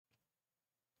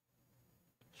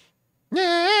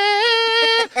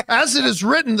As it is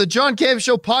written, the John Campea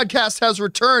Show podcast has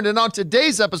returned, and on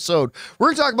today's episode, we're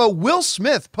going to talk about Will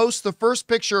Smith posts the first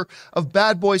picture of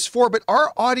Bad Boys 4, but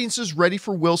our audience is ready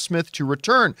for Will Smith to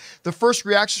return. The first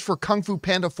reactions for Kung Fu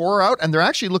Panda 4 are out, and they're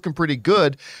actually looking pretty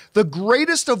good. The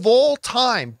greatest of all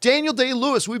time, Daniel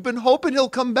Day-Lewis, we've been hoping he'll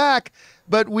come back,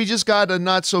 but we just got a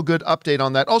not-so-good update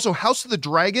on that. Also, House of the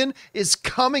Dragon is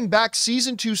coming back.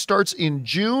 Season 2 starts in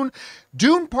June.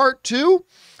 Dune Part 2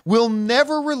 will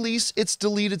never release its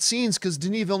deleted scenes because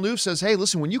Denis Villeneuve says, hey,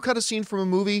 listen, when you cut a scene from a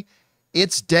movie,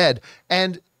 it's dead.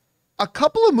 And a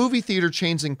couple of movie theater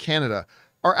chains in Canada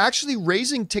are actually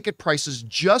raising ticket prices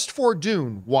just for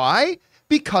Dune. Why?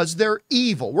 Because they're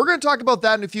evil. We're going to talk about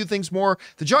that and a few things more.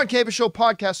 The John Campea Show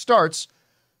podcast starts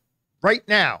right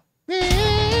now.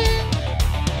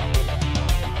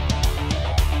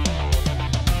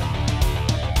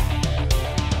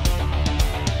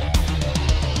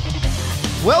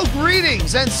 Well,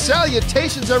 greetings and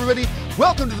salutations, everybody.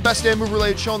 Welcome to the best damn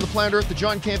movie-related show on the planet Earth, the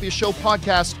John Campea Show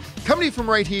podcast, coming to you from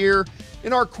right here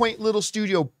in our quaint little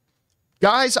studio.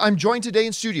 Guys, I'm joined today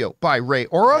in studio by Ray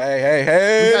Ora.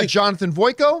 Hey. We got Jonathan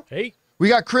Voico. Hey. We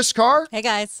got Chris Carr. Hey,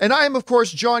 guys. And I am, of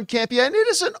course, John Campea, and it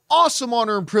is an awesome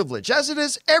honor and privilege, as it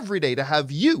is every day, to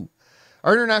have you,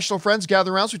 our international friends,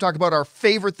 gather around so we talk about our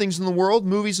favorite things in the world,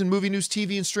 movies and movie news,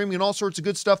 TV and streaming, and all sorts of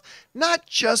good stuff. Not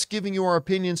just giving you our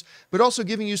opinions, but also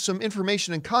giving you some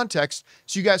information and context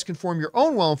so you guys can form your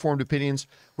own well-informed opinions,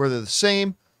 whether they're the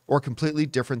same or completely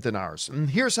different than ours. And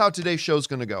here's how today's show is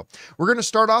going to go. We're going to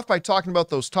start off by talking about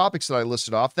those topics that I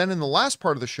listed off. Then in the last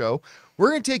part of the show, we're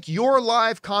going to take your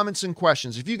live comments and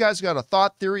questions. If you guys got a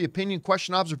thought, theory, opinion,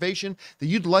 question, observation that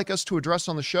you'd like us to address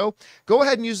on the show, go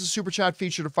ahead and use the super chat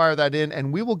feature to fire that in,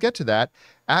 and we will get to that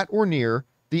at or near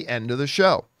the end of the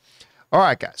show. All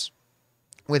right, guys.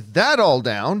 With that all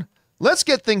down, let's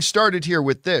get things started here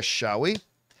with this, shall we?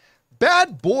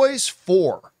 Bad Boys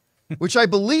 4. Which I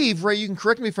believe, Ray, you can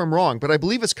correct me if I'm wrong, but I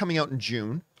believe it's coming out in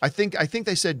June. I think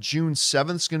they said June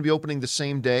 7th is going to be opening the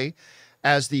same day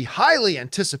as the highly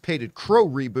anticipated Crow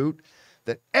reboot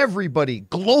that everybody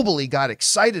globally got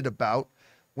excited about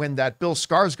when that Bill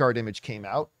Skarsgård image came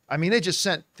out. I mean, it just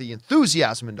sent the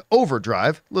enthusiasm into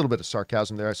overdrive. A little bit of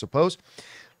sarcasm there, I suppose.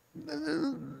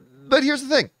 But here's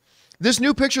the thing. This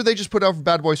new picture they just put out for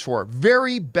Bad Boys 4,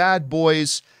 very Bad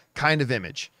Boys kind of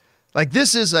image. Like,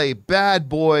 this is a Bad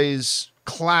Boys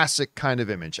classic kind of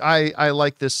image. I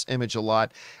like this image a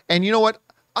lot. And you know what?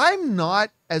 I'm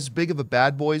not as big of a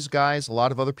Bad Boys guy as a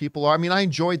lot of other people are. I mean, I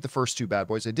enjoyed the first two Bad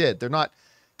Boys. I did.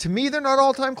 To me, they're not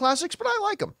all-time classics, but I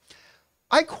like them.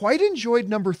 I quite enjoyed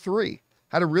number 3.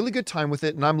 Had a really good time with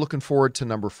it, and I'm looking forward to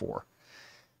number 4.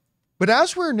 But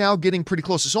as we're now getting pretty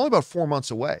close, it's only about 4 months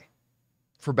away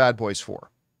for Bad Boys 4.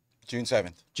 June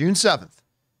 7th. June 7th.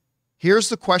 Here's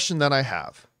the question that I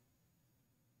have.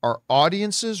 Are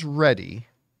audiences ready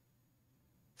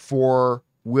for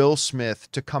Will Smith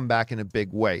to come back in a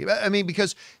big way? I mean,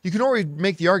 because you can already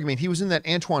make the argument. He was in that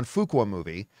Antoine Fuqua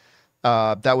movie.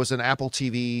 That was an Apple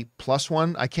TV Plus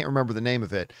one. I can't remember the name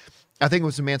of it. I think it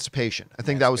was Emancipation. I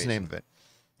think that was the name of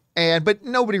it. But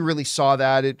nobody really saw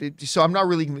that. So I'm not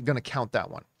really going to count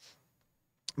that one.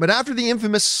 But after the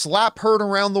infamous slap heard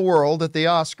around the world at the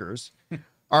Oscars,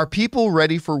 are people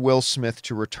ready for Will Smith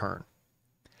to return?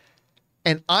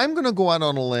 And I'm going to go out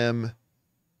on a limb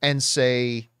and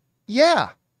say, yeah.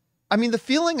 I mean, the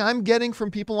feeling I'm getting from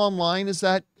people online is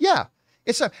that, yeah,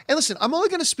 it's not. And listen, I'm only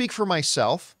going to speak for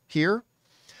myself here.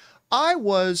 I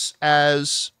was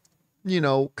as,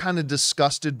 kind of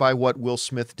disgusted by what Will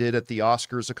Smith did at the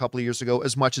Oscars a couple of years ago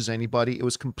as much as anybody. It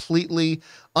was completely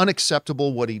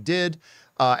unacceptable what he did,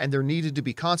 and there needed to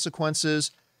be consequences.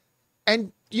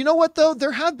 And you know what, though?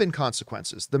 There have been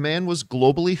consequences. The man was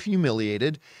globally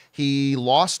humiliated. He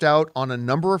lost out on a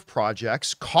number of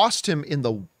projects, cost him in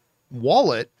the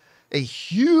wallet a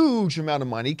huge amount of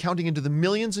money, counting into the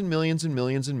millions and millions and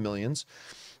millions and millions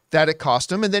that it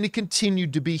cost him. And then he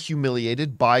continued to be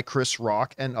humiliated by Chris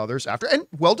Rock and others after, and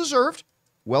well-deserved.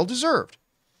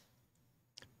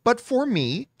 But for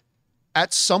me,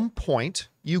 at some point,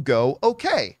 you go,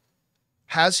 okay,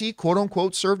 has he, quote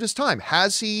unquote, served his time?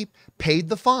 Has he paid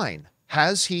the fine?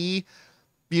 Has he,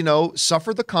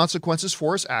 suffered the consequences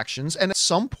for his actions? And at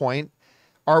some point,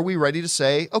 are we ready to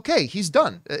say, okay, he's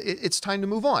done. It's time to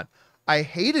move on. I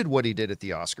hated what he did at the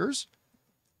Oscars,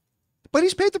 but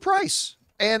he's paid the price.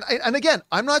 And again,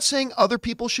 I'm not saying other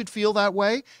people should feel that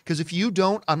way, because if you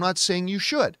don't, I'm not saying you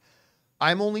should.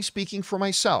 I'm only speaking for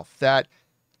myself that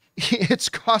it's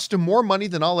cost him more money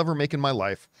than I'll ever make in my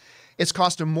life. It's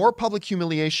cost him more public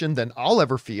humiliation than I'll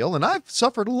ever feel, and I've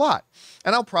suffered a lot.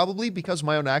 And I'll probably, because of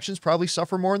my own actions, probably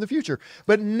suffer more in the future,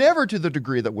 but never to the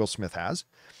degree that Will Smith has.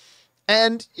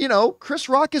 And, you know, Chris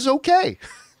Rock is okay.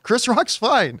 Chris Rock's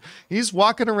fine. He's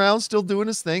walking around still doing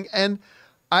his thing. And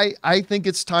I think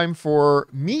it's time for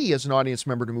me as an audience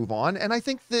member to move on. And I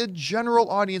think the general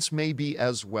audience may be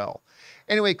as well.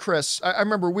 Anyway, Chris, I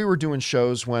remember we were doing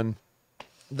shows when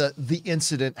the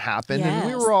incident happened. Yes. And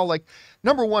we were all like,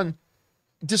 number one,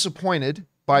 disappointed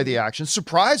by the actions,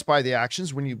 surprised by the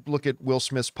actions when you look at Will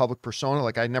Smith's public persona.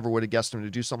 Like, I never would have guessed him to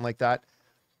do something like that.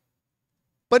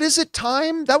 But is it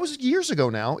time? That was years ago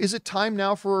now. Is it time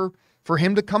now for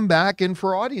him to come back and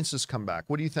for audiences to come back?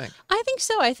 What do you think? I think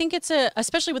so. I think it's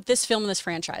especially with this film and this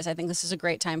franchise, I think this is a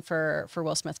great time for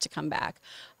Will Smith to come back.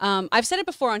 I've said it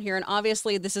before on here, and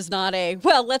obviously this is not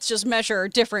well, let's just measure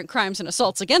different crimes and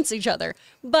assaults against each other.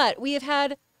 But we have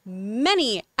had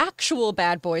many actual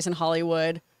bad boys in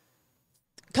Hollywood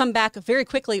come back very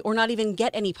quickly or not even get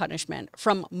any punishment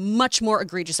from much more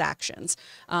egregious actions.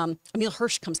 Emil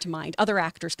Hirsch comes to mind. Other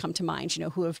actors come to mind, you know,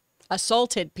 who have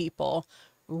assaulted people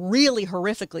really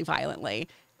horrifically violently.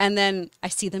 And then I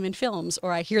see them in films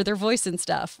or I hear their voice and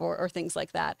stuff or things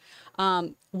like that.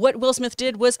 What Will Smith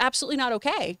did was absolutely not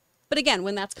okay. But again,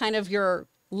 when that's kind of your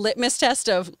litmus test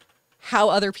of how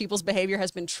other people's behavior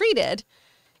has been treated,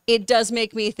 it does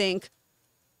make me think,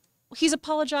 he's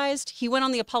apologized. He went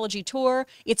on the apology tour.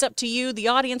 It's up to you, the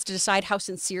audience, to decide how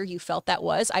sincere you felt that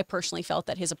was. I personally felt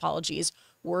that his apologies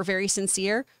were very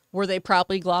sincere. Were they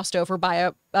probably glossed over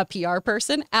by a PR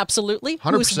person? Absolutely.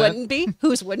 100%. Whose wouldn't be?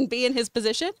 Whose wouldn't be in his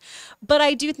position? But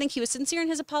I do think he was sincere in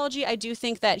his apology. I do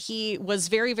think that he was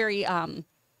very, very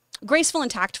graceful and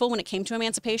tactful when it came to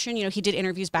emancipation. You know, he did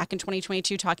interviews back in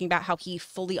 2022 talking about how he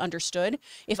fully understood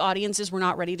if audiences were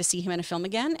not ready to see him in a film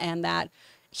again, and that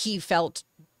he felt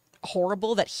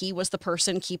horrible that he was the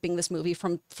person keeping this movie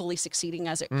from fully succeeding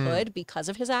as it could because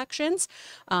of his actions.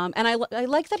 And I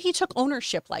like that he took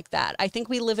ownership like that. I think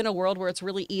we live in a world where it's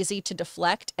really easy to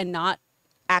deflect and not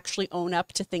actually own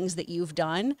up to things that you've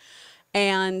done.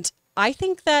 And I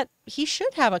think that he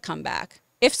should have a comeback.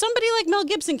 If somebody like Mel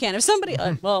Gibson can, if somebody,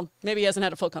 well, maybe he hasn't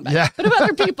had a full comeback, yeah. but if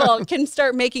other people can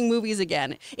start making movies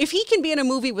again, if he can be in a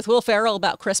movie with Will Ferrell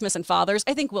about Christmas and fathers,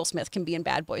 I think Will Smith can be in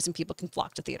Bad Boys and people can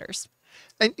flock to theaters.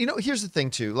 And, you know, here's the thing,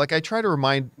 too. Like, I try to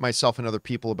remind myself and other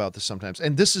people about this sometimes.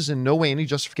 And this is in no way any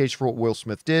justification for what Will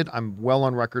Smith did. I'm well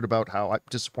on record about how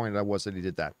disappointed I was that he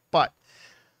did that. But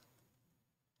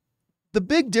the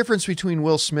big difference between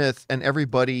Will Smith and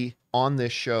everybody on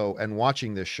this show and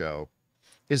watching this show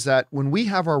is that when we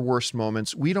have our worst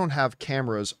moments, we don't have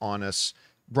cameras on us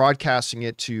broadcasting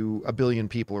it to a billion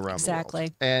people around the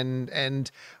world. And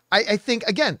I think,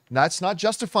 again, that's not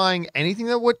justifying anything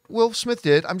that what Will Smith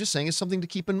did. I'm just saying it's something to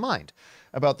keep in mind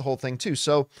about the whole thing, too.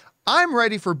 So I'm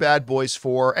ready for Bad Boys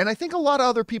 4, and I think a lot of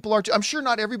other people are, too. I'm sure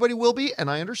not everybody will be, and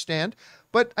I understand,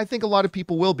 but I think a lot of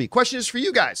people will be. Question is for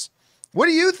you guys. What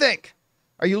do you think?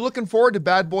 Are you looking forward to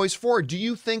Bad Boys 4? Do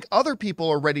you think other people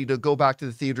are ready to go back to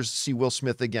the theaters to see Will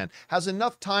Smith again? Has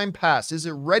enough time passed? Is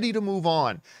it ready to move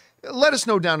on? Let us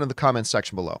know down in the comments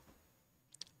section below.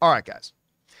 All right, guys.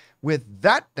 With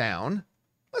that down,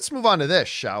 let's move on to this,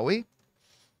 shall we?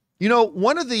 You know,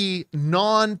 one of the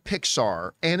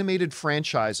non-Pixar animated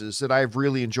franchises that I've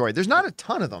really enjoyed, there's not a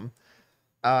ton of them.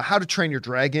 How to Train Your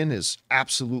Dragon is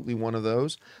absolutely one of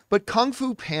those, but Kung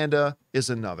Fu Panda is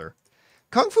another.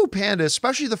 Kung Fu Panda,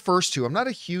 especially the first two, I'm not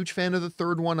a huge fan of the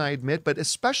third one, I admit, but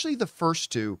especially the first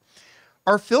two,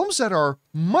 are films that are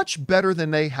much better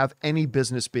than they have any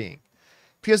business being.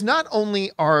 Because not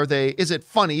only is it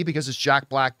funny because it's Jack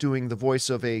Black doing the voice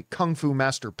of a Kung Fu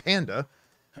master panda,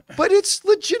 but it's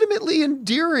legitimately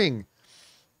endearing,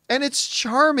 and it's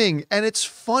charming, and it's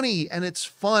funny, and it's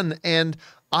fun, and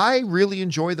I really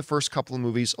enjoy the first couple of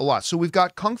movies a lot. So we've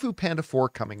got Kung Fu Panda 4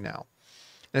 coming now,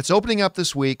 and it's opening up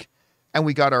this week. And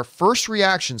we got our first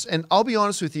reactions. And I'll be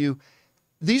honest with you,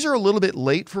 these are a little bit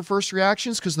late for first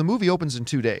reactions because the movie opens in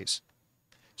 2 days.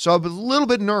 So I'm a little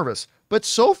bit nervous. But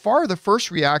so far, the first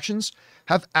reactions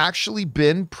have actually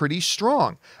been pretty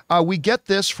strong. We get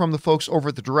this from the folks over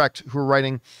at The Direct who are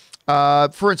writing,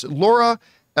 for instance, Laura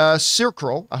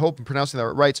Circrel, I hope I'm pronouncing that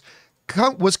right, writes,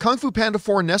 was Kung Fu Panda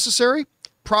 4 necessary?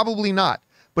 Probably not.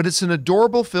 But it's an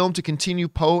adorable film to continue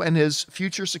Poe and his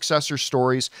future successors'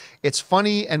 stories. It's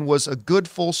funny and was a good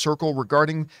full circle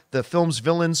regarding the film's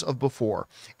villains of before.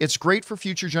 It's great for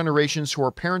future generations who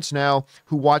are parents now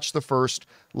who watched the first,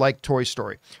 like Toy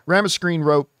Story. Ramascreen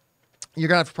wrote, You're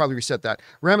going to have to probably reset that.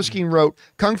 Ramaskeen wrote,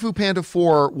 Kung Fu Panda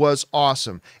 4 was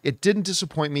awesome. It didn't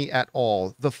disappoint me at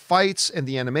all. The fights and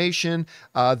the animation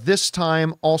this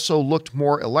time also looked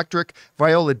more electric.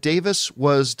 Viola Davis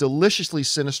was deliciously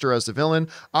sinister as the villain.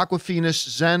 Awkwafina's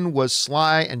Zen was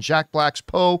sly, and Jack Black's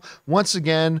Po once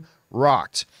again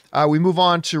rocked. We move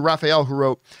on to Raphael, who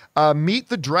wrote, Meet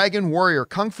the Dragon Warrior.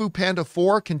 Kung Fu Panda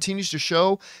 4 continues to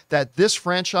show that this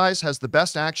franchise has the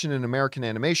best action in American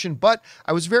animation, but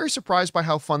I was very surprised by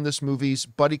how fun this movie's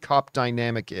buddy cop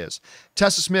dynamic is.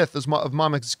 Tessa Smith of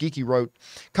Mama's Geeky wrote,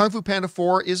 Kung Fu Panda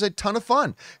 4 is a ton of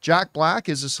fun. Jack Black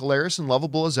is as hilarious and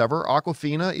lovable as ever.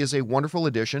 Awkwafina is a wonderful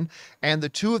addition, and the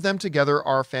two of them together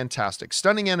are fantastic.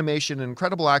 Stunning animation and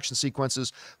incredible action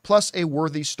sequences, plus a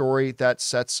worthy story that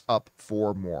sets up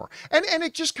for more. And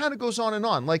it just kind of goes on and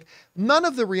on. Like, none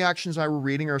of the reactions I were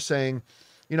reading are saying,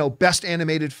 you know, best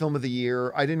animated film of the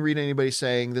year. I didn't read anybody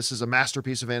saying this is a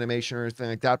masterpiece of animation or anything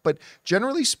like that. But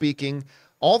generally speaking,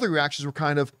 all the reactions were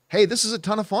kind of, hey, this is a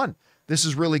ton of fun. This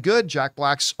is really good. Jack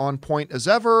Black's on point as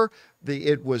ever.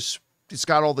 It's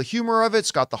got all the humor of it.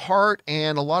 It's got the heart.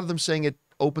 And a lot of them saying it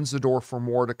opens the door for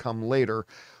more to come later.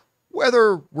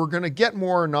 Whether we're going to get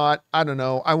more or not, I don't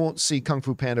know. I won't see Kung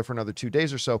Fu Panda for another 2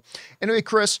 days or so. Anyway,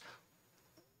 Chris,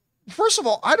 first of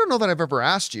all, I don't know that I've ever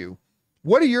asked you,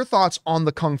 what are your thoughts on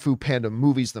the Kung Fu Panda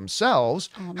movies themselves?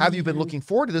 Have you been looking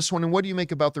forward to this one? And what do you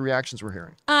make about the reactions we're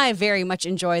hearing? I very much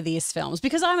enjoy these films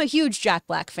because I'm a huge Jack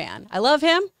Black fan. I love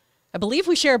him. I believe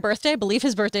we share a birthday. I believe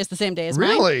his birthday is the same day as mine.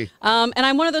 Really? And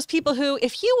I'm one of those people who,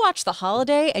 if you watch The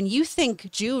Holiday and you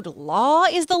think Jude Law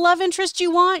is the love interest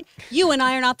you want, you and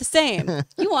I are not the same.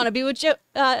 You want to be with you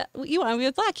want to be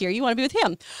with Black here. You want to be with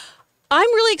him. I'm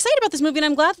really excited about this movie, and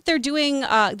I'm glad that they're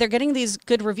getting these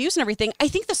good reviews and everything. I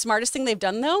think the smartest thing they've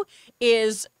done, though,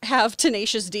 is have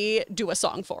Tenacious D do a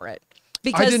song for it.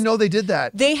 Because I didn't know they did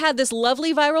that. They had this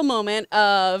lovely viral moment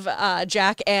of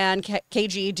Jack and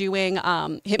KG doing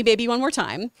Hit Me Baby One More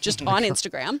Time, just on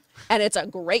Instagram. And it's a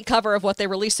great cover of what they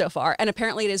released so far. And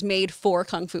apparently it is made for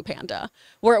Kung Fu Panda,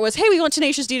 where it was, hey, we want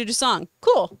Tenacious D to do a song.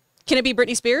 Cool. Can it be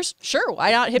Britney Spears? Sure.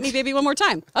 Why not Hit Me Baby One More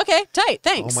Time? Okay, tight.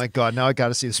 Thanks. Oh my God. Now I got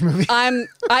to see this movie. I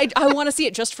want to see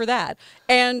it just for that.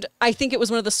 And I think it was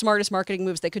one of the smartest marketing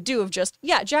moves they could do of just,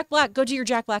 yeah, Jack Black, go do your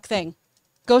Jack Black thing.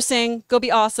 Go sing, go be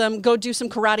awesome, go do some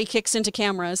karate kicks into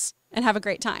cameras and have a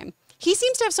great time. He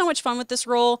seems to have so much fun with this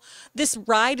role. This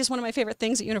ride is one of my favorite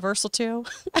things at Universal too.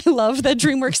 I love the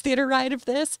DreamWorks Theater ride of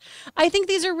this. I think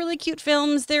these are really cute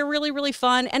films. They're really, really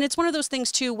fun. And it's one of those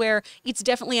things too where it's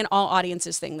definitely an all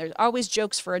audiences thing. There's always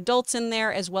jokes for adults in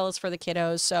there as well as for the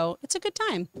kiddos. So it's a good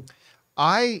time.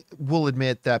 I will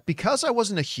admit that because I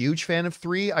wasn't a huge fan of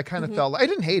 3, I kind of felt, I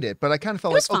didn't hate it, but I kind of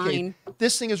felt like, okay,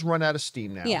 this thing has run out of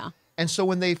steam now. Yeah. And so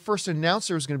when they first announced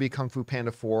there was going to be Kung Fu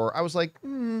Panda 4, I was like,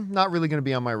 not really going to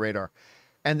be on my radar.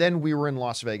 And then we were in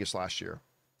Las Vegas last year,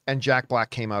 and Jack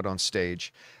Black came out on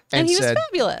stage and he said, was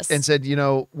fabulous. And said, you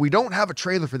know, we don't have a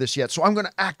trailer for this yet, so I'm going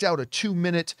to act out a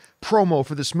 2-minute promo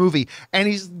for this movie. And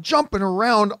he's jumping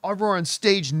around over on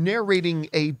stage narrating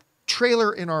a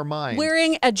trailer in our mind.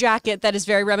 Wearing a jacket that is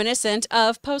very reminiscent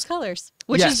of Poe's colors,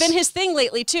 which has been his thing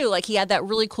lately too. Like he had that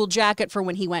really cool jacket for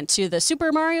when he went to the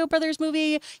Super Mario Brothers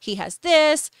movie. He has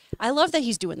this. I love that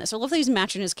he's doing this. I love that he's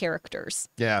matching his characters.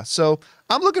 Yeah. So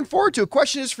I'm looking forward to it.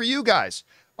 Question is for you guys.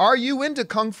 Are you into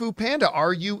Kung Fu Panda?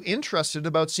 Are you interested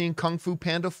about seeing Kung Fu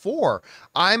Panda 4?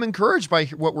 I'm encouraged by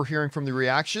what we're hearing from the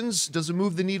reactions. Does it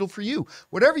move the needle for you?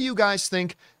 Whatever you guys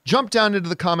think, jump down into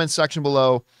the comments section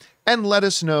below and let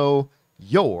us know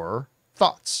your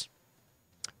thoughts.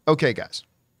 Okay, guys.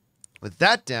 With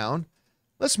that down,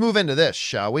 let's move into this,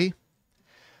 shall we?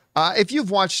 If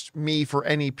you've watched me for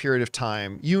any period of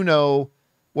time, you know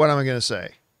what I'm going to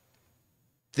say.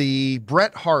 The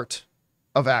Bret Hart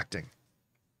of acting.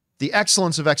 The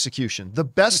excellence of execution. The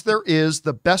best there is,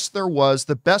 the best there was,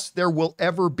 the best there will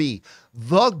ever be.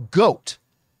 The GOAT,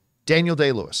 Daniel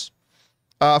Day-Lewis.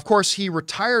 Of course, he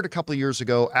retired a couple of years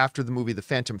ago after the movie The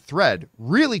Phantom Thread,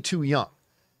 really too young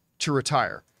to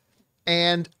retire.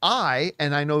 And I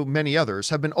know many others,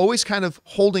 have been always kind of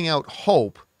holding out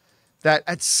hope that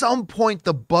at some point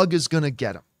the bug is going to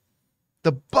get him.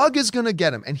 The bug is going to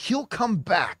get him and he'll come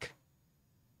back.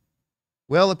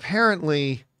 Well,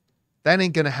 apparently that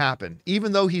ain't going to happen.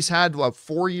 Even though he's had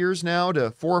 4 years now,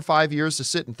 to 4 or 5 years to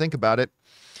sit and think about it.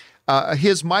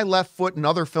 His My Left Foot and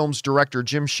Other Films director,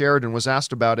 Jim Sheridan, was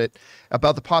asked about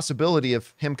the possibility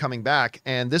of him coming back.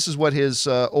 And this is what his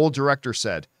old director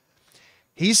said.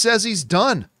 He says he's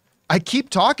done. I keep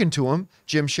talking to him,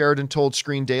 Jim Sheridan told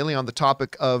Screen Daily on the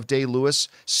topic of Day-Lewis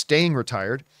staying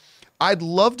retired. I'd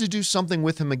love to do something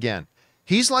with him again.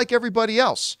 He's like everybody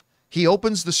else. He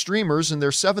opens the streamers and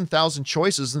there's 7,000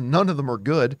 choices and none of them are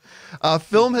good.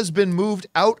 Film has been moved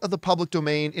out of the public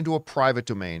domain into a private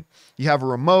domain. You have a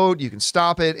remote, you can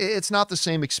stop it. It's not the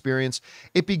same experience.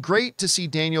 It'd be great to see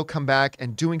Daniel come back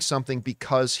and doing something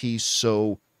because he's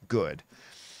so good.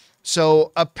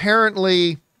 So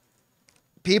apparently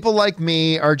people like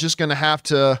me are just going to have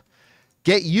to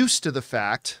get used to the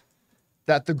fact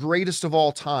that the greatest of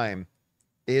all time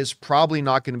is probably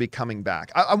not going to be coming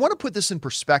back. I want to put this in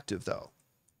perspective, though,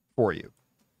 for you.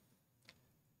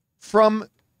 From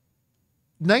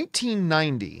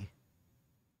 1990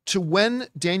 to when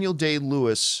Daniel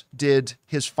Day-Lewis did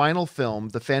his final film,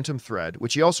 The Phantom Thread,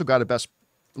 which he also got a Best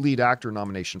Lead Actor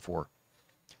nomination for,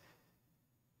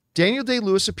 Daniel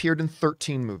Day-Lewis appeared in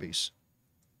 13 movies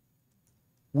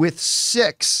with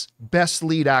 6 Best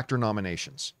Lead Actor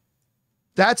nominations.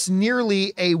 That's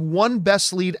nearly a 1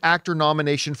 Best Lead Actor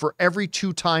nomination for every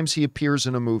 2 times he appears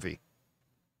in a movie.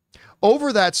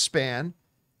 Over that span,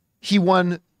 he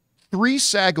won 3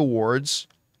 SAG Awards,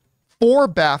 4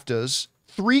 BAFTAs,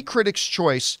 3 Critics'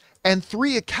 Choice, and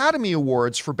 3 Academy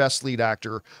Awards for Best Lead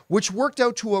Actor, which worked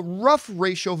out to a rough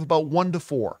ratio of about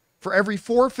 1-4. For every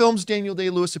 4 films Daniel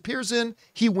Day-Lewis appears in,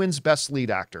 he wins Best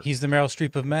Lead Actor. He's the Meryl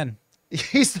Streep of men.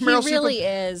 He's the Meryl Streep. He really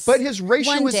is. But his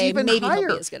ratio One is day, even maybe higher.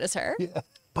 he'll be as good as her. Yeah.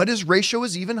 But his ratio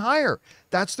is even higher.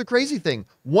 That's the crazy thing.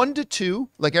 1-2,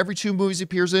 like every 2 movies he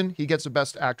appears in, he gets a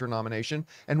Best Actor nomination.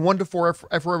 And 1-4, for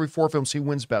every 4 films, he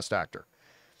wins Best Actor.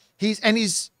 He's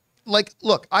like,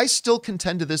 look, I still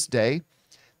contend to this day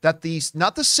that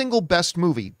not the single best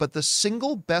movie, but the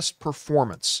single best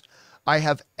performance I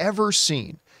have ever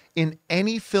seen in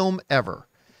any film ever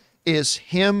is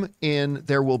him in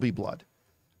There Will Be Blood.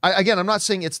 Again, I'm not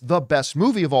saying it's the best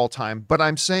movie of all time, but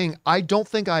I'm saying I don't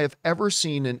think I have ever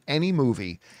seen in any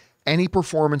movie any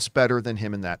performance better than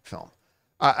him in that film.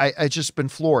 I just been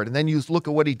floored. And then you look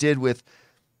at what he did with,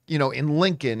 in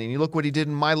Lincoln, and you look what he did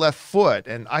in My Left Foot,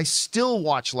 and I still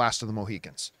watch Last of the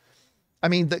Mohicans. I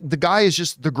mean, the guy is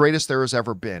just the greatest there has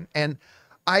ever been. And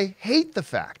I hate the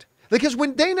fact, because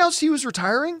when they announced he was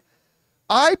retiring,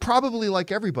 I probably,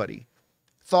 like everybody,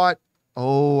 thought,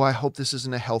 oh, I hope this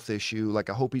isn't a health issue. Like,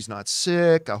 I hope he's not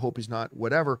sick. I hope he's not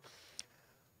whatever.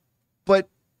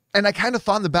 And I kind of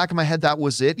thought in the back of my head that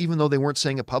was it, even though they weren't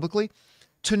saying it publicly.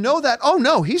 To know that, oh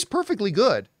no, he's perfectly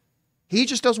good. He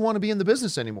just doesn't want to be in the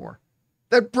business anymore.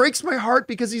 That breaks my heart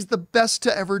because he's the best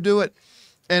to ever do it.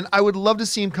 And I would love to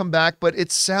see him come back, but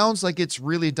it sounds like it's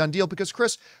really a done deal because,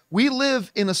 Chris, we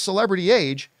live in a celebrity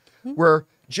age where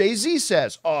Jay-Z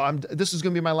says, this is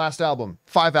going to be my last album,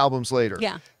 5 albums later.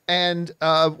 Yeah. And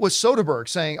with Soderbergh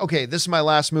saying, okay, this is my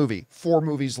last movie, 4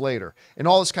 movies later, and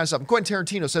all this kind of stuff. And Quentin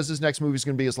Tarantino says his next movie is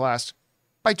going to be his last.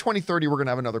 By 2030, we're going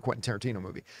to have another Quentin Tarantino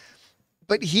movie.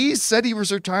 But he said he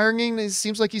was retiring, and it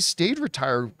seems like he stayed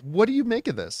retired. What do you make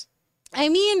of this? I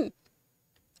mean,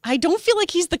 I don't feel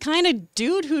like he's the kind of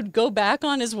dude who'd go back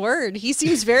on his word. He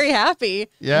seems very happy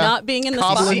not being in the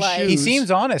spotlight. He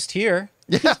seems honest here.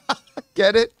 Yeah,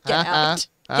 get it? Get out.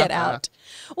 Get out.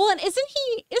 Well, and isn't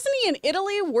he in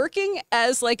Italy working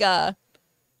as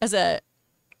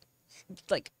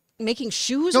making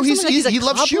shoes? No, or something? he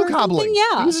loves shoe cobbling.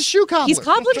 Yeah, he's a shoe cobbler. He's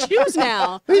cobbling shoes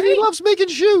now. He loves making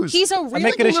shoes. He's a I'm really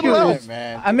making a shoes.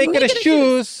 I'm making a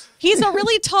shoes. He's a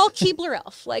really tall Keebler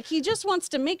elf. Like, he just wants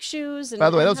to make shoes. And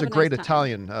by the way, that was have a great nice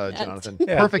time. Italian, Jonathan.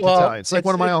 Yeah. Perfect Well, Italian. It's like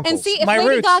one of my uncles. And see, if My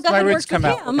Lady roots- Gaga my had roots worked come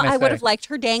with out. him, What can I I would say? have liked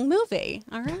her dang movie.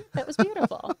 All right, that was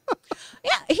beautiful.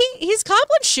 Yeah, he's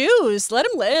cobbling shoes. Let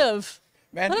him live.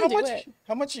 Man, Let him do it.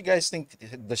 how much you guys think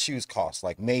the shoes cost?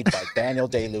 Like, made by Daniel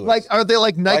Day-Lewis? Like, are they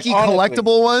like Nike honestly,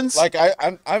 collectible ones? Like,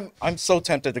 I'm so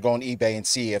tempted to go on eBay and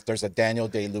see if there's a Daniel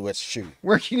Day-Lewis shoe.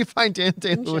 Where can you find Dan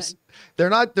Day-Lewis? They're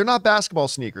not basketball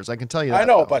sneakers. I can tell you that. I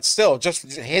know, though. but still,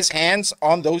 just his hands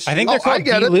on those shoes. I think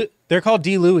they're called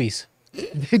D. Louis.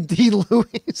 D.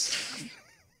 Louis.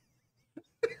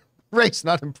 Ray's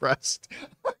not impressed.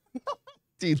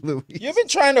 D. Louis. You've been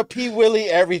trying to P. Willie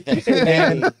everything,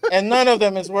 and none of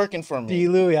them is working for me. D.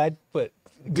 Louis. I'd put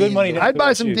good money. I'd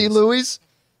buy some D. Louis.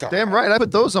 God. Damn right. I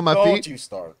put those on my Don't feet. you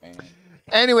start, man.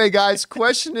 Anyway, guys,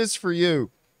 question is for you.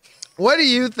 What do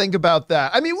you think about that?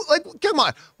 I mean, like, come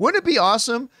on. Wouldn't it be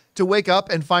awesome to wake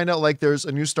up and find out, like, there's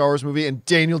a new Star Wars movie and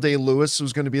Daniel Day-Lewis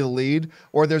was going to be the lead,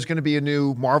 or there's going to be a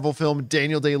new Marvel film and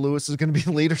Daniel Day-Lewis is going to be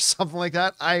the lead or something like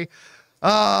that?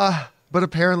 But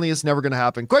apparently it's never going to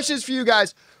happen. Question is for you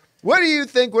guys. What do you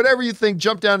think? Whatever you think,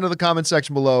 jump down to the comment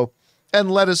section below and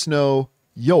let us know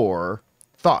your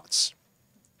thoughts.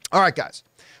 All right, guys.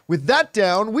 With that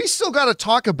down, we still got to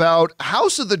talk about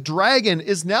House of the Dragon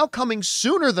is now coming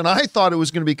sooner than I thought it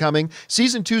was going to be coming.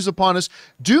 Season 2's upon us.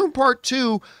 Dune Part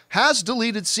 2 has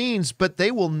deleted scenes, but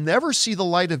they will never see the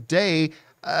light of day.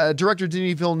 Director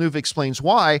Denis Villeneuve explains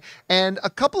why. And a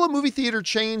couple of movie theater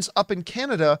chains up in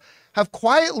Canada have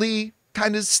quietly,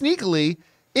 kind of sneakily,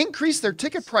 increase their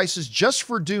ticket prices just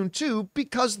for Dune 2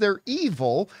 because they're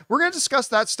evil. We're going to discuss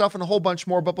that stuff and a whole bunch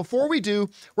more. But before we do,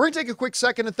 we're going to take a quick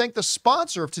second and thank the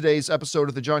sponsor of today's episode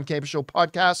of the John Campea Show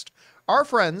podcast, our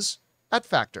friends at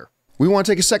Factor. We want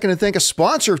to take a second and thank a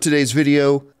sponsor of today's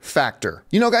video, Factor.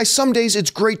 You know, guys, some days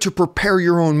it's great to prepare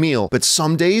your own meal, but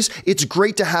some days it's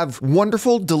great to have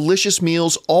wonderful, delicious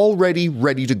meals already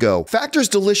ready to go. Factor's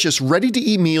delicious,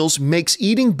 ready-to-eat meals makes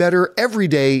eating better every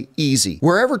day easy.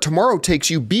 Wherever tomorrow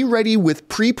takes you, be ready with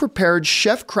pre-prepared,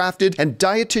 chef-crafted, and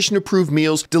dietitian-approved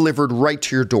meals delivered right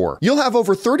to your door. You'll have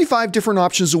over 35 different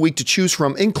options a week to choose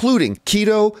from, including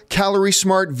keto, calorie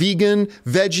smart, vegan,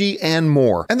 veggie, and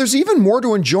more. And there's even more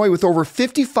to enjoy with over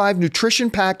 55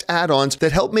 nutrition-packed add-ons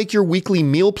that help make your weekly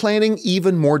meal planning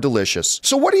even more delicious.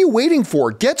 So what are you waiting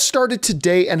for? Get started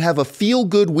today and have a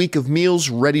feel-good week of meals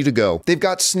ready to go. They've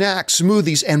got snacks,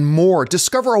 smoothies, and more.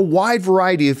 Discover a wide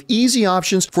variety of easy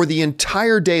options for the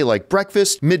entire day, like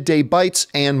breakfast, midday bites,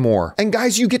 and more. And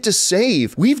guys, you get to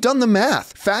save. We've done the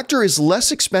math. Factor is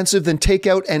less expensive than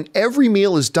takeout, and every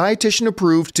meal is dietitian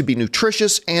approved to be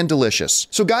nutritious and delicious.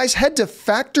 So guys, head to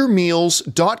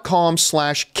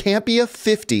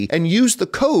factormeals.com/Campea50 and use the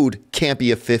code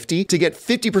Campea50 to get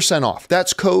 50% off.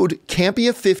 That's code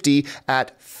Campea50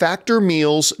 at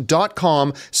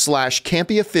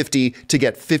factormeals.com/Campea50 to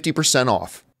get 50%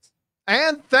 off.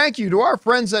 And thank you to our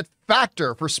friends at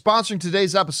Factor for sponsoring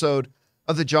today's episode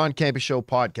of the John Campea Show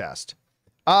podcast.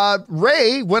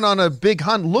 Ray went on a big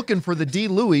hunt looking for the D.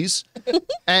 Louis,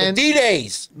 and The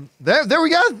D-Days. there we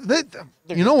go.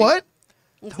 You know what?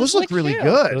 Those look really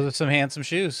good. Those are some handsome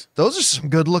shoes. Those are some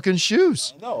good looking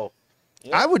shoes. No.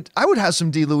 I would have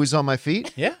some D. Louis on my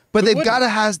feet. Yeah. But who they got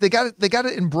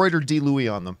to embroider D. Louis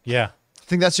on them. Yeah. I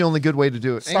think that's the only good way to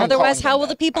do it. Stop Otherwise, calling how them will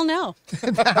the that. people know?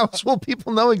 How will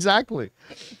people know exactly?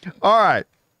 All right.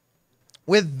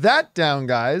 With that down,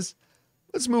 guys,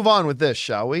 let's move on with this,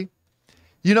 shall we?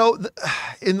 You know,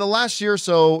 in the last year or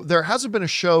so, there hasn't been a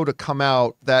show to come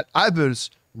out that I was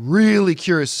really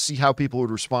curious to see how people would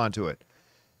respond to it.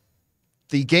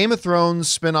 The Game of Thrones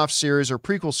spin-off series, or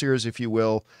prequel series, if you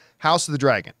will, House of the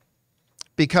Dragon.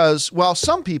 Because while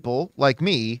some people, like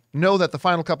me, know that the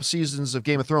final couple seasons of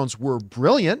Game of Thrones were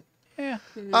brilliant, Yeah.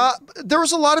 there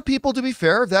was a lot of people, to be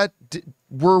fair, that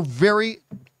were very,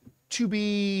 to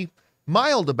be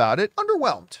mild about it,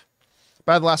 underwhelmed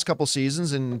by the last couple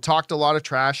seasons and talked a lot of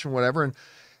trash and whatever.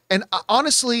 And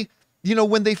honestly, you know,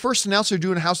 when they first announced they're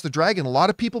doing House of the Dragon, a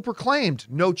lot of people proclaimed,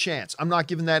 no chance. I'm not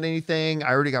giving that anything. I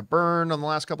already got burned on the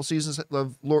last couple seasons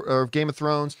of Game of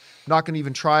Thrones. Not going to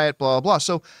even try it, blah, blah, blah.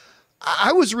 So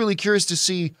I was really curious to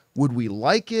see, would we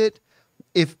like it?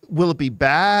 Will it be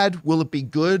bad? Will it be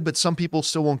good? But some people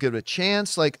still won't give it a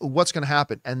chance. Like, what's going to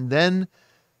happen? And then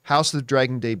House of the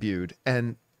Dragon debuted.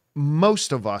 And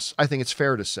most of us, I think it's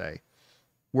fair to say,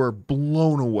 were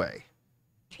blown away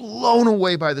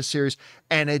by the series,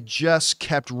 and it just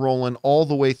kept rolling all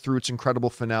the way through its incredible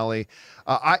finale.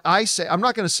 I'm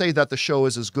not going to say that the show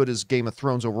is as good as Game of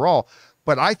Thrones overall,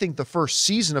 but I think the first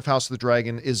season of House of the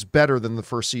Dragon is better than the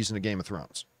first season of Game of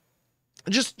Thrones.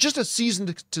 Just a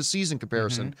season to season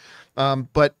comparison.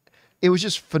 But it was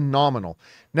just phenomenal.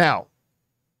 Now,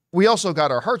 we also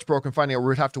got our hearts broken finding out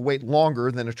we'd have to wait longer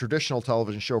than a traditional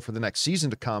television show for the next season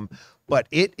to come, but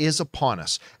it is upon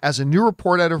us, as a new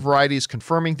report out of Variety is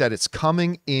confirming that it's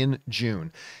coming in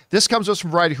June. This comes to us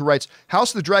from Variety, who writes,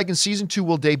 House of the Dragon Season 2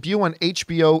 will debut on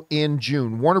HBO in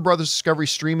June. Warner Brothers Discovery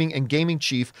streaming and gaming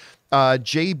chief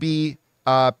J.B.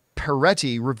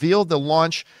 Peretti revealed the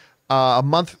launch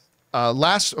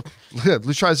let's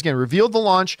try this again. Revealed the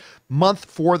launch month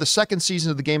for the second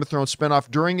season of the Game of Thrones spinoff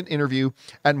during an interview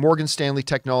at Morgan Stanley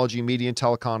Technology Media and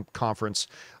Telecom Conference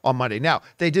on Monday. Now,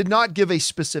 they did not give a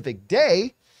specific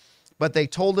day, but they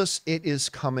told us it is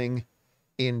coming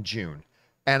in June.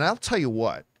 And I'll tell you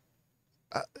what,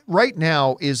 right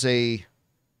now is a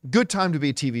good time to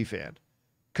be a TV fan,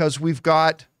 because we've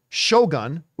got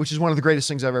Shogun, which is one of the greatest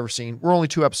things I've ever seen. We're only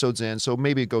 2 episodes in, so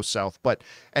maybe it goes south.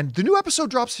 And the new episode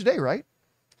drops today, right?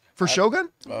 For Shogun?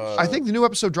 I think the new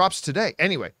episode drops today.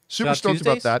 Anyway, super stoked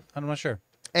about that. I'm not sure.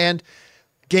 And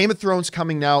Game of Thrones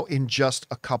coming now in just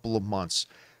a couple of months.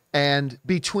 And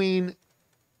between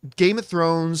Game of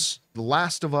Thrones, The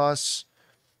Last of Us,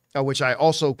 which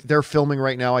they're filming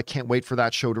right now. I can't wait for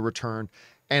that show to return.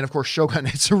 And of course, Shogun,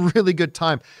 it's a really good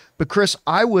time. But Chris,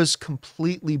 I was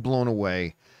completely blown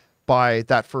away by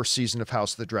that first season of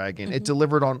House of the Dragon. It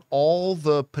delivered on all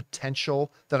the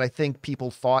potential that I think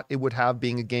people thought it would have,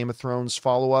 being a Game of Thrones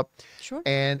follow-up. Sure.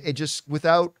 And it just,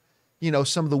 without,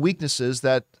 some of the weaknesses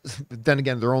that, then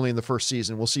again, they're only in the first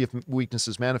season. We'll see if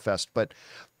weaknesses manifest. But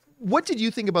what did you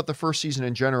think about the first season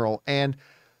in general? And,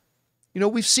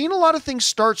 we've seen a lot of things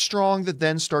start strong that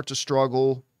then start to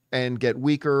struggle and get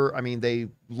weaker. I mean, they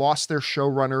lost their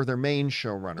showrunner, their main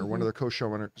showrunner, one of their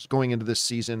co-showrunners going into this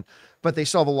season, but they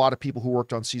still have a lot of people who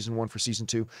worked on season 1 for season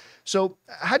 2. So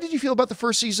how did you feel about the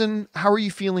first season? How are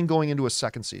you feeling going into a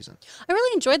second season? I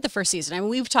really enjoyed the first season. I mean,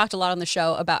 we've talked a lot on the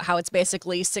show about how it's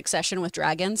basically Succession with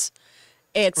dragons.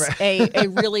 It's a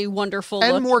really wonderful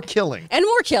and look. more killing. And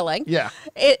more killing. Yeah.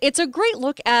 It's a great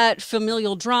look at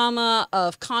familial drama,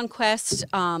 of conquest.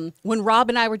 When Rob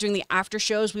and I were doing the after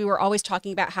shows, we were always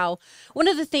talking about how one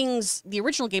of the things the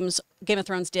original Game of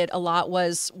Thrones did a lot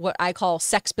was what I call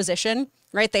sexposition,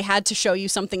 right? They had to show you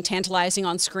something tantalizing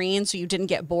on screen so you didn't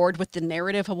get bored with the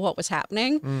narrative of what was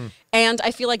happening. And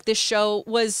I feel like this show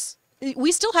was...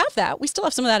 We still have that. We still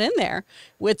have some of that in there.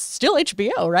 It's still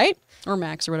HBO, right? Or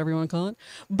Max or whatever you want to call it.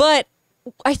 But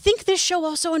I think this show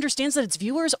also understands that its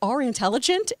viewers are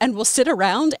intelligent and will sit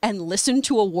around and listen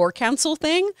to a war council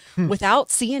thing without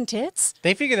seeing tits.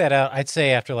 They figured that out, I'd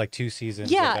say, after like 2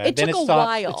 seasons. Yeah, it took a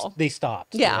while. They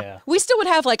stopped. Yeah. We still would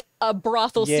have like a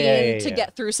brothel scene to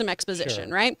get through some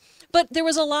exposition, right? But there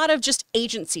was a lot of just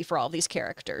agency for all these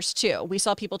characters, too. We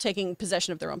saw people taking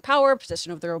possession of their own power,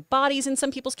 possession of their own bodies in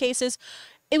some people's cases.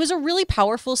 It was a really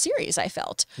powerful series, I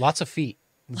felt. Lots of feet.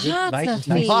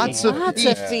 Lots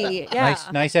of feet. Yeah.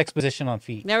 Nice exposition on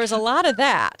feet. There was a lot of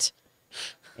that.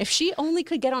 If she only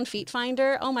could get on Feet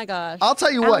Finder, oh my gosh. I'll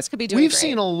tell you Alice what, could be doing we've great.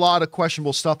 seen a lot of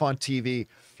questionable stuff on TV.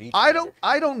 I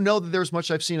don't know that there's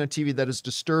much I've seen on TV that has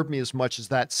disturbed me as much as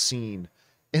that scene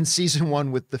in season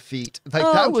 1 with the feet. Like,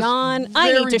 that was John,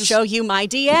 I need to show you my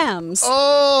DMs.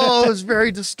 Oh, it was very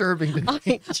disturbing to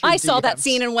me. I saw that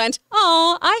scene and went,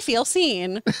 oh, I feel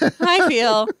seen. I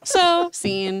feel so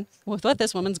seen with what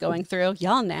this woman's going through.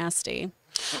 Y'all nasty.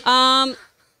 I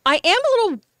am a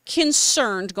little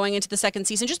concerned going into the second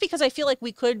season just because I feel like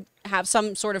we could have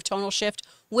some sort of tonal shift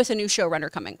with a new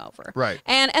showrunner coming over. Right.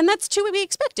 And that's to be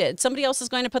expected. Somebody else is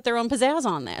going to put their own pizzazz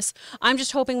on this. I'm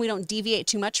just hoping we don't deviate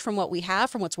too much from what we have,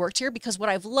 from what's worked here, because what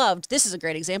I've loved, this is a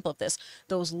great example of this,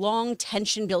 those long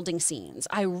tension building scenes.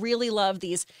 I really love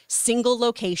these single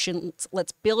locations.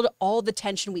 Let's build all the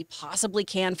tension we possibly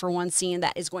can for one scene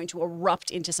that is going to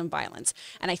erupt into some violence.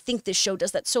 And I think this show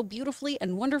does that so beautifully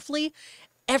and wonderfully.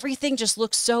 Everything just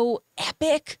looks so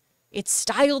epic. It's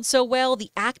styled so well.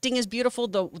 The acting is beautiful.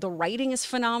 The writing is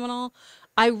phenomenal.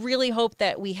 I really hope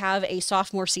that we have a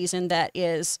sophomore season that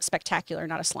is spectacular,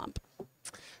 not a slump.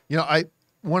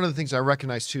 One of the things I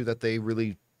recognize too that they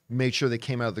really made sure they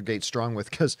came out of the gate strong with,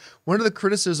 because one of the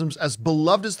criticisms, as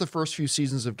beloved as the first few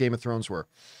seasons of Game of Thrones were,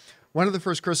 one of the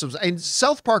first criticisms, and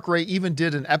South Park Ray even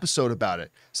did an episode about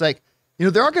it. It's like,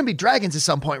 there are going to be dragons at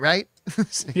some point, right?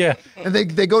 Yeah. And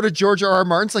they go to George R.R.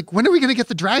 Martin's like, when are we going to get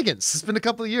the dragons? It's been a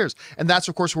couple of years. And that's,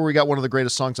 of course, where we got one of the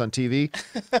greatest songs on TV.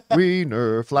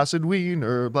 Wiener, flaccid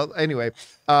wiener. But anyway,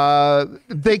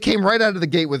 they came right out of the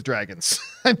gate with dragons.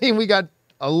 I mean, we got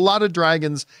a lot of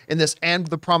dragons in this and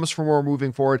the promise for more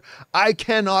moving forward. I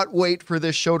cannot wait for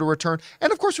this show to return.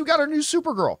 And, of course, we got our new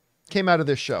Supergirl came out of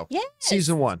this show. Yes.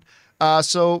 Season 1.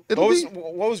 So it'll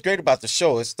what was great about the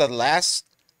show is the last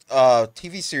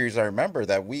TV series I remember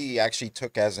that we actually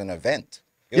took as an event.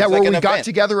 Where we got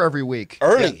together every week.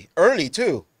 Early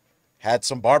too. Had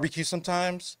some barbecue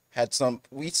sometimes.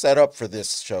 We set up for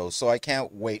this show, so I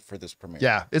can't wait for this premiere.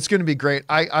 Yeah, it's going to be great.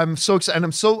 I'm so excited.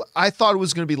 And I thought it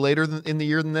was going to be later in the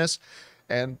year than this.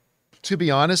 And to be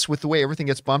honest, with the way everything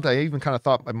gets bumped, I even kind of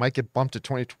thought I might get bumped to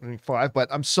 2025, but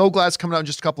I'm so glad it's coming out in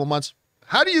just a couple of months.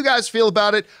 How do you guys feel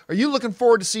about it? Are you looking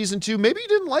forward to season 2? Maybe you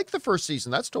didn't like the first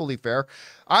season. That's totally fair.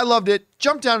 I loved it.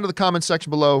 Jump down into the comment section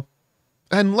below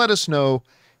and let us know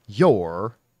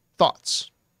your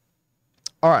thoughts.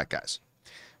 All right, guys.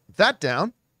 With that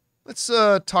down, let's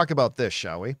talk about this,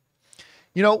 shall we?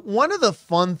 One of the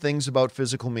fun things about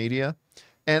physical media,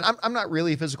 and I'm not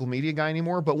really a physical media guy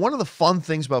anymore, but one of the fun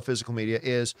things about physical media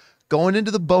is going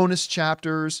into the bonus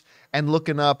chapters and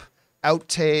looking up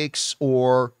outtakes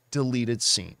or deleted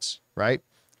scenes, right?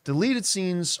 Deleted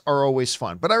scenes are always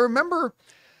fun. But I remember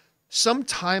some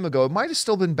time ago, it might have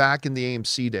still been back in the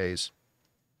AMC days,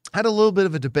 I had a little bit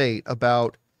of a debate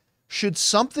about should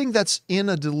something that's in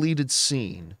a deleted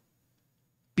scene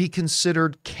be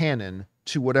considered canon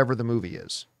to whatever the movie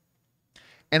is?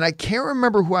 And I can't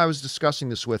remember who I was discussing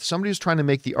this with. Somebody was trying to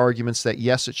make the arguments that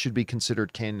yes, it should be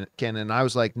considered canon. And I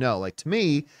was like, no, like to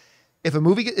me, if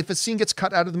a scene gets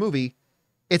cut out of the movie,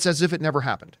 it's as if it never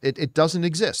happened. It doesn't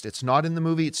exist. It's not in the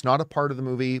movie. It's not a part of the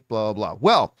movie, blah, blah.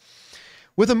 Well,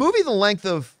 with a movie the length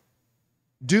of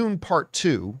Dune Part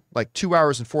 2, like 2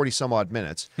 hours and 40 some odd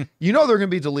minutes, you know there are going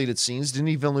to be deleted scenes.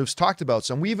 Denis Villeneuve's talked about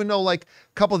some. We even know like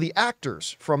a couple of the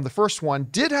actors from the first one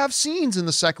did have scenes in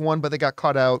the second one, but they got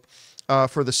cut out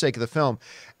for the sake of the film.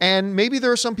 And maybe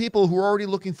there are some people who are already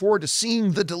looking forward to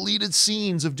seeing the deleted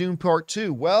scenes of Dune Part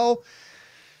 2. Well,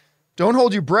 don't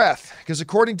hold your breath, because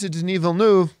according to Denis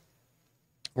Villeneuve,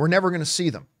 we're never going to see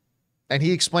them. And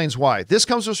he explains why. This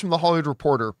comes to us from The Hollywood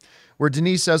Reporter, where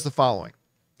Denis says the following.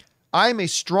 I'm a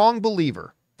strong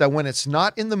believer that when it's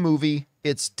not in the movie,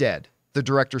 it's dead, the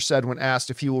director said when asked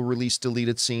if he will release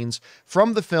deleted scenes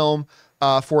from the film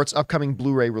for its upcoming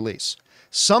Blu-ray release.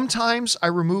 Sometimes I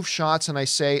remove shots and I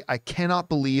say, I cannot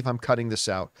believe I'm cutting this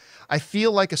out. I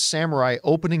feel like a samurai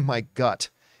opening my gut.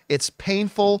 It's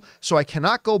painful, so I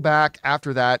cannot go back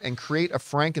after that and create a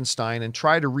Frankenstein and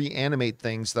try to reanimate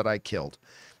things that I killed.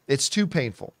 It's too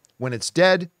painful. When it's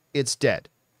dead, it's dead.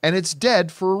 And it's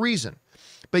dead for a reason.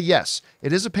 But yes,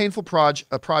 it is a painful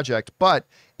project, but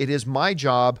it is my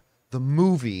job. The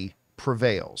movie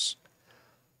prevails.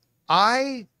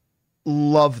 I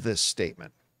love this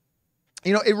statement.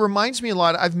 You know, it reminds me a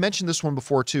lot, I've mentioned this one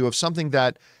before too, of something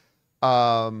that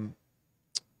in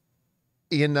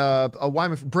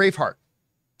Braveheart,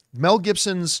 Mel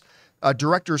Gibson's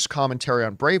director's commentary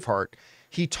on Braveheart,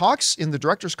 he talks in the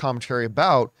director's commentary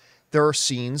about there are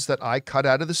scenes that I cut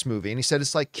out of this movie. And he said,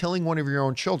 it's like killing one of your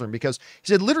own children, because he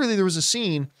said, literally there was a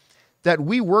scene that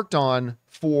we worked on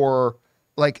for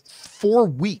like 4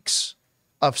 weeks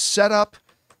of setup,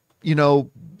 you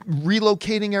know,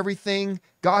 relocating everything,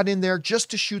 got in there just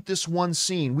to shoot this one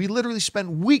scene. We literally spent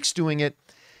weeks doing it.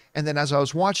 And then as I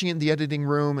was watching it in the editing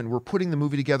room and we're putting the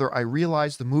movie together, I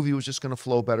realized the movie was just going to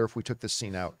flow better if we took this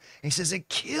scene out. And he says, it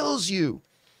kills you.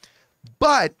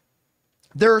 But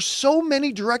there are so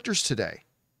many directors today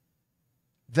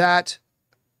that,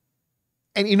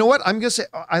 and you know what? I'm going to say,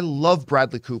 I love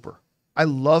Bradley Cooper. I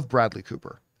love Bradley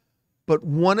Cooper. But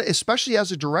one, especially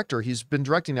as a director, he's been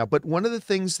directing now, but one of the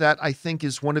things that I think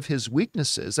is one of his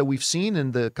weaknesses that we've seen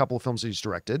in the couple of films that he's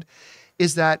directed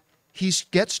is that he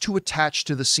gets too attached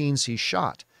to the scenes he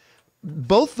shot.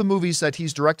 Both the movies that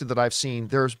he's directed that I've seen,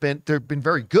 they've been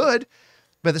very good,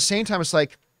 but at the same time, it's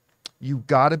like, you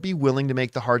got to be willing to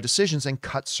make the hard decisions and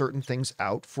cut certain things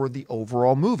out for the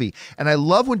overall movie. And I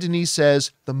love when Denis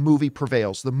says the movie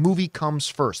prevails. The movie comes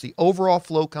first. The overall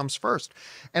flow comes first.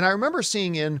 And I remember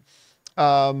seeing in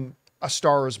A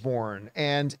Star is Born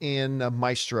and in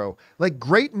Maestro, like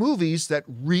great movies that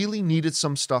really needed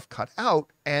some stuff cut out.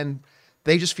 And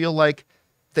they just feel like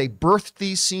they birthed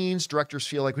these scenes. Directors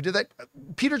feel like we did that.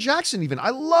 Peter Jackson even. I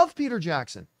love Peter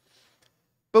Jackson.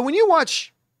 But when you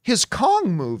watch his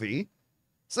Kong movie,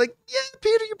 it's like, yeah,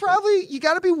 Peter, you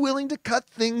got to be willing to cut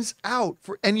things out.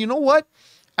 And you know what?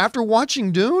 After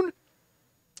watching Dune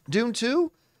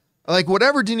 2, like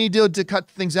whatever Denis did to cut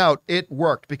things out, it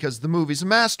worked because the movie's a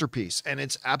masterpiece and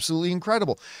it's absolutely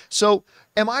incredible. So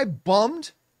am I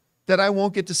bummed that I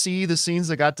won't get to see the scenes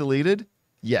that got deleted?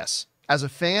 Yes. As a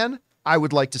fan, I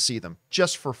would like to see them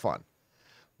just for fun.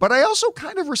 But I also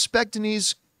kind of respect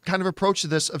Denis' kind of approach to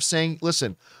this of saying,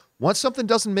 listen, once something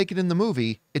doesn't make it in the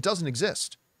movie, it doesn't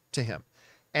exist to him.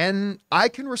 And I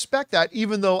can respect that,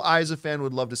 even though I, as a fan,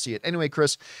 would love to see it. Anyway,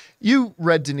 Chris, you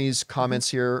read Denis'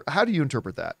 comments here. How do you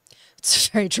interpret that? It's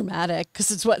very dramatic because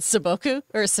it's what, seppuku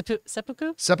or seppuku?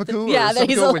 Seppuku? Yeah, that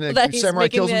he's samurai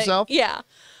kills himself? Yeah.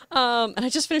 And I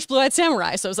just finished Blue-Eyed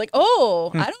Samurai, so I was like, oh,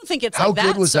 I don't think it's How like that,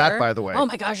 good was sir. that, by the way? Oh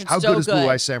my gosh, it's How so good is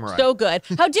Blue-Eyed Samurai? So good.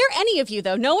 How dare any of you,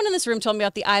 though? No one in this room told me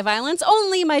about the eye violence.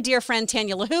 Only my dear friend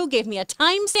Tanya LaHoo gave me a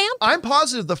timestamp. I'm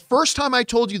positive the first time I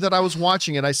told you that I was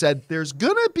watching it, I said, there's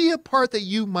going to be a part that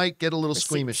you might get a little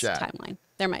squeamish at. Timeline.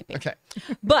 There might be. Okay.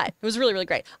 But it was really, really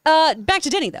great. Back to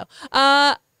Denny, though.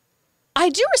 I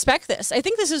do respect this. I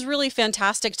think this is really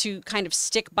fantastic to kind of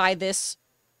stick by this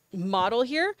model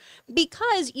here,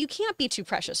 because you can't be too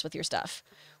precious with your stuff.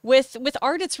 With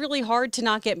art, it's really hard to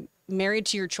not get married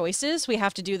to your choices. We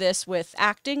have to do this with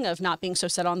acting, of not being so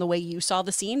set on the way you saw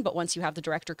the scene, but once you have the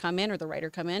director come in or the writer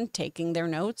come in, taking their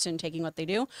notes and taking what they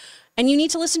do. And you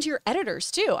need to listen to your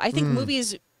editors too. I think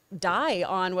movies die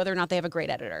on whether or not they have a great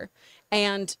editor.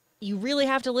 And you really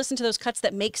have to listen to those cuts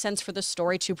that make sense for the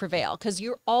story to prevail, because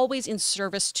you're always in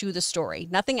service to the story,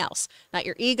 nothing else. Not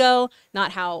your ego,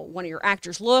 not how one of your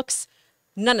actors looks,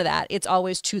 none of that. It's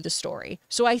always to the story.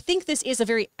 So I think this is a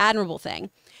very admirable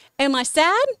thing. Am I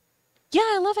sad? Yeah,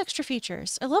 I love extra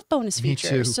features. I love bonus Me features.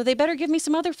 too. So they better give me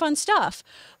some other fun stuff.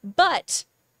 But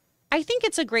I think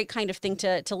it's a great kind of thing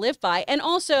to live by. And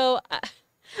also,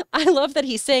 I love that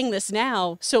he's saying this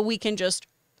now so we can just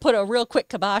put a real quick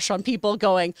kibosh on people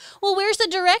going, well, where's the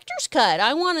director's cut?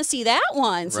 I want to see that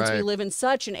one, since we Right. live in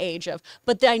such an age of,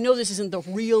 but I know this isn't the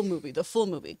real movie, the full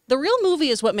movie. The real movie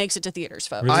is what makes it to theaters,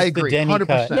 folks. Release I the agree, Denny 100%.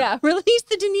 cut. Yeah, release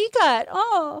the Denis cut.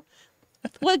 Oh,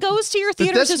 what goes to your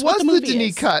theaters this is what was the the movie Denis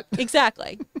is. cut.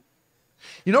 Exactly.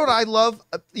 You know what I love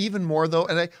even more though,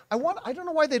 and I don't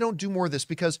know why they don't do more of this,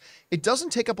 because it doesn't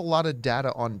take up a lot of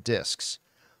data on discs.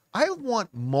 I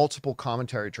want multiple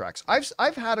commentary tracks.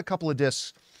 I've had a couple of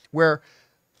discs where,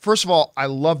 first of all, I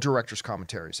love director's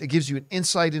commentaries. It gives you an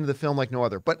insight into the film like no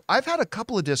other. But I've had a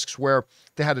couple of discs where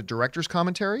they had a director's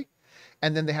commentary,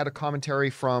 and then they had a commentary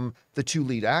from the two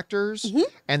lead actors,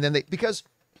 and then because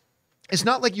it's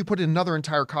not like you put another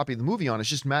entire copy of the movie on, it's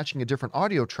just matching a different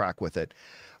audio track with it.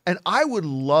 And I would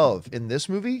love in this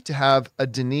movie to have a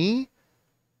Denis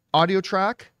audio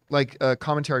track, like a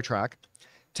commentary track,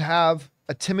 to have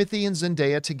a Timothy and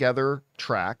Zendaya together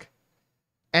track,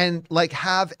 and like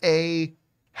have a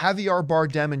Javier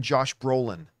Bardem and Josh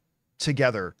Brolin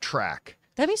together track.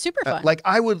 That'd be super fun. Like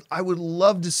I would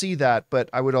love to see that, but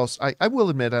I would also, I will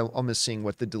admit I'll miss seeing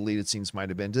what the deleted scenes might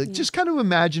have been, to just kind of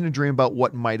imagine and dream about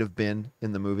what might have been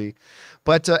in the movie.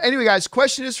 But anyway, guys,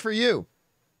 question is for you.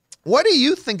 What do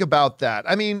you think about that?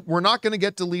 I mean, we're not going to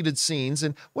get deleted scenes.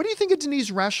 And what do you think of Denis'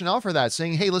 rationale for that?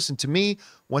 Saying, hey, listen, to me,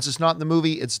 once it's not in the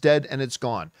movie, it's dead and it's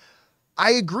gone.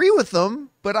 I agree with them,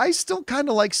 but I still kind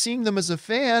of like seeing them as a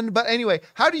fan. But anyway,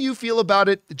 how do you feel about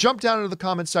it? Jump down into the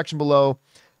comments section below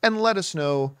and let us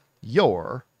know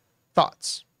your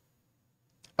thoughts.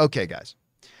 Okay, guys.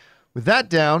 With that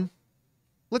down,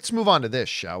 let's move on to this,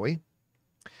 shall we?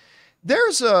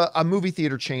 There's a movie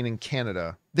theater chain in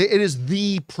Canada. It is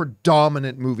the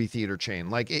predominant movie theater chain.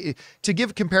 Like, to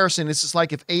give a comparison, it's just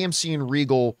like if AMC and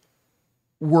Regal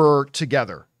were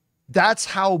together. That's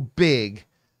how big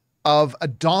of a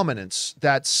dominance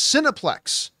that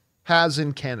Cineplex has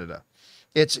in Canada.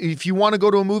 It's, if you want to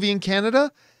go to a movie in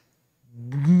Canada,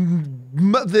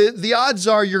 the odds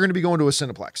are you're going to be going to a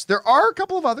Cineplex. There are a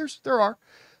couple of others. There are.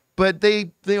 But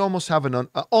they almost have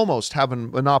a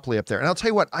monopoly up there. And I'll tell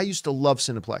you what, I used to love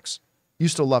Cineplex.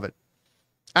 Used to love it.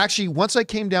 Actually, once I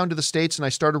came down to the States and I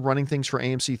started running things for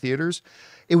AMC theaters,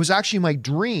 it was actually my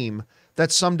dream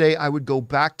that someday I would go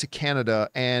back to Canada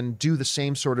and do the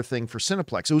same sort of thing for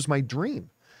Cineplex. It was my dream.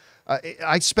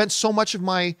 I spent so much of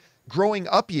my growing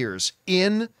up years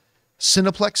in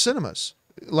Cineplex cinemas.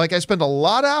 Like, I spent a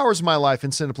lot of hours of my life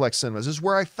in Cineplex cinemas. This is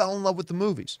where I fell in love with the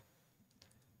movies.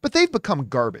 But they've become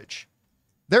garbage.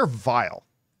 They're vile.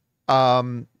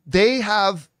 They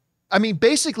have, I mean,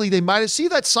 basically they might have, see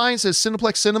that sign says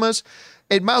Cineplex Cinemas?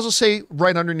 It might as well say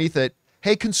right underneath it,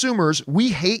 hey, consumers, we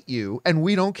hate you and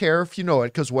we don't care if you know it,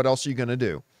 because what else are you going to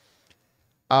do?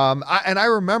 I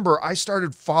remember I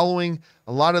started following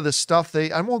a lot of the stuff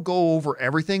I won't go over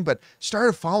everything, but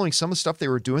started following some of the stuff they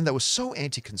were doing that was so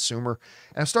anti-consumer.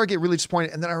 And I started getting really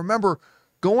disappointed. And then I remember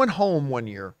going home one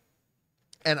year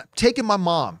and taking my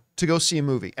mom to go see a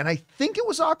movie. And I think it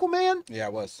was Aquaman. Yeah,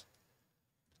 it was.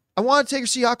 I wanted to take her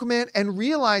to see Aquaman and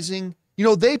realizing, you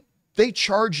know, they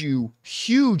charge you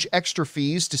huge extra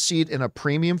fees to see it in a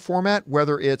premium format,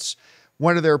 whether it's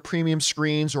one of their premium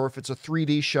screens or if it's a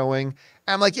 3D showing.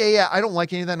 And I'm like, yeah, I don't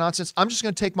like any of that nonsense. I'm just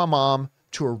going to take my mom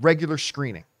to a regular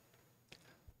screening.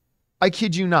 I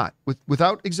kid you not,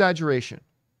 without exaggeration.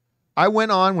 I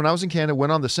went on, when I was in Canada,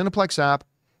 went on the Cineplex app,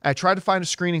 and I tried to find a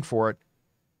screening for it.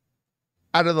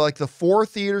 Out of the 4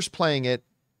 theaters playing it,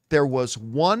 there was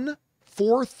one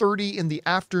 4:30 in the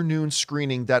afternoon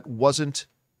screening that wasn't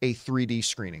a 3D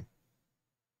screening.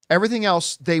 Everything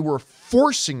else, they were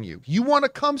forcing you. You want to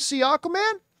come see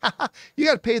Aquaman? You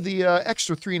got to pay the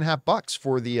extra $3.50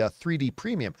 for the 3D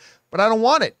premium. But I don't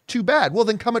want it. Too bad. Well,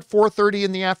 then come at 4:30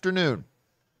 in the afternoon.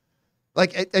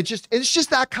 Like, it's just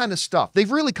that kind of stuff.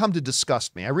 They've really come to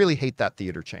disgust me. I really hate that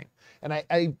theater chain. And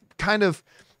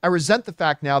I resent the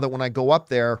fact now that when I go up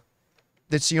there,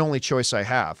 that's the only choice I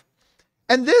have.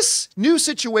 And this new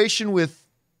situation with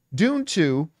Dune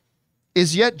 2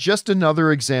 is yet just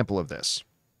another example of this.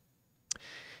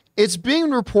 It's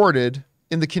being reported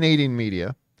in the Canadian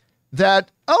media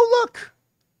that, oh, look,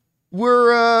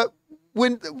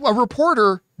 when a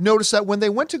reporter noticed that when they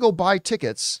went to go buy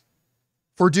tickets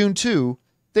for Dune 2,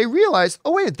 they realized,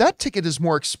 oh, wait, that ticket is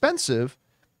more expensive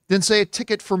than, say, a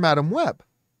ticket for Madame Web.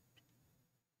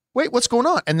 Wait, what's going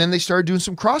on? And then they started doing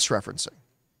some cross-referencing.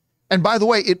 And by the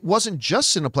way, it wasn't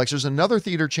just Cineplex. There's another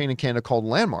theater chain in Canada called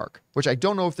Landmark, which I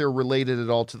don't know if they're related at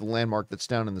all to the Landmark that's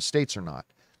down in the States or not.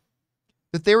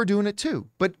 that they were doing it too.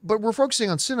 But we're focusing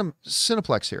on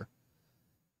Cineplex here.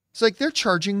 It's like they're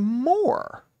charging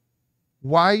more.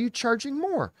 Why are you charging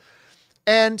more?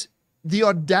 And the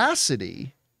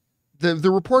audacity,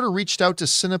 the reporter reached out to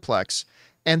Cineplex,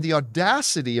 and the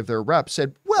audacity of their rep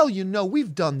said, well, you know,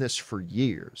 we've done this for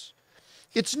years.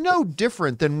 It's no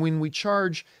different than when we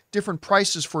charge different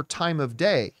prices for time of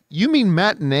day. You mean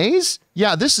matinees?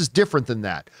 Yeah, this is different than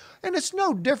that. And it's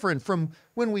no different from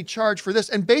when we charge for this.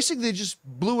 And basically, they just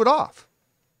blew it off.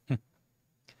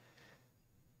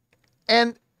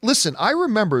 And listen, I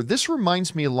remember, this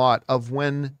reminds me a lot of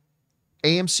when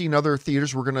AMC and other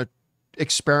theaters were going to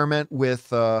experiment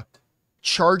with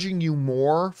charging you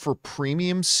more for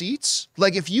premium seats.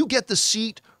 Like if you get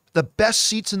the best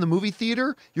seats in the movie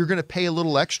theater, you're going to pay a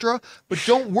little extra. But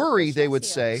don't worry, they would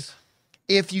say,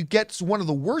 if you get one of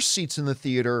the worst seats in the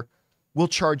theater, we'll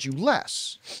charge you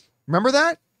less. Remember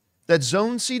that? That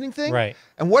zone seating thing? Right.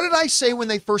 And what did I say when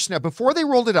they first announced? Before they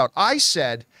rolled it out, I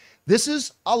said, this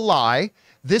is a lie.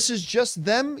 This is just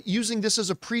them using this as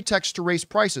a pretext to raise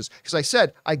prices. Because I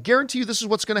said, I guarantee you this is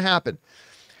what's going to happen.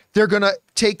 They're going to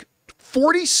take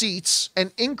 40 seats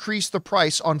and increase the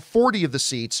price on 40 of the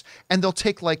seats, and they'll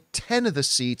take like 10 of the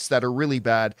seats that are really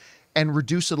bad and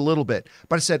reduce it a little bit.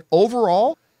 But I said,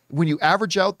 overall, when you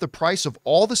average out the price of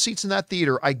all the seats in that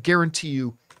theater, I guarantee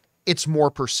you it's more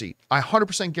per seat. I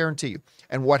 100% guarantee you.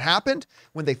 And what happened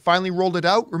when they finally rolled it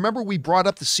out? Remember, we brought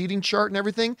up the seating chart and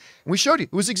everything, and we showed you.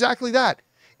 It was exactly that.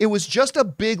 It was just a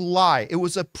big lie. It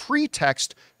was a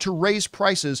pretext to raise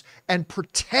prices and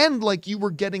pretend like you were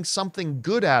getting something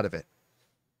good out of it.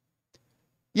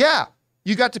 Yeah,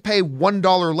 you got to pay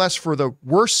 $1 less for the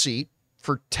worst seat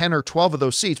for 10 or 12 of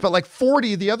those seats, but like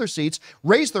 40 of the other seats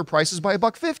raised their prices by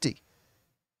 $1.50.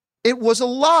 It was a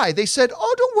lie. They said,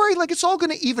 oh, don't worry, like it's all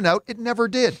going to even out. It never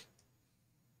did.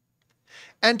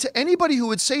 And to anybody who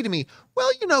would say to me,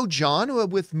 well, you know, John,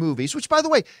 with movies, which by the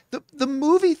way, the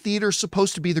movie theater is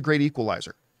supposed to be the great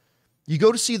equalizer. You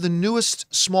go to see the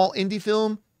newest small indie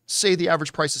film, say the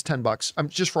average price is $10.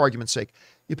 Just for argument's sake,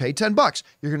 you pay $10.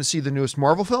 You're going to see the newest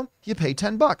Marvel film, you pay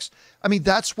 $10. I mean,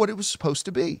 that's what it was supposed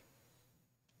to be.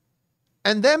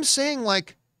 And them saying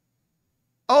like,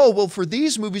 oh, well, for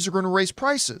these movies are going to raise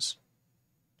prices.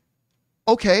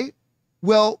 Okay,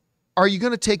 well, are you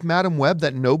going to take Madam Web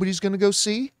that nobody's going to go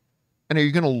see? And are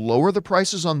you going to lower the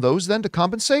prices on those then to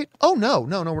compensate? Oh, no,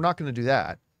 we're not going to do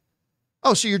that.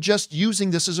 Oh, so you're just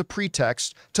using this as a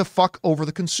pretext to fuck over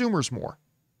the consumers more.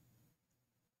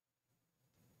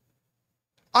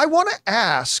 I want to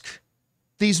ask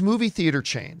these movie theater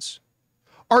chains,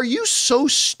 are you so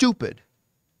stupid?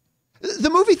 The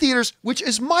movie theaters, which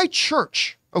is my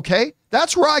church, okay?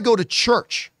 That's where I go to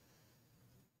church.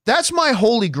 That's my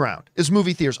holy ground, is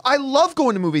movie theaters. I love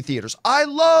going to movie theaters. I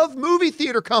love movie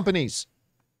theater companies.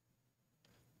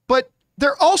 But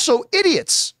they're also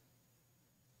idiots.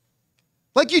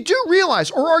 Like, you do realize,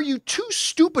 or are you too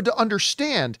stupid to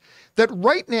understand that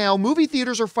right now movie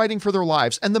theaters are fighting for their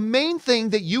lives, and the main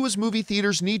thing that you as movie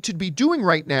theaters need to be doing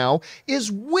right now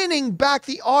is winning back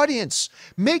the audience.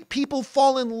 Make people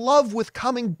fall in love with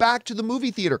coming back to the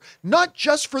movie theater, not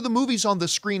just for the movies on the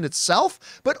screen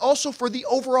itself, but also for the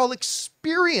overall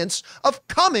experience of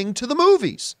coming to the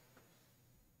movies.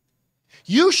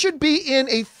 You should be in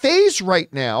a phase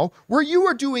right now where you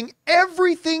are doing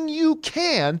everything you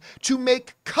can to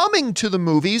make coming to the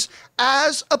movies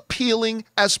as appealing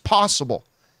as possible.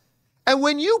 And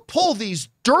when you pull these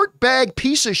dirtbag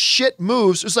piece of shit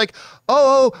moves, it's like,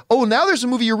 oh, now there's a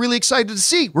movie you're really excited to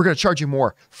see. We're going to charge you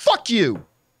more. Fuck you.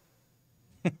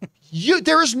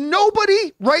 There is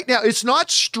nobody right now. It's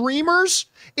not streamers.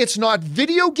 It's not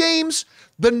video games.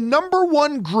 The number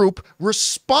one group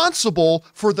responsible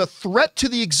for the threat to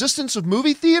the existence of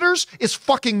movie theaters is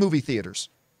fucking movie theaters.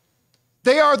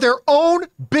 They are their own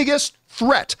biggest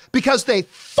threat because they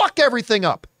fuck everything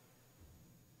up.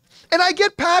 And I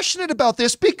get passionate about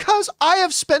this because I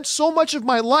have spent so much of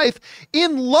my life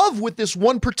in love with this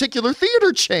one particular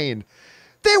theater chain.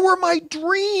 They were my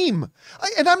dream.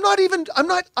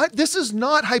 This is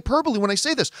not hyperbole when I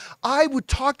say this. I would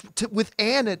talk with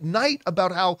Anne at night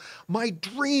about how my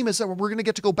dream is that we're going to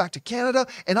get to go back to Canada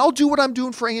and I'll do what I'm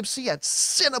doing for AMC at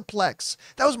Cineplex.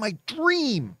 That was my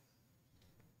dream.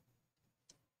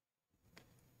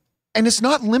 And it's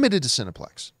not limited to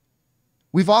Cineplex.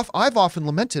 I've often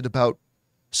lamented about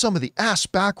some of the ass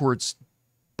backwards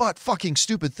but fucking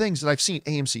stupid things that I've seen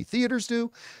AMC theaters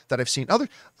do, that I've seen other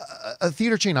a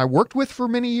theater chain I worked with for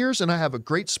many years, and I have a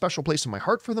great special place in my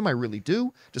heart for them. I really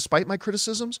do, despite my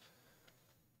criticisms.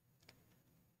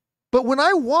 But when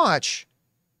I watch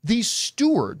these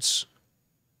stewards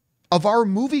of our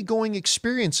movie-going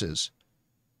experiences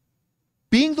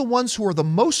being the ones who are the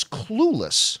most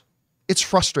clueless, it's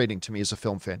frustrating to me as a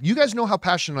film fan. You guys know how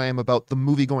passionate I am about the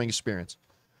movie-going experience.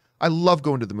 I love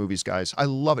going to the movies, guys. I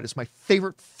love it. It's my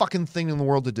favorite fucking thing in the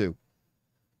world to do.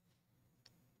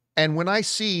 And when I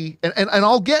see, and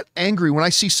I'll get angry when I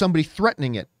see somebody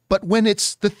threatening it, but when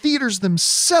it's the theaters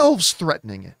themselves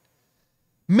threatening it,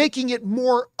 making it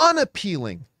more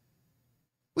unappealing.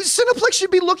 Cineplex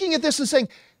should be looking at this and saying,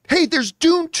 hey, there's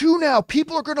Dune 2 now.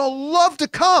 People are going to love to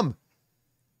come.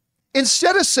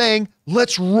 Instead of saying,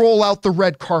 let's roll out the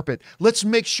red carpet. Let's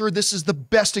make sure this is the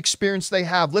best experience they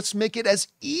have. Let's make it as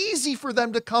easy for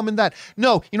them to come in that.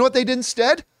 No, you know what they did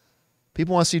instead?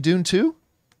 People want to see Dune 2?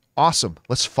 Awesome.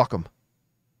 Let's fuck them.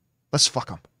 Let's fuck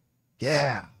them.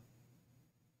 Yeah.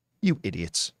 You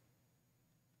idiots.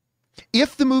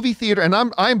 If the movie theater, and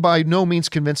I'm by no means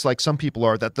convinced like some people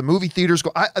are that the movie theaters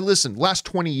go, I listen, last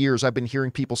 20 years I've been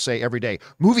hearing people say every day,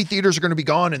 movie theaters are going to be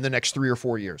gone in the next 3 or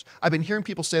 4 years. I've been hearing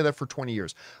people say that for 20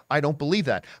 years. I don't believe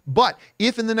that. But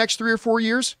if in the next 3 or 4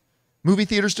 years, movie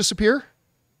theaters disappear,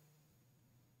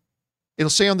 it'll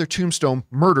say on their tombstone,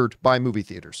 murdered by movie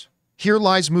theaters. Here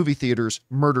lies movie theaters,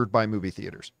 murdered by movie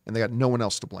theaters. And they got no one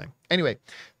else to blame. Anyway,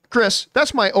 Chris,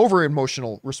 that's my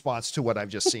over-emotional response to what I've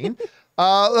just seen.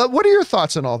 What are your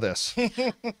thoughts on all this?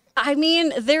 I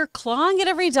mean, they're clawing at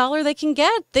every dollar they can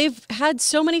get. They've had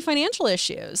so many financial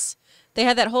issues. They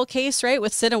had that whole case, right,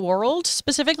 with Cineworld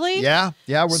specifically. Yeah,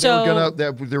 where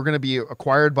they were gonna be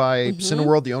acquired by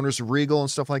Cineworld, the owners of Regal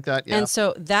and stuff like that. Yeah. And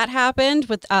so that happened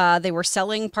with they were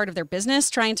selling part of their business,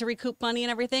 trying to recoup money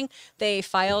and everything. They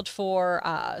filed for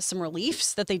some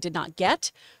reliefs that they did not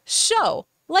get. So,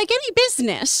 like any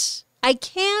business, I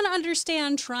can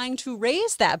understand trying to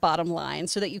raise that bottom line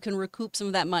so that you can recoup some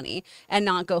of that money and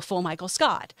not go full Michael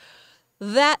Scott.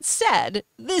 That said,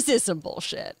 this is some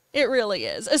bullshit. It really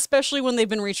is, especially when they've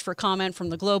been reached for comment from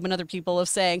the Globe and other people of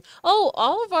saying, oh,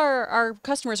 all of our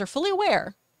customers are fully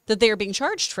aware that they are being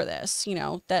charged for this, you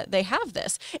know, that they have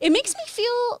this. It makes me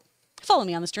feel, follow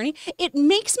me on this journey, it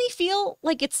makes me feel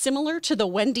like it's similar to the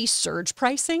Wendy surge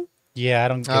pricing. Yeah, I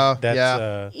don't get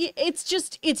that's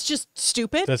it's just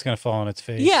stupid. That's gonna fall on its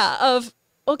face. Yeah,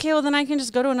 okay, well then I can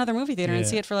just go to another movie theater and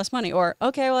see it for less money. Or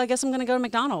okay, well I guess I'm gonna go to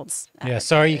McDonald's. Yeah,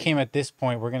 sorry you came at this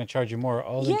point. We're gonna charge you more.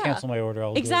 I'll then cancel my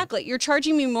order. Exactly. You're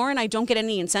charging me more and I don't get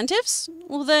any incentives.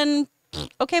 Well then,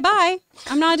 okay, bye.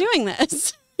 I'm not doing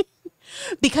this.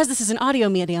 Because this is an audio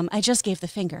medium, I just gave the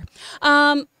finger.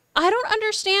 I don't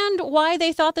understand why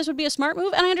they thought this would be a smart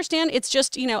move. And I understand it's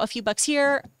just, you know, a few bucks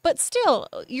here, but still,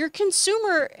 your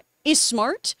consumer is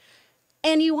smart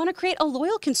and you want to create a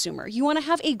loyal consumer. You want to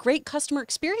have a great customer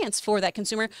experience for that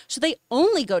consumer so they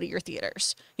only go to your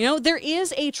theaters. You know, there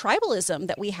is a tribalism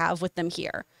that we have with them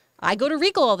here. I go to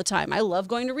Regal all the time. I love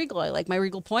going to Regal. I like my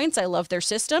Regal points. I love their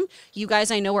system. You guys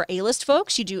I know are A-list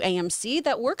folks. You do AMC.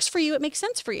 That works for you. It makes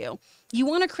sense for you. You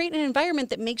want to create an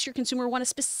environment that makes your consumer want to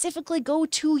specifically go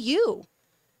to you.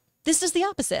 This is the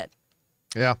opposite.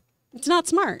 Yeah. It's not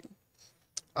smart.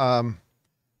 I'm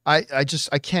going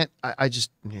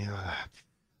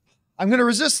to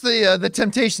resist the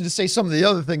temptation to say some of the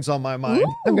other things on my mind.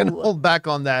 Ooh. I'm going to hold back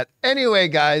on that. Anyway,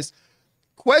 guys,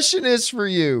 question is for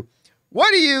you.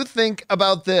 What do you think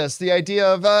about this? The idea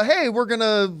of, hey, we're going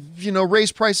to,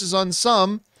 raise prices on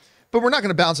some, but we're not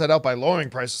going to balance that out by lowering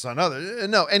prices on others.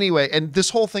 No, anyway, and this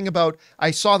whole thing about,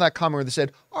 I saw that comment where they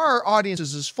said, our audience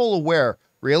is full aware.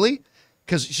 Really?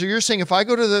 Because so you're saying if I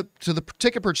go to the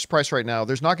ticket purchase price right now,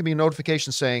 there's not going to be a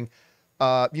notification saying,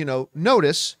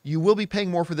 notice you will be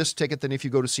paying more for this ticket than if you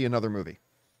go to see another movie.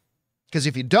 Because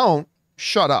if you don't,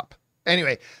 shut up.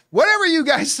 Anyway, whatever you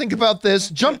guys think about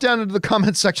this, jump down into the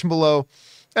comment section below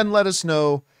and let us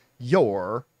know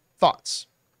your thoughts.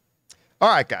 All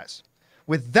right, guys.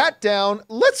 With that down,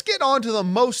 let's get on to the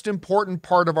most important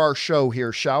part of our show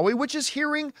here, shall we? Which is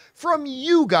hearing from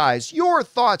you guys, your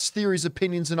thoughts, theories,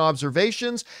 opinions, and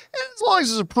observations. And as long as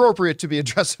it's appropriate to be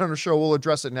addressed on our show, we'll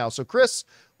address it now. So, Chris,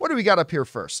 what do we got up here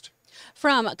first?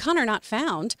 From Connor Not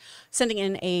Found, sending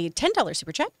in a $10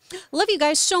 super chat. Love you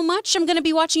guys so much. I'm going to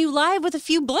be watching you live with a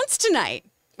few blunts tonight.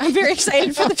 I'm very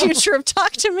excited for the future of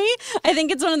Talk to Me. I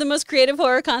think it's one of the most creative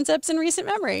horror concepts in recent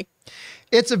memory.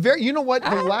 It's a very, you know what,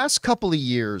 the last couple of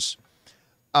years,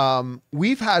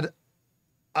 we've had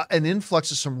an influx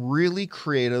of some really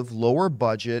creative, lower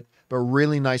budget, but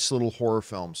really nice little horror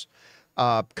films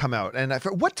come out. And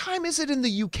what time is it in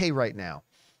the UK right now?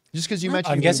 Just because you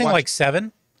mentioned, I'm guessing like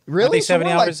 7. Really?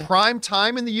 70 hours like prime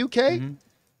time in the UK? Mm-hmm.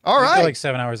 All right. Like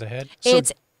 7 hours ahead.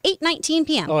 It's 8:19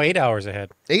 p.m. Oh, 8 hours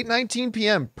ahead. 8:19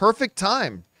 p.m. Perfect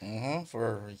time.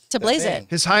 To blaze it.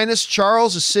 His Highness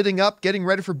Charles is sitting up, getting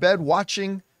ready for bed,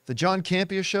 watching The John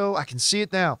Campea Show. I can see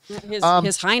it now.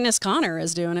 His Highness Connor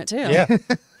is doing it too. Yeah.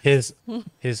 His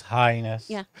Highness.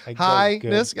 Yeah.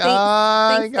 Highness. Thanks,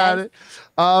 I got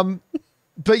guys. it.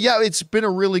 But yeah, it's been a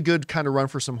really good kind of run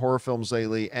for some horror films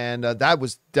lately, and that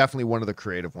was definitely one of the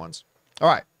creative ones. All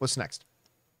right, what's next?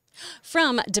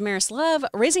 From Damaris Love,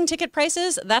 raising ticket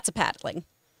prices, that's a paddling.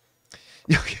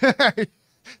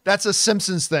 That's a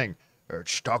Simpsons thing.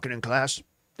 Talking in class,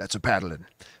 that's a paddling.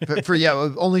 For yeah,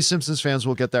 only Simpsons fans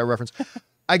will get that reference.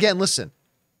 Again, listen,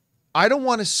 I don't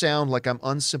want to sound like I'm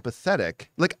unsympathetic.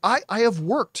 Like I have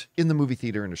worked in the movie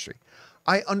theater industry.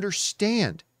 I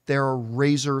understand there are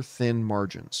razor thin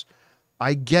margins.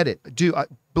 I get it.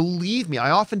 Believe me,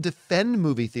 I often defend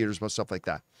movie theaters about stuff like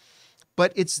that.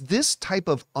 But it's this type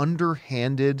of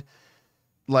underhanded,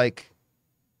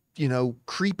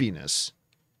 creepiness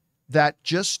that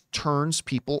just turns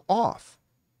people off.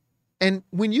 And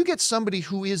when you get somebody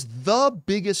who is the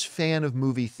biggest fan of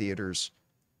movie theaters,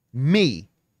 me,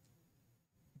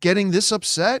 getting this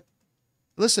upset,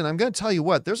 listen, I'm going to tell you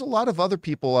what, there's a lot of other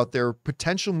people out there,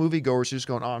 potential moviegoers who's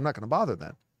going, oh, I'm not going to bother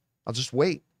then. I'll just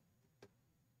wait.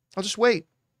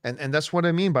 And that's what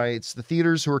I mean by it's the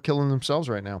theaters who are killing themselves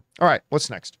right now. All right, what's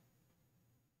next?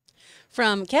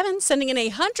 From Kevin, sending in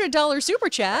 $100 super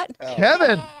chat.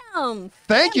 Kevin,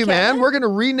 thank you, man. Kevin. We're going to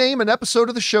rename an episode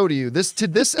of the show to you.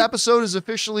 This episode is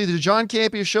officially the John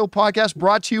Campea Show podcast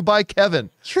brought to you by Kevin.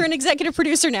 You're an executive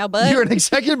producer now, bud. You're an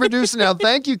executive producer now.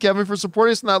 Thank you, Kevin, for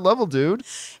supporting us on that level, dude.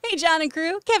 Hey, John and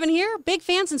crew. Kevin here. Big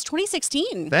fan since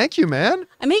 2016. Thank you, man.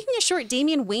 I'm making a short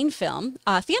Damian Wayne film,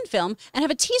 fan film, and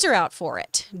have a teaser out for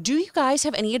it. Do you guys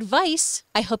have any advice?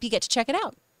 I hope you get to check it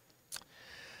out.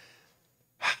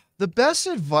 The best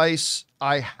advice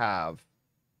I have,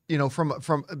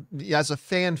 from as a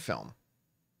fan film,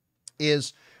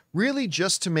 is really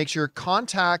just to make sure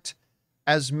contact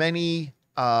as many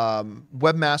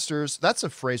webmasters. That's a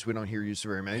phrase we don't hear used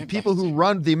very many. People who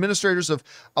run the administrators of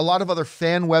a lot of other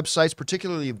fan websites,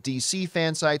 particularly of DC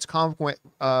fan sites, comic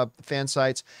fan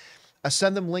sites.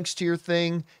 Send them links to your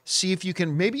thing. See if you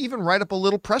can maybe even write up a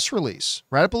little press release.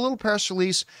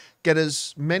 Get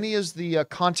as many as the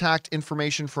contact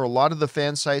information for a lot of the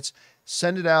fan sites.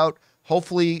 Send it out.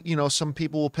 Hopefully, some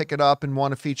people will pick it up and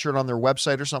want to feature it on their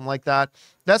website or something like that.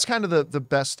 That's kind of the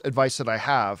best advice that I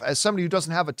have. As somebody who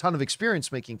doesn't have a ton of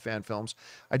experience making fan films,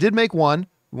 I did make one.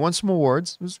 Won some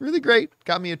awards. It was really great.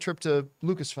 Got me a trip to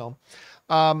Lucasfilm.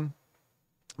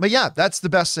 But yeah, that's the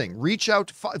best thing. Reach out,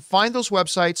 find those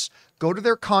websites, go to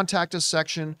their contact us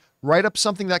section, write up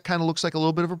something that kind of looks like a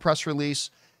little bit of a press release,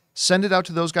 send it out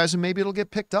to those guys, and maybe it'll get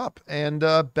picked up. And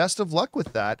best of luck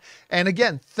with that. And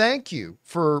again, thank you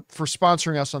for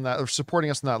sponsoring us on that, or supporting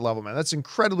us on that level, man. That's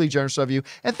incredibly generous of you.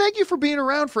 And thank you for being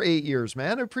around for 8 years,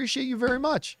 man. I appreciate you very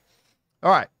much. All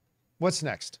right, what's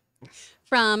next?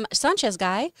 From Sanchez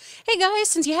Guy. Hey guys,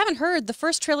 since you haven't heard, the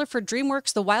first trailer for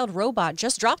DreamWorks' The Wild Robot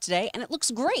just dropped today, and it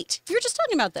looks great. You were just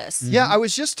talking about this. Yeah, I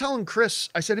was just telling Chris,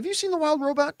 I said, have you seen The Wild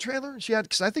Robot trailer? She had,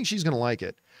 because I think she's going to like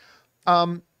it.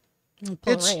 Pull it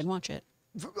right and watch it.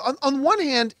 On one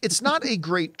hand, it's not a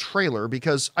great trailer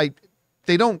because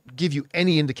they don't give you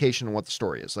any indication of what the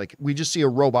story is. Like, we just see a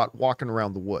robot walking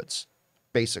around the woods,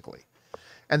 basically.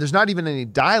 And there's not even any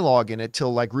dialogue in it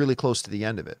till like really close to the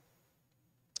end of it.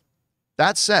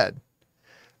 That said,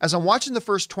 as I'm watching the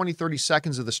first 20, 30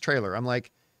 seconds of this trailer, I'm like,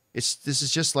 this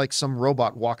is just like some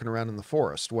robot walking around in the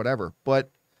forest, whatever. But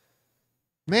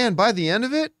man, by the end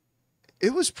of it,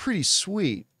 it was pretty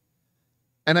sweet.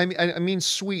 And I mean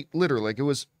sweet, literally. Like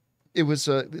there was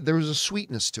a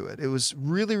sweetness to it. It was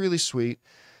really, really sweet.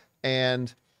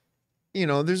 And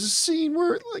there's a scene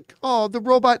where the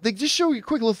robot, they just show you a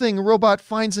quick little thing. A robot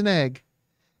finds an egg.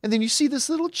 And then you see this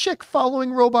little chick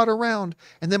following robot around.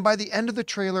 And then by the end of the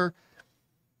trailer,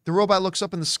 the robot looks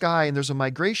up in the sky and there's a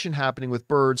migration happening with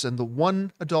birds. And the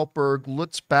one adult bird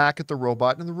looks back at the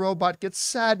robot and the robot gets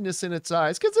sadness in its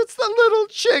eyes because it's the little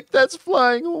chick that's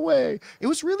flying away. It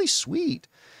was really sweet.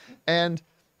 And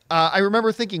I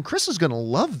remember thinking, Chris is going to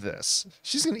love this.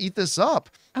 She's going to eat this up.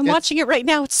 I'm watching it right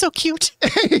now. It's so cute.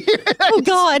 Oh,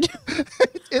 God.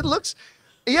 It looks,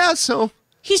 yeah, so.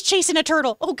 He's chasing a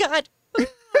turtle. Oh, God.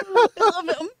 I love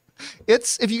him.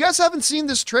 If you guys haven't seen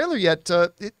this trailer yet,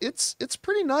 it's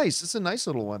pretty nice. It's a nice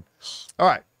little one. All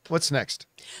right, what's next?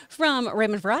 From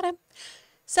Raymond Verrata.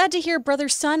 Sad to hear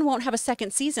Brother's Son won't have a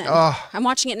second season. I'm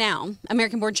watching it now.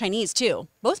 American Born Chinese, too.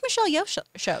 Both Michelle Yeoh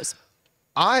shows.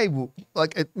 I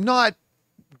like it, not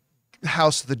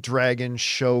House of the Dragon,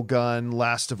 Shogun,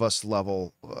 Last of Us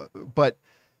level, but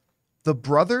The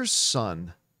Brother's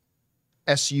Son,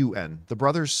 S-U-N, The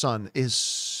Brother's Son is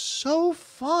so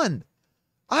fun.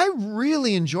 I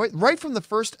really enjoyed right from the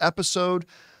first episode.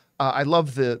 I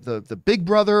love the big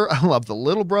brother. I love the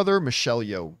little brother. Michelle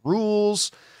Yeoh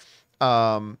rules.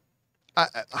 And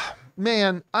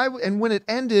when it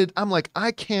ended, I'm like,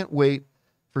 I can't wait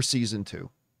for season 2.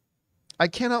 I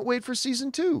cannot wait for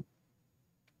season 2.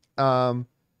 And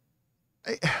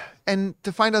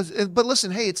to find out, but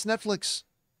listen, hey, it's Netflix,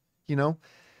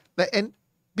 and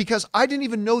because I didn't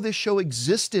even know this show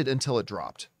existed until it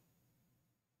dropped.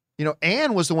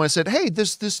 Anne was the one that said, hey,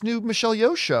 this new Michelle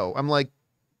Yeoh show. I'm like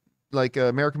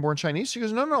American Born Chinese. She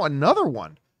goes, no, another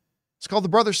one. It's called The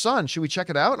Brother Son. Should we check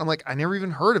it out? I'm like, I never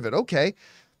even heard of it. Okay.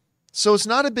 So it's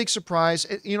not a big surprise.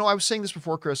 I was saying this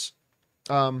before, Chris.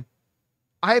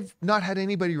 I've not had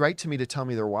anybody write to me to tell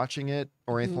me they're watching it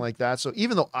or anything like that. So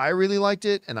even though I really liked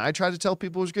it and I tried to tell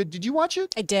people it was good, did you watch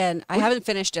it? I did. I haven't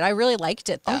finished it. I really liked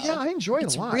it, though. Oh, yeah, I enjoyed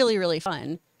it a lot. It's really, really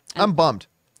fun. I'm bummed.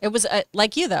 It was,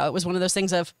 like you, though, it was one of those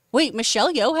things of, wait,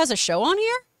 Michelle Yeoh has a show on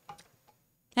here?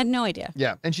 I had no idea.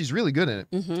 Yeah, and she's really good in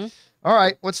it. Mm-hmm. All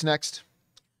right, what's next?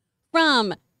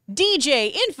 From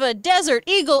DJ Infa Desert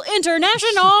Eagle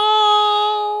International.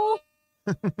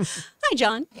 Hi,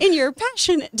 John. In your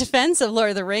passionate defense of Lord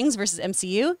of the Rings versus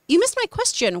MCU, you missed my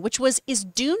question, which was, is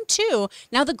Dune 2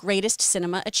 now the greatest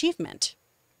cinema achievement?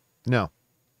 No,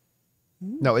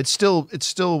 it's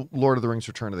still Lord of the Rings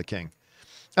Return of the King.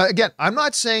 Again, I'm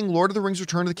not saying Lord of the Rings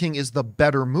Return of the King is the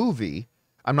better movie.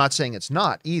 I'm not saying it's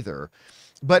not either.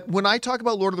 But when I talk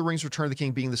about Lord of the Rings Return of the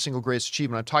King being the single greatest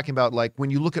achievement, I'm talking about like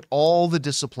when you look at all the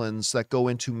disciplines that go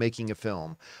into making a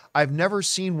film. I've never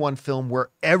seen one film where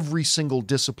every single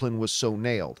discipline was so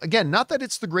nailed. Again, not that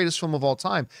it's the greatest film of all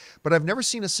time, but I've never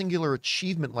seen a singular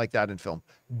achievement like that in film.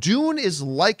 Dune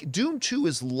 2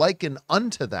 is likened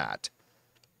unto that.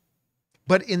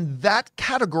 But in that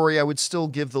category, I would still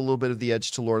give the little bit of the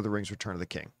edge to Lord of the Rings Return of the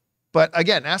King. But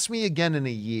again, ask me again in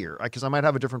a year, because I might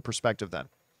have a different perspective then.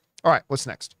 All right, what's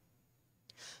next?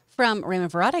 From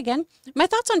Raymond Verrata again. My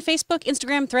thoughts on Facebook,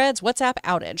 Instagram, Threads, WhatsApp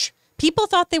outage. People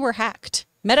thought they were hacked.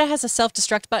 Meta has a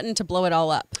self-destruct button to blow it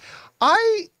all up.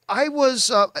 I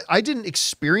didn't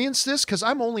experience this because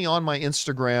I'm only on my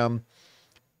Instagram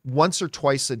once or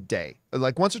twice a day.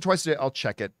 Like once or twice a day, I'll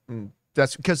check it. And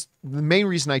that's because the main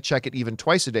reason I check it even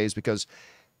twice a day is because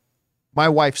my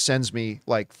wife sends me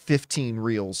like 15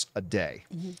 reels a day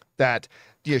that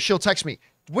she'll text me.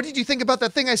 What did you think about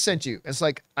that thing I sent you? It's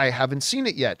like, I haven't seen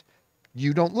it yet.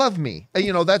 You don't love me.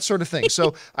 That sort of thing.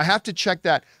 So I have to check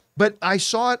that. But I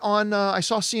saw it on, I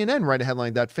saw CNN write a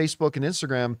headline that Facebook and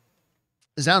Instagram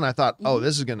is down. I thought, oh,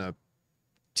 this is going to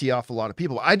tee off a lot of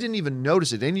people. I didn't even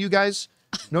notice it. Any of you guys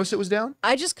notice it was down?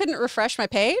 I just couldn't refresh my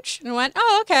page and went,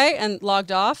 oh, okay, and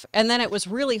logged off. And then it was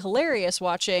really hilarious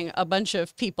watching a bunch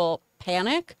of people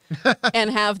panic and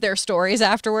have their stories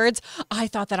afterwards. I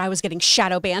thought that I was getting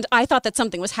shadow banned. I thought that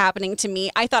something was happening to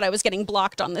me. I thought I was getting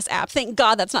blocked on this app. Thank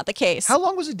God that's not the case. How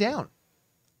long was it down?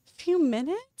 A few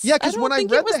minutes? Yeah, because when I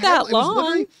read it was the headline, that long. it was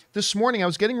literally this morning, I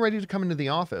was getting ready to come into the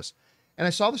office and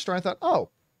I saw the story. I thought, oh,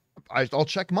 I'll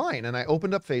check mine. And I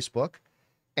opened up Facebook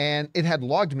and it had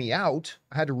logged me out.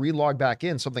 I had to re-log back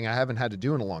in, something I haven't had to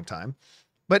do in a long time.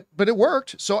 But it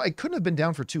worked. So I couldn't have been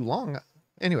down for too long.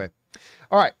 Anyway.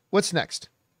 All right, what's next?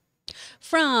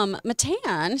 From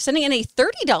Matan, sending in a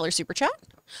 $30 super chat.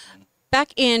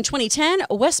 Back in 2010,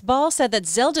 Wes Ball said that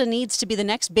Zelda needs to be the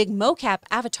next big mocap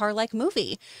Avatar-like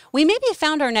movie. We maybe have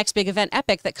found our next big event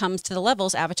epic that comes to the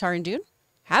levels Avatar and Dune.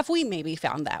 Have we maybe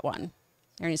found that one?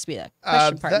 There needs to be a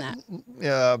question part in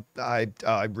that.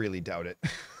 I really doubt it.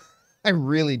 I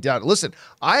really doubt it. Listen,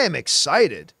 I am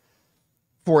excited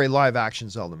for a live-action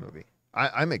Zelda movie.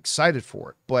 I'm excited for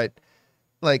it, but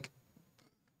like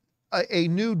a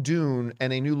new Dune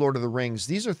and a new Lord of the Rings,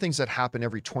 these are things that happen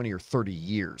every 20 or 30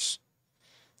 years.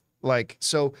 Like,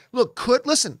 so look,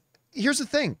 listen, here's the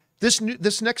thing.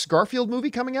 This next Garfield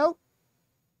movie coming out,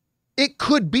 it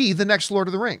could be the next Lord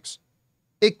of the Rings.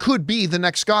 It could be the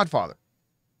next Godfather.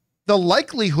 The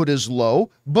likelihood is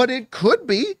low, but it could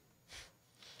be.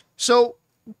 So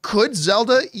could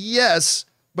Zelda? Yes.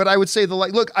 But I would say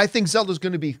look, I think Zelda's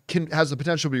going to has the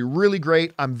potential to be really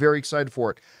great. I'm very excited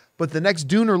for it. But the next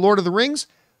Dune or Lord of the Rings,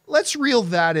 let's reel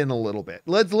that in a little bit.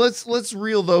 Let's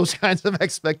reel those kinds of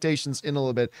expectations in a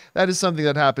little bit. That is something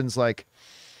that happens like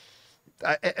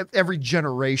every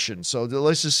generation. So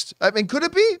let's just, could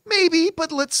it be? Maybe,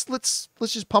 but let's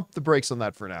just pump the brakes on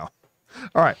that for now.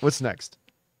 All right, what's next?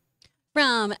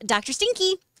 From Dr.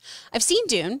 Stinky. I've seen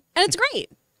Dune, and it's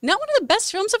great. Not one of the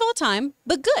best films of all time,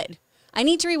 but good. I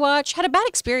need to rewatch. Had a bad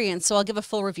experience, so I'll give a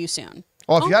full review soon.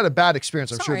 Well, if you had a bad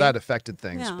experience, I'm sure that affected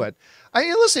things. Yeah. But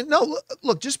listen, no,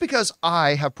 look, just because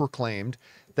I have proclaimed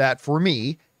that for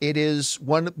me, it is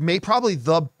probably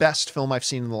the best film I've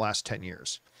seen in the last 10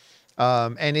 years.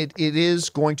 And it is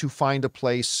going to find a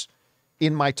place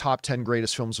in my top 10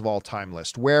 greatest films of all time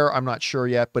list. Where, I'm not sure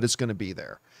yet, but it's going to be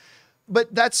there.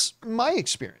 But that's my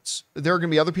experience. There are going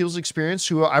to be other people's experience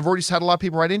who I've already had a lot of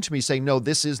people write into me saying, no,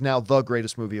 this is now the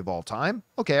greatest movie of all time.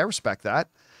 Okay, I respect that.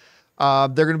 There are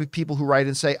going to be people who write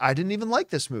and say, I didn't even like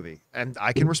this movie. And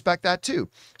I can respect that too.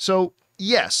 So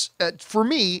yes, for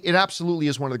me, it absolutely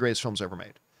is one of the greatest films ever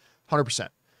made. 100%.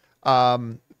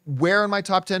 Where in my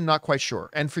top 10? Not quite sure.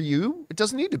 And for you, it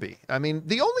doesn't need to be. I mean,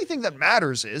 the only thing that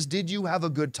matters is, did you have a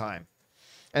good time?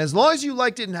 And as long as you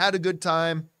liked it and had a good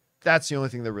time, that's the only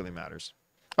thing that really matters.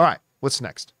 All right, what's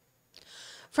next?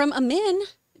 From Amin,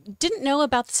 didn't know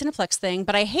about the Cineplex thing,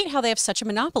 but I hate how they have such a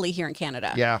monopoly here in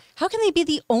Canada. Yeah. How can they be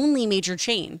the only major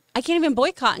chain? I can't even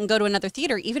boycott and go to another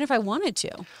theater, even if I wanted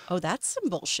to. Oh, that's some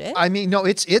bullshit. I mean, no,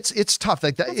 it's tough.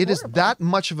 Like that, That's it is horrible. that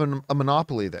much of a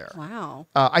monopoly there. Wow.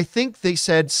 I think they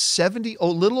said 70, a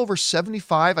little over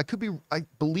 75. I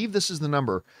believe this is the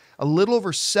number. A little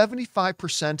over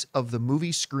 75% of the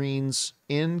movie screens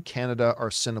in Canada are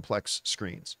Cineplex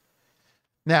screens.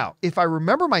 Now, if I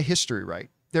remember my history right,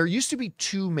 there used to be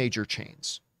two major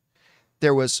chains.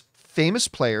 There was Famous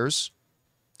Players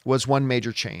was one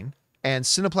major chain, and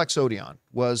Cineplex Odeon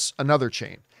was another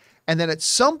chain. And then at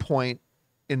some point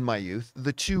in my youth,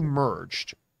 the two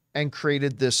merged and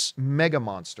created this mega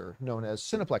monster known as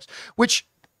Cineplex, which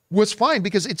was fine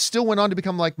because it still went on to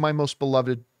become like my most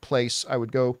beloved place I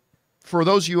would go. For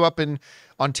those of you up in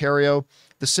Ontario,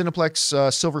 the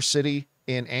Cineplex Silver City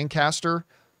in Ancaster,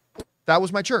 that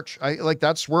was my church.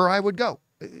 That's where I would go.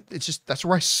 It's just, that's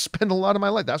where I spend a lot of my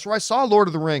life. That's where I saw Lord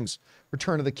of the Rings,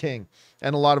 Return of the King,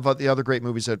 and a lot of the other great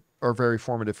movies that are very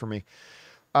formative for me.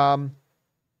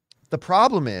 The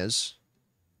problem is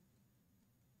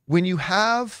when you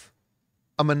have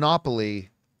a monopoly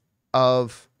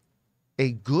of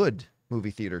a good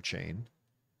movie theater chain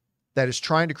that is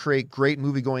trying to create great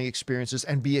movie-going experiences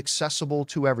and be accessible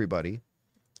to everybody,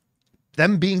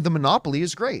 them being the monopoly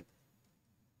is great.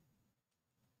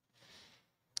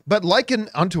 But likened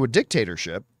unto a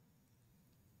dictatorship,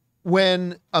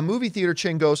 when a movie theater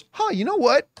chain goes, you know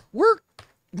what? We're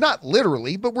not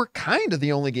literally, but we're kind of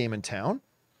the only game in town.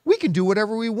 We can do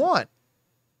whatever we want.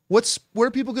 What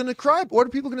are people going to cry? What are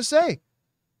people going to say?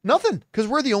 Nothing, because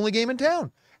we're the only game in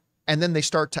town. And then they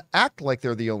start to act like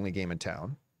they're the only game in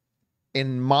town.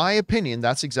 In my opinion,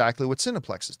 that's exactly what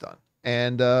Cineplex has done.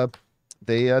 And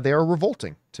they are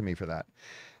revolting to me for that.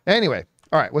 Anyway,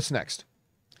 all right, what's next?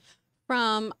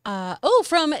 From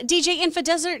DJ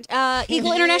Infodesert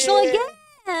Eagle International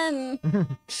again.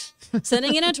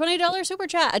 Sending in a $20 super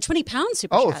chat, a 20-pound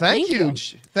super chat. Oh, thank you.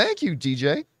 Thank you,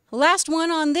 DJ. Last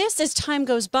one on this as time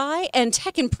goes by and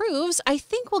tech improves, I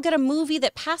think we'll get a movie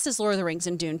that passes Lord of the Rings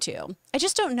and Dune 2. I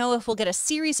just don't know if we'll get a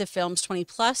series of films, 20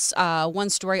 plus, one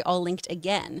story all linked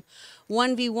again.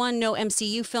 1v1, no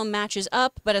MCU film matches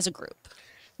up, but as a group.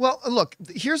 Well, look,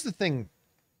 here's the thing.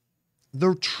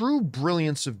 The true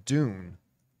brilliance of Dune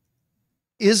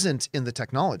isn't in the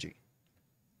technology.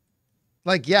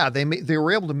 Like, yeah, they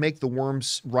were able to make the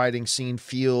worms riding scene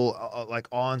feel like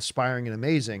awe-inspiring and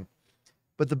amazing.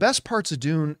 But the best parts of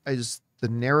Dune is the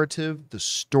narrative, the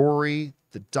story,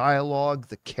 the dialogue,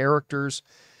 the characters.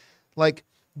 Like,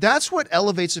 that's what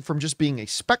elevates it from just being a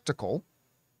spectacle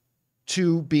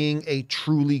to being a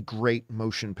truly great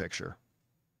motion picture.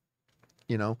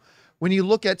 You know, when you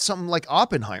look at something like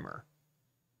Oppenheimer,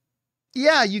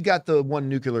 yeah, you got the one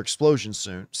nuclear explosion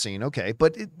scene, okay,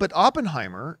 but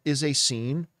Oppenheimer is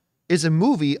a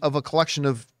movie of a collection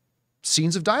of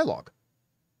scenes of dialogue.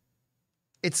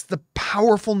 It's the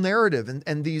powerful narrative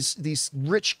and these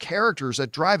rich characters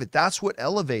that drive it. That's what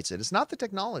elevates it. It's not the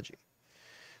technology.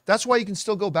 That's why you can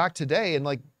still go back today and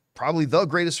like probably the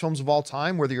greatest films of all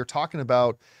time, whether you're talking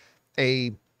about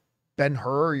a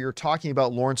Ben-Hur, or you're talking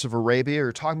about Lawrence of Arabia, or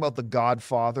you're talking about The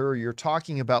Godfather, or you're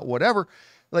talking about whatever.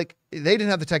 Like, they didn't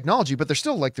have the technology, but they're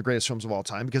still like the greatest films of all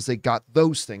time because they got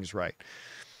those things right.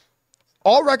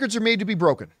 All records are made to be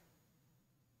broken.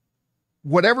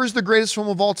 Whatever is the greatest film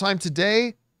of all time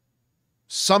today,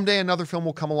 someday another film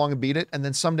will come along and beat it, and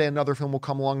then someday another film will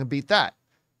come along and beat that.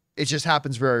 It just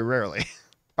happens very rarely.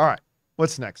 All right,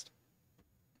 what's next?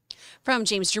 From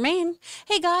James Germain.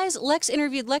 Hey guys, Lex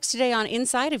interviewed Lex today on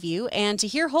Inside of You, and to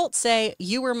hear Holt say,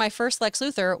 "You were my first Lex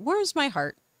Luthor," warms my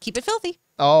heart. Keep it filthy.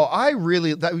 Oh, he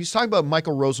was talking about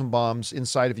Michael Rosenbaum's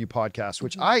Inside of You podcast,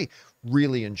 which I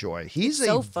really enjoy. He's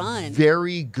so fun.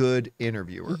 Very good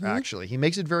interviewer, actually. He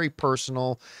makes it very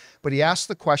personal, but he asks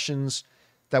the questions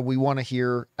that we want to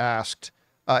hear asked.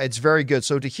 It's very good.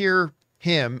 So to hear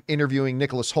him interviewing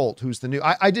Nicholas Hoult, who's the new,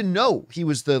 I didn't know he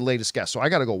was the latest guest, so I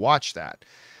got to go watch that.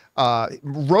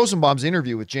 Rosenbaum's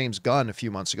interview with James Gunn a few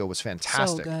months ago was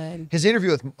fantastic. So good. His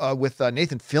interview with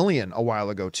Nathan Fillion a while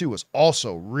ago too was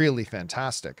also really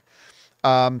fantastic.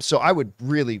 So I would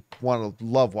really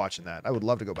love watching that. I would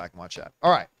love to go back and watch that.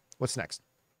 All right, what's next?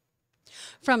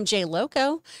 From Jay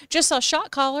Loco, just saw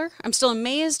Shot Caller. I'm still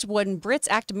amazed when Brits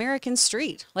act American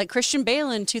street. Like Christian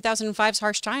Bale in 2005's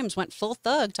Harsh Times went full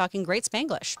thug talking great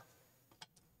Spanglish.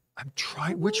 I'm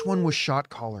trying. Which one was Shot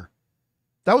Caller?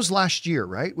 That was last year,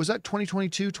 right? Was that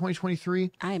 2022,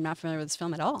 2023? I am not familiar with this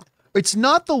film at all. It's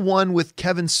not the one with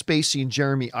Kevin Spacey and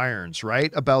Jeremy Irons,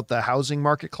 right? About the housing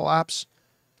market collapse?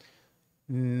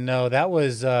 No, that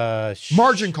was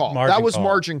Margin Call. That was Call.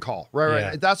 Margin Call.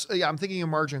 Right. Yeah. I'm thinking of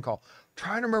Margin Call.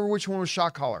 Trying to remember which one was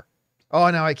Shot Caller. Oh,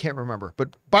 now I can't remember.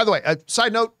 But by the way,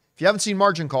 side note, if you haven't seen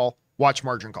Margin Call, watch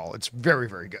Margin Call. It's very,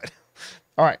 very good.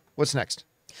 All right, what's next?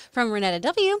 From Renetta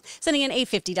W, sending in a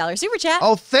 $50 super chat.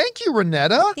 Oh, thank you,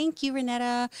 Renetta. Thank you,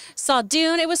 Renetta. Saw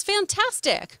Dune. It was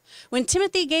fantastic. When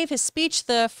Timothy gave his speech,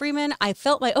 the Freeman, I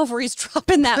felt my ovaries drop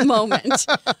in that moment.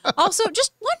 Also,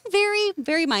 just one very,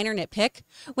 very minor nitpick.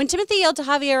 When Timothy yelled to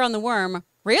Javier on the worm,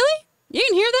 really? You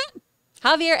can hear that?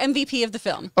 Javier, MVP of the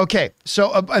film. Okay,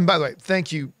 so, and by the way,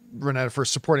 thank you, Renetta, for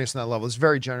supporting us on that level. It's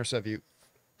very generous of you.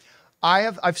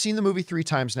 I've seen the movie 3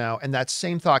 times now, and that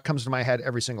same thought comes to my head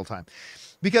every single time.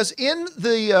 Because in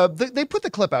they put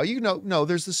the clip out,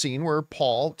 there's the scene where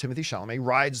Timothy Chalamet,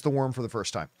 rides the worm for the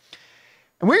first time.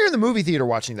 And when you're in the movie theater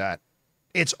watching that,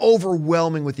 it's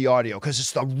overwhelming with the audio because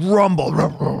it's the rumble,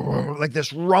 like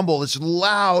this rumble, it's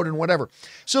loud and whatever.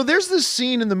 So there's this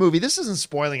scene in the movie. This isn't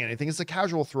spoiling anything. It's a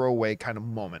casual throwaway kind of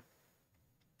moment.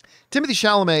 Timothy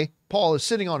Chalamet, Paul, is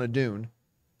sitting on a dune,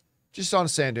 just on a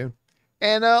sand dune,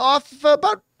 and off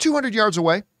about 200 yards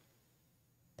away,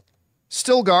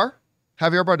 Stilgar,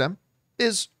 Javier Bardem,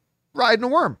 is riding a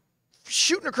worm,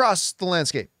 shooting across the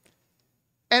landscape.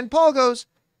 And Paul goes,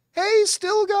 "Hey,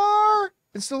 Stilgar."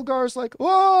 And Stilgar's like,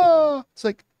 "Whoa." It's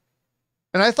like,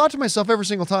 and I thought to myself every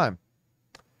single time,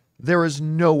 there is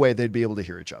no way they'd be able to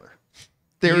hear each other.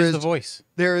 There is the voice.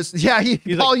 There is, yeah,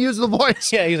 Paul used the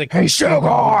voice. Yeah, he's like, "Hey,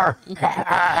 Stilgar."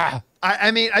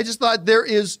 I mean, I just thought there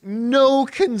is no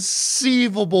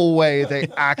conceivable way they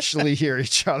actually hear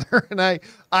each other. And I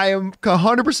am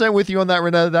 100% with you on that,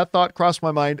 Renetta. That thought crossed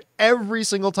my mind every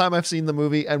single time I've seen the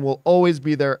movie and will always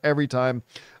be there every time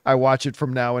I watch it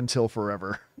from now until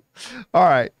forever. All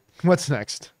right, what's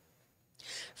next?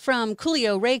 From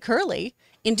Coolio Ray Curley,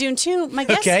 in Dune 2, my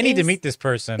guess okay, I need to meet this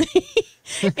person.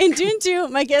 In Dune 2,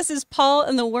 my guess is Paul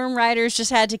and the worm riders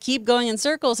just had to keep going in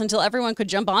circles until everyone could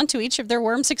jump onto each of their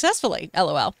worms successfully.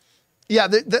 LOL. Yeah,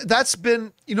 that's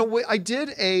been, I did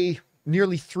a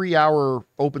nearly 3-hour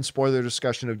open spoiler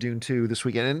discussion of Dune 2 this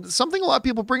weekend, and something a lot of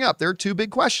people bring up. There are 2 big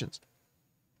questions.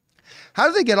 How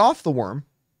do they get off the worm?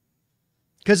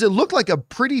 Because it looked like a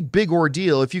pretty big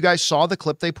ordeal. If you guys saw the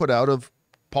clip they put out of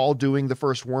Paul doing the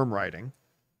first worm riding,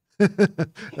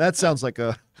 that sounds like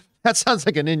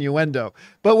an innuendo.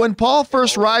 But when Paul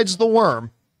first rides the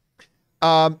worm,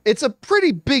 it's a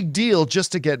pretty big deal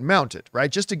just to get mounted,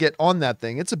 right? Just to get on that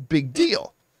thing. It's a big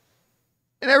deal.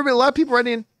 And a lot of people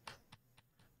writing in,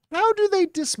 how do they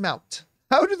dismount?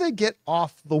 How do they get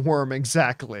off the worm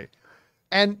exactly?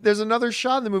 And there's another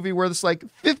shot in the movie where there's like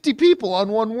 50 people on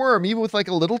one worm, even with like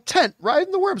a little tent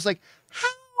riding the worm. It's like, how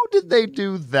did they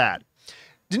do that?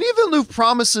 Denis Villeneuve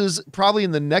promises probably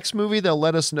in the next movie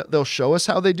they'll show us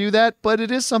how they do that, but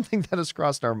it is something that has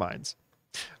crossed our minds.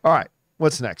 All right,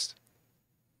 what's next?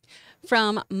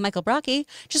 From Michael Brocky,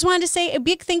 just wanted to say a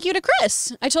big thank you to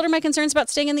Chris. I told her my concerns about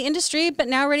staying in the industry, but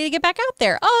now ready to get back out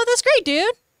there. Oh, that's great,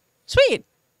 dude. Sweet.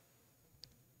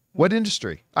 What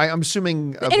industry? I'm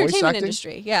assuming The voice entertainment acting?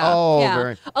 industry. Yeah. Oh, yeah.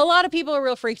 very. A lot of people are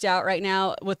real freaked out right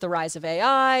now with the rise of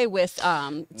AI, with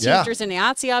teachers and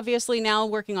IATSE obviously now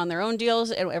working on their own deals.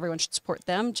 And everyone should support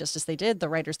them just as they did, the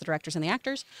writers, the directors, and the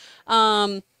actors.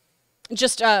 We're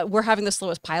having the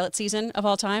slowest pilot season of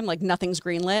all time. Like nothing's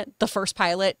greenlit. The first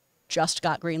pilot just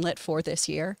got greenlit for this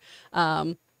year.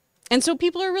 And so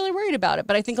people are really worried about it.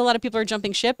 But I think a lot of people are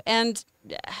jumping ship, and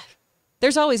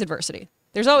there's always adversity.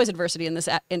 There's always adversity in this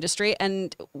industry,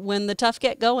 and when the tough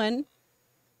get going,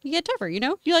 you get tougher. You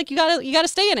gotta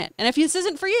stay in it. And if this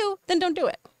isn't for you, then don't do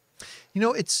it.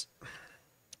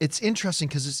 It's interesting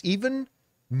because it's even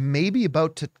maybe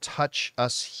about to touch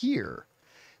us here,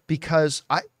 because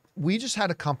we just had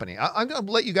a company. I'm going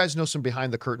to let you guys know some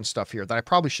behind the curtain stuff here that I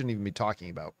probably shouldn't even be talking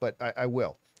about, but I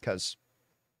will, because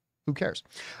who cares?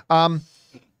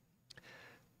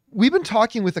 We've been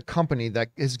talking with a company that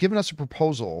has given us a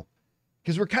proposal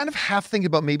because we're kind of half thinking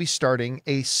about maybe starting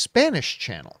a Spanish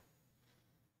channel.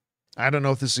 I don't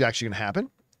know if this is actually going to happen,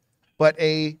 but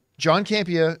a John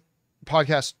Campea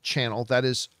podcast channel that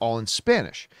is all in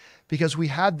Spanish, because we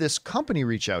had this company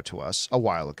reach out to us a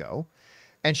while ago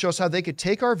and show us how they could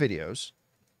take our videos.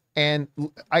 And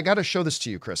I got to show this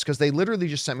to you, Chris, because they literally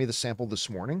just sent me the sample this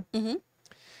morning,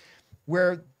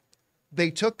 where they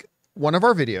took one of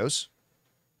our videos,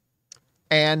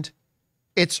 and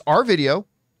it's our video,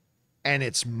 and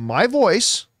it's my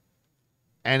voice,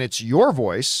 and it's your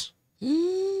voice,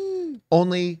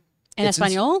 only In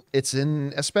Espanol? It's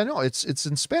in Espanol. It's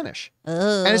in Spanish.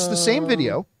 And it's the same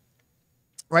video,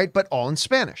 right? But all in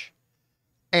Spanish.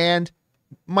 And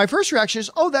my first reaction is,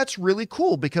 oh, that's really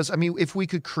cool. Because, I mean, if we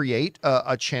could create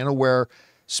a channel where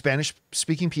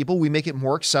Spanish-speaking people, we make it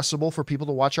more accessible for people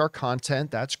to watch our content,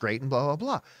 that's great, and blah, blah,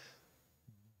 blah.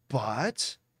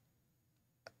 But,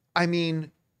 I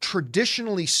mean,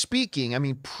 traditionally speaking, I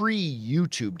mean,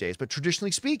 pre-YouTube days, but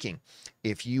traditionally speaking,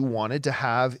 if you wanted to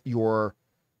have your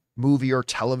movie or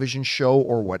television show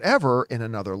or whatever in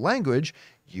another language,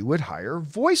 you would hire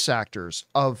voice actors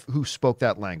who spoke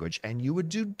that language, and you would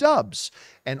do dubs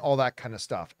and all that kind of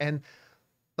stuff. And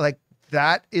like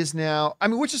that is now, I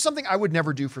mean, which is something I would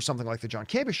never do for something like the John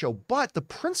Campea Show, but the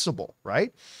principle,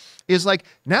 right, is like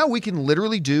now we can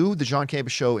literally do the John Campea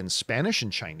Show in Spanish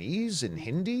and Chinese and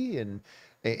Hindi and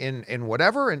in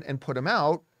whatever and put them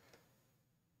out.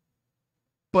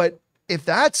 But if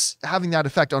that's having that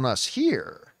effect on us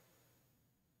here,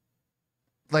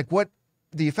 like what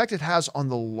the effect it has on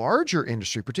the larger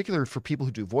industry, particularly for people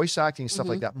who do voice acting and stuff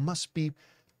like that, must be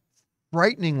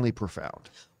frighteningly profound.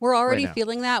 We're already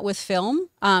feeling that with film,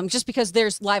 just because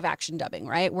there's live action dubbing,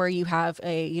 right? Where you have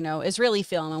a, Israeli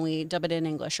film and we dub it in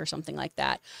English or something like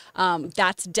that.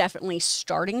 That's definitely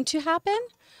starting to happen.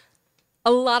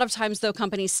 A lot of times, though,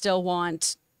 companies still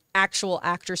want actual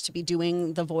actors to be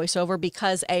doing the voiceover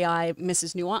because AI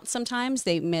misses nuance sometimes.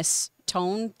 They miss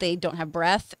tone. They don't have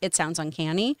breath. It sounds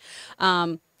uncanny.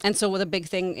 And so the big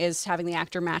thing is having the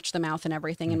actor match the mouth and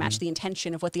everything and match the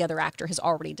intention of what the other actor has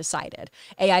already decided.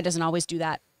 AI doesn't always do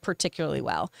that particularly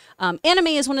well. Anime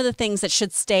is one of the things that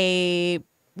should stay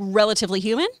relatively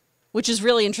human, which is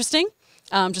really interesting.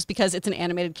 Just because it's an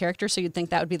animated character, so you'd think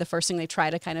that would be the first thing they try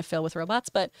to kind of fill with robots.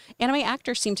 But anime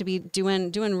actors seem to be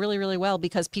doing really, really well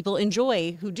because people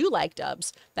enjoy, who do like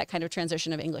dubs, that kind of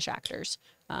transition of English actors.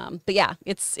 But yeah,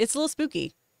 it's a little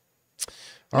spooky.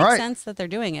 Makes sense that they're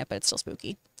doing it, but it's still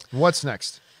spooky. What's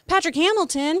next? Patrick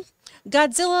Hamilton,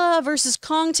 Godzilla vs.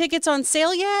 Kong tickets on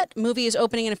sale yet? Movie is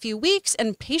opening in a few weeks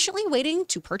and patiently waiting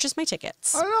to purchase my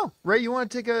tickets. I don't know. Ray, you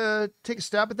want to take a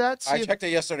stab at that? I checked it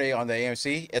yesterday on the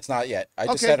AMC. It's not yet. I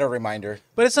just set a reminder.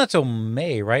 But it's not till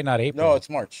May, right? Not April. No, it's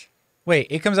March. Wait,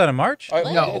 it comes out in March?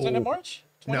 No. Isn't it March?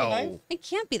 29th? No. It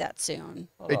can't be that soon.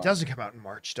 It doesn't come out in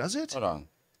March, does it? Hold on.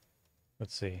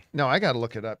 Let's see. No, I got to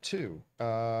look it up too.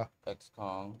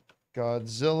 XCOM.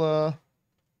 Godzilla.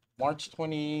 March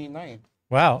 29th.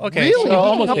 Wow. Okay. Really? So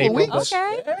almost Couple April. weeks?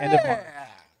 Okay. End of March.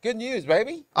 Good news,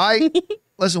 baby.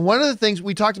 Listen, one of the things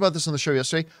we talked about this on the show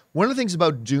yesterday, one of the things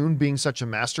about Dune being such a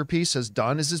masterpiece has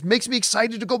done is this makes me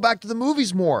excited to go back to the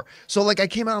movies more. So like I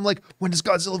came out, I'm like, when does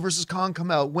Godzilla vs. Kong come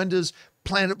out? When does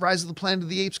Rise of the Planet of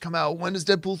the Apes come out? When does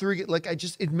Deadpool 3 get, like,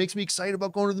 it makes me excited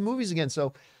about going to the movies again.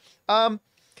 So,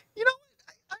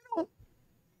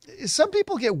 some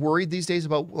people get worried these days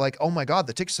about like, oh my God,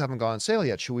 the tickets haven't gone on sale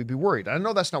yet. Should we be worried? I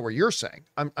know that's not what you're saying.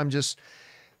 I'm just,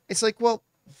 it's like, well,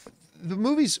 the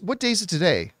movies, what day is it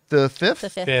today? The 5th? The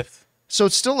 5th. 5th. So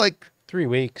it's still like 3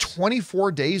 weeks.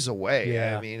 24 days away.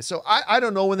 Yeah. I mean, so I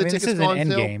don't know when the tickets this is go an on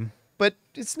end sale, game. but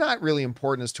it's not really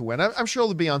important as to when. I'm sure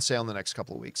it'll be on sale in the next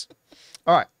couple of weeks.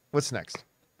 All right. What's next?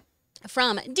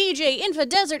 From DJ Infa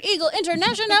Desert Eagle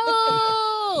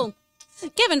International.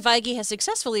 Kevin Feige has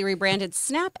successfully rebranded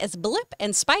Snap as Blip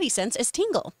and Spidey Sense as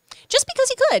Tingle. Just because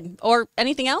he could. Or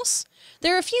anything else?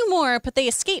 There are a few more, but they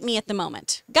escape me at the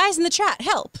moment. Guys in the chat,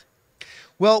 help.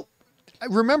 Well,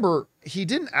 remember, he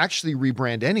didn't actually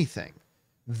rebrand anything.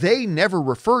 They never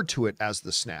referred to it as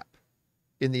the Snap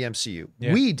in the MCU.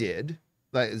 Yeah. We did.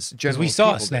 Because we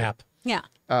saw a Snap.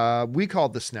 Yeah. We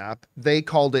called the Snap. They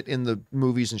called it in the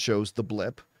movies and shows the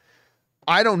Blip.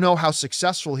 I don't know how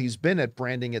successful he's been at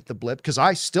branding it the Blip, because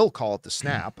I still call it the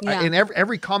Snap. Yeah. And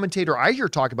every commentator I hear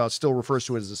talk about still refers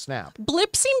to it as a Snap.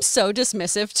 Blip seems so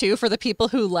dismissive, too, for the people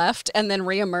who left and then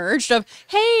reemerged of,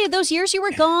 hey, those years you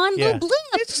were gone, yeah. Blip.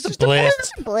 It's just Blip.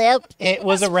 a Blip. It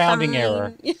was a rounding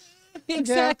error.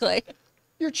 Exactly. Yeah.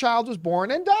 Your child was born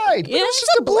and died. Yeah, It was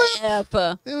just a blip.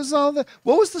 Blip. It was all the.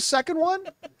 What was the second one?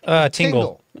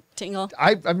 Tingle. Tingle.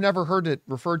 I've never heard it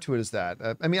referred to it as that.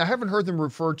 I mean, I haven't heard them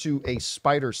refer to a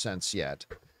spider sense yet.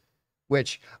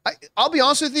 Which I'll be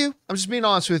honest with you. I'm just being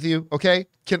honest with you. Okay?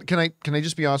 Can I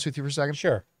just be honest with you for a second?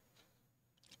 Sure.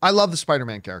 I love the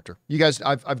Spider-Man character. You guys,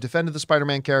 I've defended the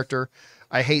Spider-Man character.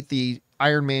 I hate the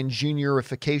Iron Man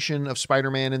juniorification of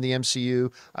Spider-Man in the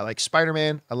MCU. I like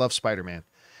Spider-Man. I love Spider-Man.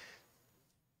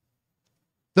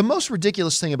 The most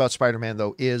ridiculous thing about Spider-Man,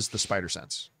 though, is the spider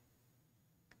sense.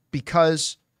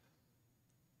 Because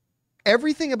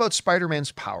everything about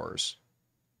Spider-Man's powers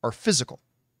are physical,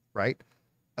 right?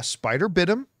 A spider bit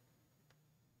him,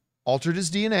 altered his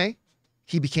DNA.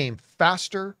 He became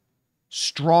faster,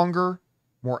 stronger,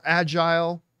 more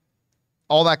agile,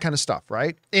 all that kind of stuff,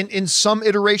 right? In some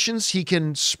iterations, he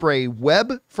can spray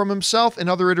web from himself. In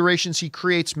other iterations, he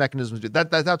creates mechanisms to do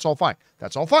that. That's all fine.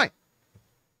 That's all fine.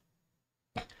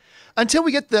 Until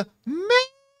we get the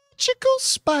magical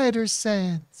spider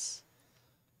sense.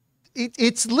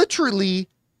 It's literally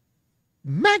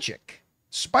magic.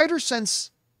 Spider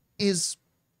sense is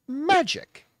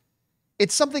magic.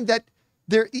 It's something that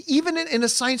there, even in a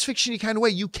science fiction kind of way,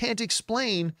 you can't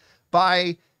explain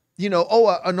by,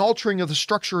 an altering of the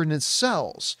structure in its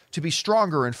cells to be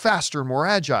stronger and faster and more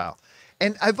agile.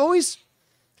 And I've always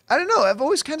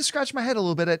kind of scratched my head a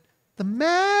little bit at the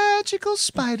magical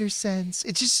spider sense.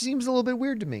 It just seems a little bit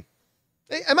weird to me.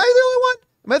 Hey, am I the only one?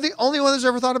 Am I the only one that's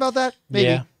ever thought about that? Maybe.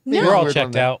 Yeah. No. We're all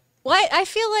checked out. Well, I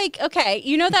feel like, okay,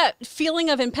 you know that feeling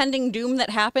of impending doom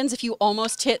that happens if you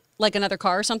almost hit like another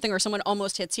car or something, or someone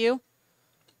almost hits you?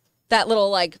 That little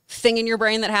like thing in your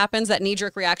brain that happens, that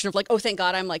knee-jerk reaction of like, oh, thank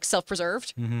God I'm like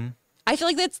self-preserved. Mm-hmm. I feel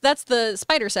like that's the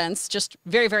spider sense, just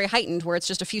very, very heightened, where it's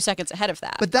just a few seconds ahead of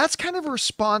that. But that's kind of a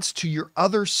response to your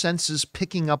other senses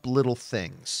picking up little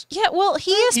things. Yeah, well,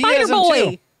 he is Spider Boy.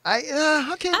 Okay,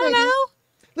 I don't know.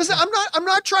 Listen, I'm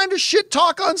not trying to shit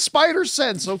talk on spider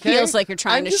sense, okay? Feels like you're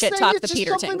trying to shit talk the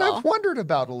Peter It's something I've wondered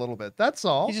about a little bit. That's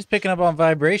all. He's just picking up on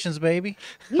vibrations, baby.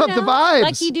 The vibes.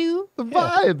 Like you do. The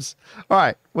vibes. All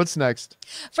right, what's next?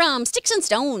 From Sticks and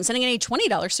Stones, sending in a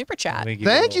 $20 super chat.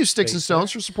 Thank you, Sticks and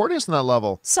Stones, for supporting us on that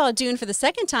level. Saw Dune for the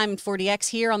second time in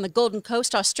 40X here on the Golden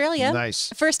Coast, Australia. Nice.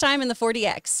 First time in the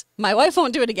 40X. My wife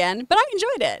won't do it again, but I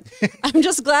enjoyed it. I'm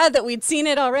just glad that we'd seen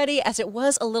it already, as it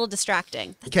was a little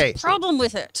distracting. That's the problem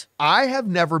with it. I have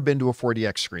never been to a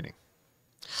 40X screening,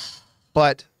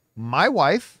 but my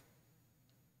wife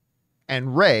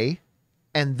and Ray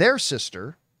and their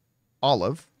sister,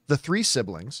 Olive, the three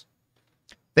siblings,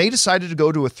 they decided to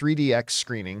go to a 3DX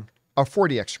screening, a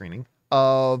 40X screening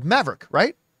of Maverick,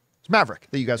 right? It's Maverick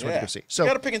that you guys went to go see. So you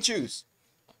got to pick and choose.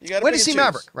 You got to went to see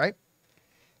Maverick, right?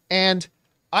 And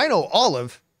I know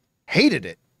Olive hated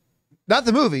it. Not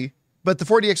the movie, but the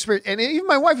 40X experience. And even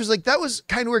my wife was like, that was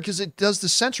kind of weird because it does the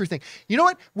sensory thing. You know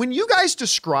what? When you guys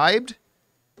described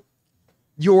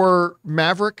your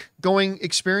Maverick going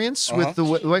experience with the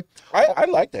way... I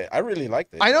liked it. I really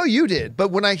liked it. I know you did.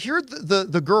 But when I heard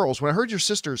the girls, when I heard your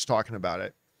sisters talking about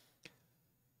it,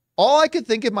 all I could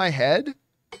think in my head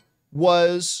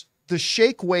was the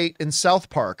shake weight in South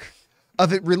Park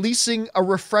of it releasing a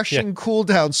refreshing cool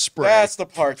down spray. That's the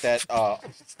part that...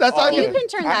 That's you can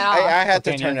turn that off. I had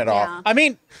to turn it off. I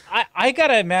mean, I got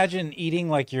to imagine eating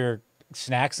like your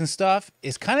snacks and stuff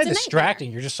is kind of distracting.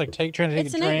 Nightmare. You're just like trying to take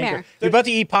It's a a drink. nightmare. You're about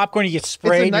to eat popcorn, you get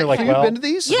sprayed, and you're like, Have well, you been to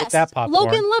these? Yes, that popcorn.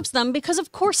 Logan loves them because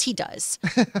of course he does.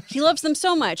 He loves them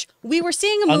so much. We were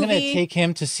seeing a movie. I'm going to take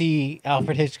him to see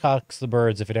Alfred Hitchcock's The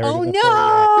Birds if it ever Oh gets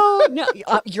no!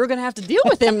 No, you're going to have to deal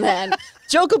with him then.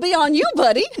 Joke will be on you,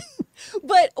 buddy.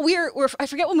 But I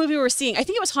forget what movie we were seeing. I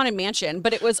think it was Haunted Mansion,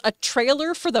 but it was a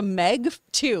trailer for the Meg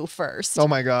 2 first. Oh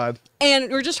my God.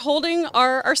 And we're just holding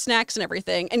our snacks and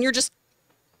everything, and you're just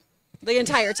the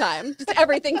entire time, just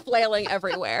everything flailing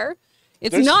everywhere.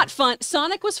 It's not fun.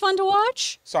 Sonic was fun to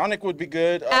watch. Sonic would be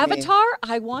good. Avatar,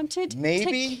 I wanted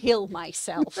maybe to kill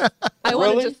myself. I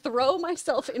wanted to throw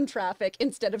myself in traffic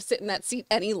instead of sit in that seat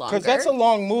any longer. Because that's a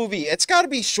long movie. It's got to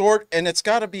be short and it's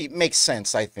got to make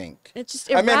sense, I think. It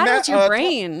rattles your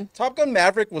brain. Top Gun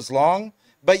Maverick was long,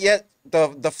 but yet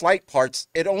the flight parts,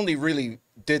 it only really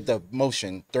did the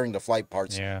motion during the flight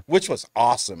parts, which was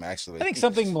awesome, actually. I think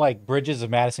something like Bridges of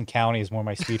Madison County is more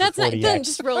my speed. That's for 40X. not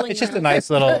just rolling. It's just a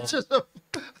nice little.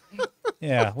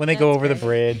 When they go over the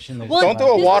bridge. And don't do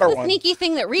a water one. The sneaky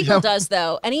thing that Regal does,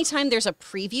 though, anytime there's a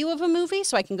preview of a movie,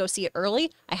 so I can go see it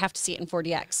early, I have to see it in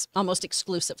 40X almost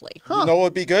exclusively. You know what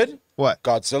would be good? What?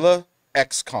 Godzilla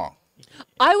X Kong.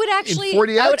 I would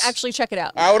actually check it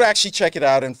out. I would actually check it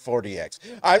out in 40X.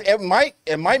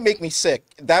 It might make me sick.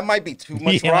 That might be too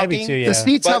much rocking. The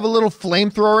seats have a little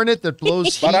flamethrower in it that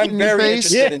blows heat but I'm in your very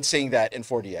face. interested in seeing that in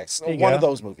 40X. One of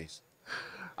those movies.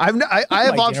 I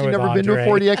have obviously never been to a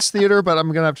 40X theater, but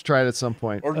I'm gonna have to try it at some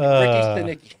point. Or Ricky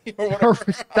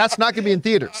Stinicky. That's not gonna be in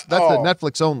theaters. That's the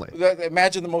Netflix only.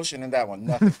 Imagine the motion in that one.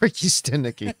 Nothing. Ricky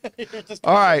Stinicky.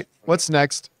 All right, what's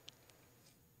next?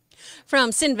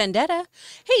 From Sin Vendetta,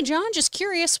 hey John, just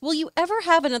curious, will you ever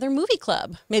have another movie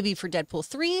club? Maybe for Deadpool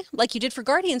 3, like you did for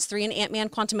Guardians 3 and Ant-Man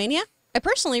Quantumania? I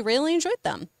personally really enjoyed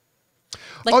them.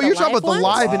 Like you're talking about the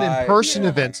live and in-person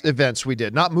yeah. events we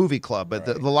did, not movie club, but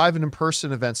the live and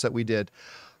in-person events that we did.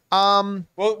 Well,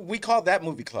 we called that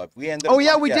movie club. We ended up. Oh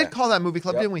yeah, we did call that movie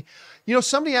club, didn't we? You know,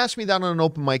 somebody asked me that on an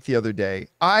open mic the other day.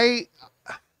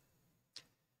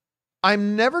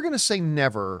 I'm never going to say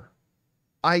never.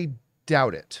 I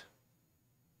doubt it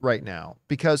right now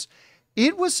because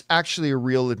it was actually a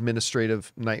real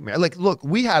administrative nightmare. Like, look,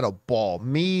 we had a ball.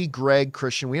 Me, Greg,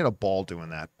 Christian, we had a ball doing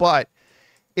that. But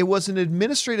it was an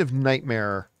administrative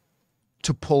nightmare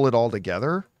to pull it all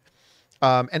together.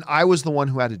 And I was the one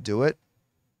who had to do it.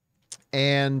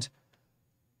 And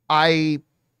I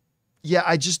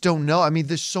just don't know. I mean,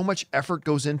 there's so much effort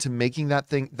goes into making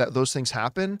those things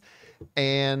happen.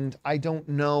 And I don't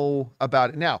know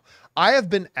about it. Now, I have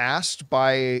been asked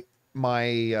by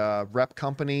my rep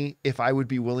company if I would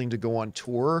be willing to go on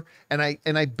tour. And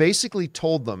I basically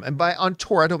told them, and by on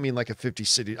tour, I don't mean like a 50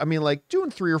 city. I mean like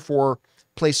doing 3 or 4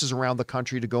 places around the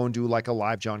country to go and do like a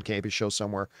live John Campea show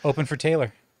somewhere. Open for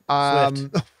Taylor.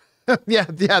 yeah,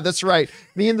 that's right.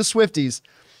 Me and the Swifties.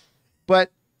 But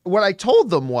what I told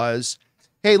them was,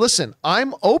 hey, listen,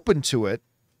 I'm open to it,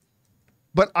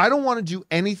 but I don't want to do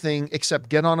anything except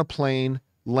get on a plane,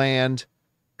 land,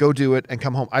 go do it, and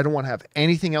come home. I don't want to have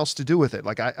anything else to do with it.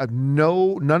 Like I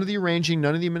none of the arranging,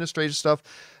 none of the administrative stuff,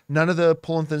 none of the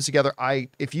pulling things together.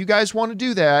 If you guys want to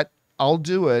do that, I'll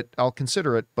do it. I'll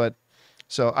consider it. But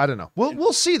so I don't know.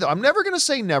 We'll see though. I'm never going to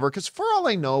say never because for all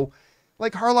I know,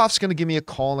 like Harloff's going to give me a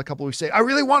call in a couple of weeks, say, I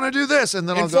really want to do this. And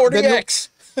then I'll go. 40X.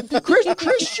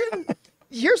 Christian,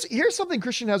 here's something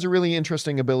Christian has a really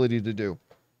interesting ability to do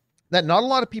that not a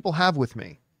lot of people have with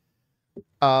me.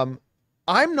 I'm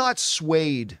not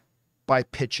swayed by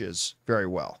pitches very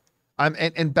well.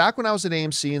 And back when I was at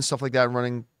AMC and stuff like that,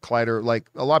 running Collider, like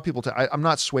a lot of people, I'm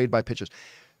not swayed by pitches.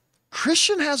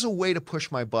 Christian has a way to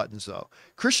push my buttons though.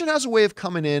 Christian has a way of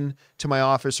coming in to my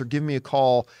office or giving me a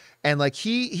call. And like,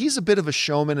 he's a bit of a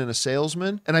showman and a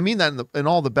salesman. And I mean that in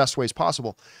all the best ways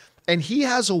possible. And he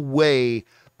has a way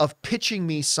of pitching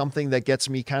me something that gets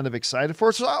me kind of excited for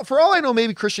it. So for all I know,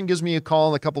 maybe Christian gives me a call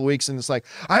in a couple of weeks and it's like,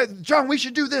 John, we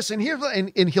should do this. And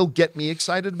and he'll get me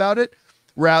excited about it.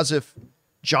 Whereas if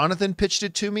Jonathan pitched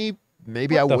it to me,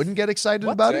 maybe I wouldn't get excited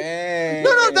about it.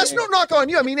 No, that's no knock on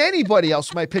you. I mean, anybody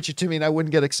else might pitch it to me and I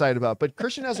wouldn't get excited about it. But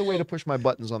Christian has a way to push my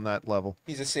buttons on that level.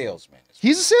 He's a salesman.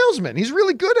 He's a salesman. He's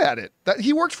really good at it.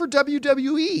 He worked for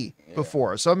WWE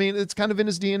before. So, I mean, it's kind of in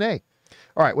his DNA.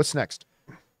 All right, what's next?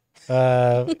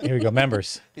 Here we go.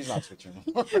 Members. He's not switching.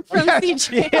 From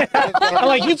CJ. Yeah. I'm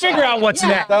like, you figure out what's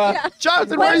next.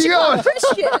 Jonathan, where are you going?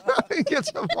 Get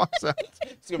some box out.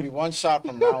 It's going to be one shot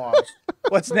from now on.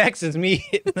 What's next is me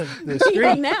hitting the street.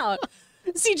 Hitting out.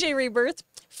 CJ Rebirth.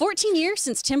 14 years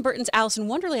since Tim Burton's Alice in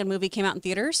Wonderland movie came out in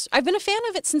theaters. I've been a fan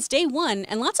of it since day one,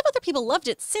 and lots of other people loved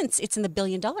it since it's in the $1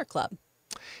 billion club.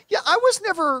 Yeah,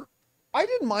 I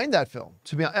didn't mind that film.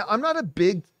 To be honest, I'm not a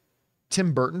big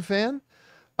Tim Burton fan.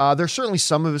 There's certainly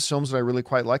some of his films that I really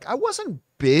quite like. I wasn't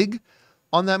big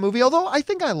on that movie, although I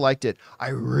think I liked it. I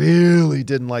really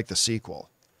didn't like the sequel.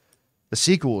 The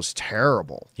sequel was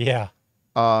terrible. Yeah.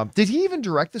 Did he even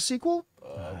direct the sequel?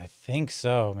 I think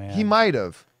so, man. He might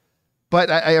have. But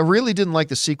I really didn't like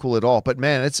the sequel at all. But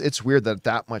man, it's weird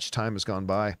that much time has gone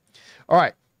by. All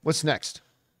right, what's next?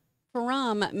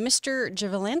 From Mr.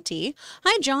 Givalenti.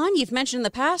 Hi, John. You've mentioned in the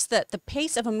past that the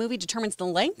pace of a movie determines the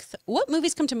length. What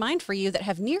movies come to mind for you that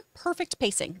have near perfect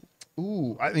pacing?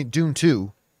 Ooh, I mean, Dune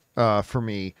 2 for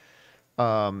me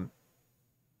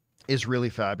is really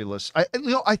fabulous.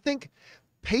 I think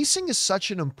pacing is such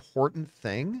an important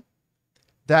thing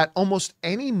that almost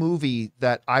any movie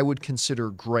that I would consider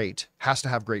great has to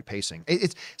have great pacing.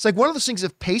 It's like one of those things,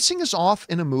 if pacing is off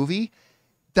in a movie,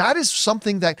 that is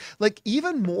something that, like,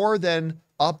 even more than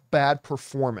a bad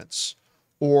performance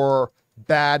or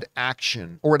bad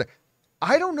action or whatever,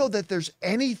 I don't know that there's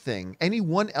any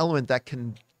one element that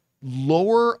can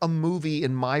lower a movie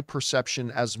in my perception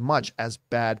as much as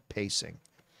bad pacing,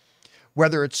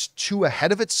 whether it's too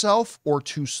ahead of itself or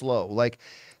too slow. Like,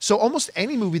 so almost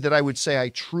any movie that I would say I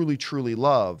truly, truly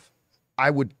love, I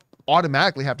would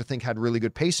automatically have to think had really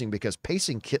good pacing, because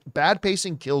bad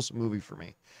pacing kills a movie for me.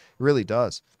 It really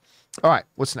does. All right,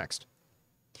 what's next?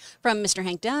 From Mr.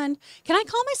 Hank Dunn. Can I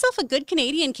call myself a good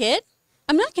Canadian kid?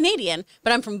 I'm not Canadian,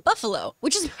 but I'm from Buffalo,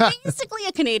 which is basically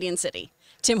a Canadian city.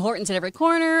 Tim Hortons at every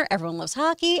corner, everyone loves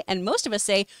hockey, and most of us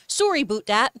say, sorry, boot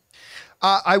dat.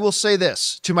 I will say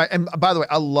this and by the way,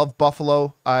 I love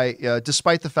Buffalo.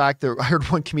 Despite the fact that I heard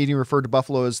one comedian refer to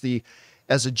Buffalo as the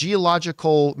as a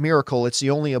geological miracle, it's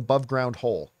the only above ground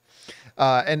hole.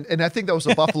 And I think that was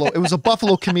a Buffalo. It was a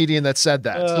Buffalo comedian that said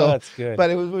that. So that's good. But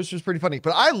it was just pretty funny.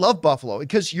 But I love Buffalo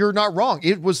because you're not wrong.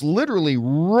 It was literally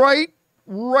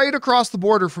right across the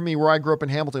border from me where I grew up in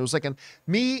Hamilton. It was like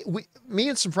me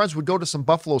and some friends would go to some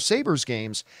Buffalo Sabres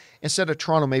games instead of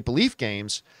Toronto Maple Leaf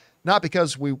games. Not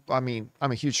because I'm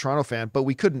a huge Toronto fan, but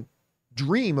we couldn't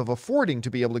dream of affording to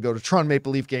be able to go to Toronto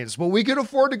Maple Leaf games, but we could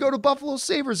afford to go to Buffalo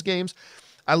Sabres games.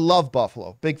 I love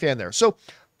Buffalo. Big fan there. So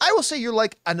I will say you're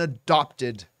like an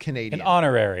adopted Canadian. An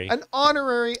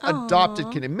honorary adopted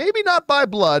Canadian. Maybe not by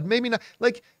blood. Maybe not.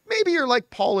 Like, maybe you're like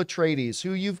Paul Atreides,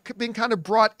 who you've been kind of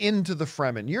brought into the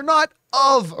Fremen. You're not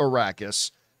of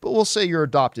Arrakis, but we'll say you're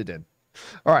adopted in.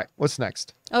 All right, what's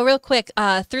next? Oh, real quick.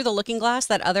 Through the Looking Glass,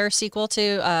 that other sequel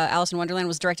to Alice in Wonderland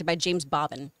was directed by James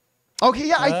Bobbin. Okay,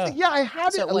 yeah, I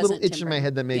had So a little itch in my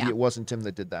head that maybe it wasn't Tim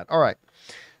that did that. All right,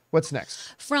 what's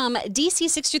next? From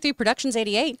DC63 Productions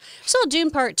 88, saw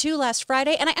Dune Part 2 last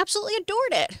Friday, and I absolutely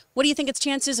adored it. What do you think its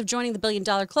chances of joining the $1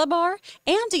 billion club are?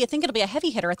 And do you think it'll be a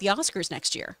heavy hitter at the Oscars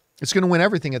next year? It's going to win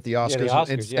everything at the Oscars,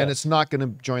 Oscars, and it's not going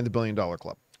to join the $1 billion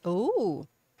club. Ooh.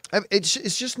 It's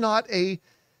just not a...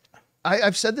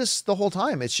 I've said this the whole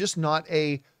time. It's just not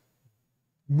a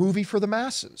movie for the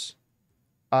masses.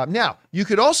 Now, you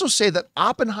could also say that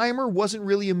Oppenheimer wasn't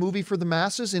really a movie for the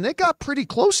masses, and it got pretty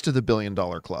close to the $1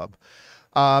 billion club.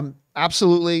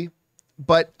 Absolutely.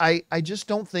 But I just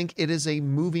don't think it is a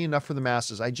movie enough for the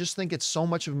masses. I just think it's so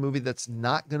much of a movie that's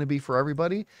not going to be for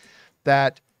everybody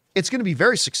that it's going to be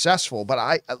very successful. But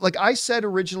I said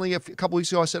originally a couple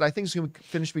weeks ago, I said I think it's going to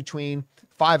finish between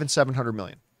 500 and 700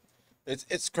 million.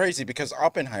 It's crazy because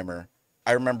Oppenheimer,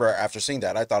 I remember after seeing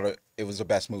that, I thought it was the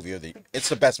best movie of it's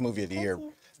the best movie of the year.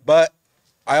 But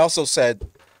I also said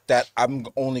that I'm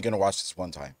only going to watch this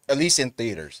one time, at least in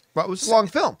theaters. But it was a long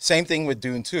film. Same thing with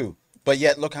Dune 2. But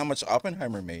yet, look how much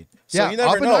Oppenheimer made. So yeah, you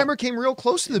never Oppenheimer know. came real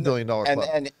close to the $1 billion club.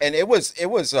 And it was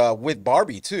with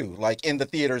Barbie too, like in the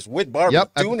theaters with Barbie.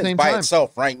 Yep, Dune is by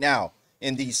itself right now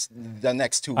in the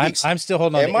next 2 weeks. I'm still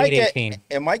holding on to 818.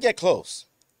 It might get close.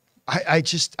 I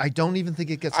don't even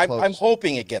think it gets close. I'm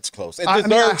hoping it gets close. It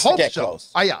deserves to get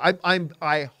close.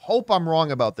 I hope I'm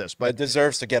wrong about this, but it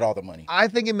deserves to get all the money. I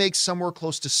think it makes somewhere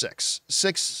close to 6,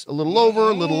 a little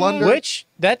over, a little under. Which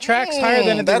that tracks higher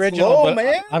than the original. Low, but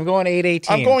man. I'm going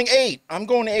 818. I'm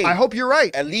going 8. I hope you're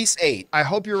right. At least 8. I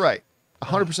hope you're right.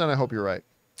 100%. I hope you're right.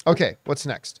 Okay, what's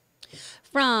next?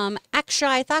 From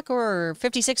Akshay Thakur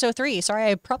 5603. Sorry,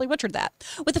 I probably butchered that.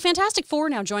 With the Fantastic Four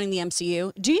now joining the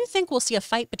MCU, do you think we'll see a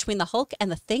fight between the Hulk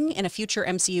and the Thing in a future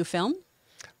MCU film?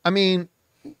 I mean,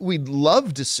 we'd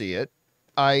love to see it.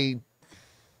 I'll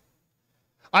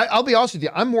be honest with you.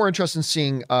 I'm more interested in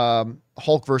seeing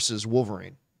Hulk versus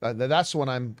Wolverine. That's the one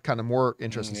I'm kind of more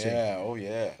interested in seeing. Yeah, oh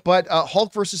yeah. But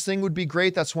Hulk versus Thing would be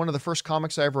great. That's one of the first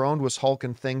comics I ever owned was Hulk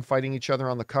and Thing fighting each other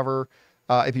on the cover.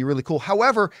 It'd be really cool.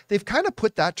 However, they've kind of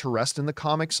put that to rest in the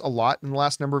comics a lot in the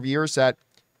last number of years that,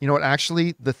 you know what,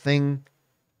 actually the thing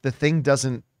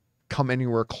doesn't come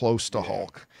anywhere close to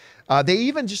Hulk. They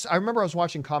even I remember I was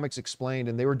watching Comics Explained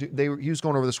and he was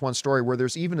going over this one story where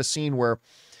there's even a scene where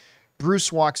Bruce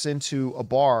walks into a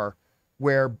bar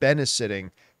where Ben is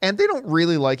sitting and they don't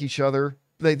really like each other.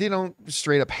 They don't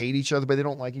straight up hate each other, but they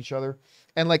don't like each other.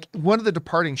 And like one of the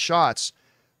departing shots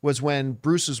was when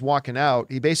Bruce is walking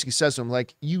out, he basically says to him,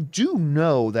 like, you do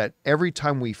know that every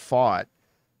time we fought,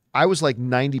 I was like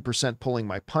 90% pulling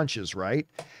my punches, right?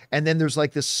 And then there's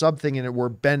like this sub thing in it where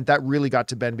Ben, that really got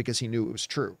to Ben because he knew it was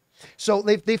true. So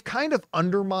they've kind of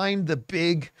undermined the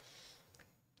big,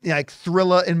 like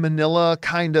Thrilla in Manila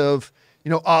kind of, you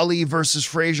know, Ali versus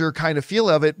Frazier kind of feel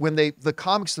of it when the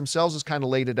comics themselves has kind of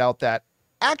laid it out that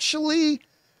actually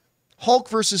Hulk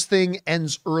versus Thing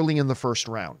ends early in the first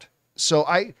round. So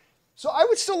I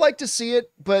would still like to see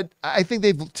it, but I think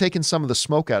they've taken some of the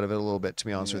smoke out of it a little bit, to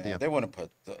be honest with you. They wouldn't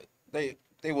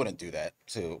they wouldn't do that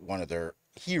to one of their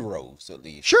heroes, at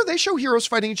least. Sure, they show heroes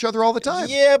fighting each other all the time.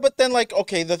 Yeah, but then like,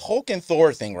 okay, the Hulk and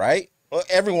Thor thing, right? Well,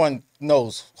 everyone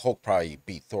knows Hulk probably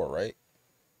beat Thor, right?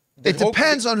 It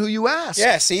depends on who you ask.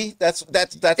 Yeah, see, that's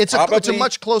it's a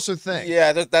much closer thing.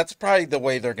 Yeah, that's probably the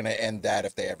way they're gonna end that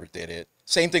if they ever did it.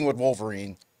 Same thing with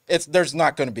Wolverine. There's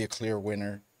not gonna be a clear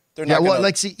winner.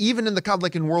 Even in the comic,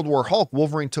 like in World War Hulk,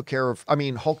 Hulk took care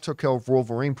of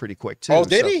Wolverine pretty quick too. Oh,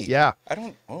 did he? Yeah.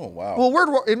 Oh, wow.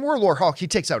 Well, in World War Hulk, he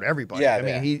takes out everybody. Yeah, I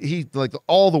mean, he like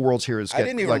all the world's heroes. I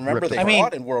didn't even remember they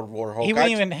fought in World War Hulk. He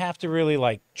wouldn't even have to really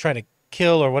like try to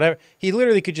kill or whatever. He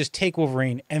literally could just take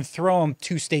Wolverine and throw him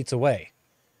 2 states away.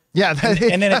 Yeah.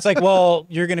 And then it's like, well,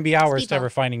 you're going to be hours to ever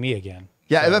finding me again.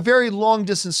 Yeah, so. A very long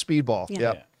distance speedball.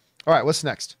 Yeah. All right, what's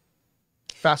next?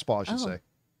 Fastball, I should say.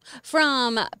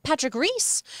 From Patrick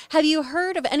Reese, have you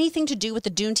heard of anything to do with the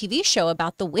Dune TV show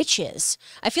about the witches?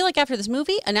 I feel like after this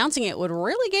movie, announcing it would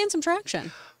really gain some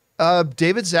traction.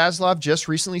 David Zaslav just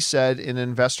recently said in an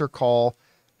investor call,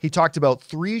 he talked about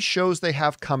 3 shows they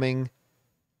have coming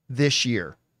this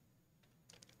year.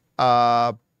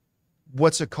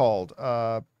 What's it called?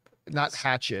 Not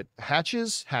Hatchet.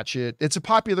 Hatchet. It's a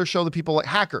popular show that people like.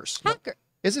 Hackers.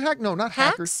 Is it Hack? No, not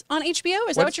Hackers. Hacks on HBO?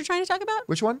 Is that what you're trying to talk about?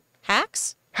 Which one?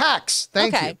 Hacks? Hacks.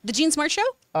 Thank you. The Gene Smart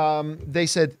Show? They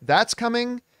said that's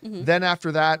coming. Then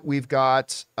after that, we've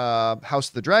got House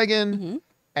of the Dragon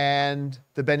and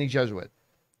the Benny Jesuit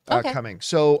coming.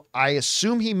 So I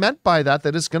assume he meant by that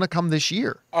it's going to come this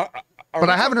year. But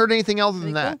I haven't heard anything other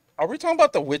than that. Are we talking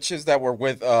about the witches that were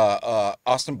with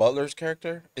Austin Butler's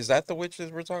character? Is that the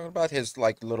witches we're talking about? His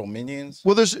like little minions?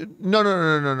 Well, there's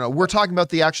no. We're talking about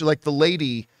the actual, like the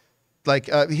lady, like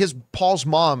Paul's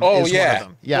mom is one of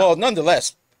them. Yeah. Well,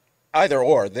 nonetheless, either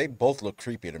or, they both look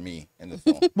creepy to me in the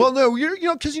film. Well, no,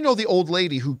 because the old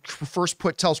lady who first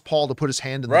tells Paul to put his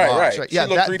hand in the box. Right. Yeah,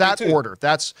 that too. order.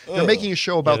 They're making a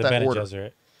show about that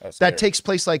order. That takes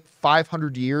place like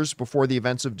 500 years before the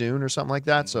events of Dune or something like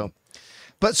that. So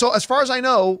as far as I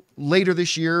know, later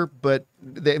this year, but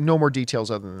they have no more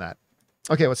details other than that.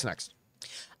 Okay, what's next?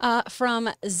 From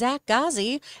Zach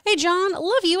Ghazi. Hey, John,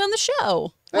 love you on the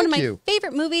show. One of my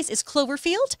favorite movies is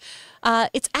Cloverfield.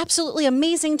 It's absolutely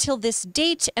amazing till this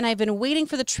date, and I've been waiting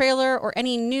for the trailer or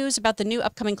any news about the new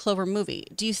upcoming Clover movie.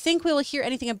 Do you think we will hear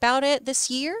anything about it this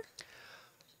year?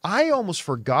 I almost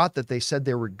forgot that they said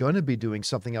they were going to be doing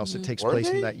something else that takes place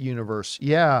in that universe.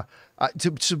 Yeah.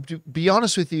 To be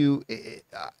honest with you,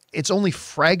 it's only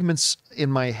fragments in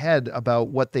my head about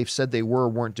what they've said they were or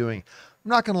weren't doing. I'm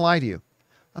not going to lie to you.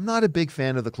 I'm not a big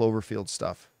fan of the Cloverfield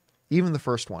stuff, even the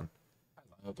first one.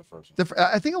 I love the first one.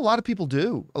 I think a lot of people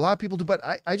do. But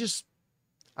I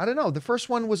don't know. The first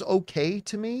one was okay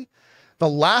to me. The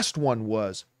last one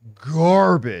was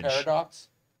garbage. Paradox?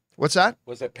 What's that?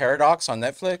 Was it Paradox on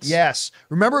Netflix? Yes.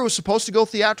 Remember, it was supposed to go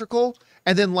theatrical,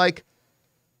 and then it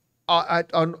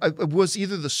was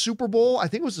either the Super Bowl, I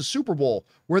think it was the Super Bowl,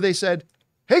 where they said,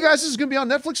 hey guys, this is going to be on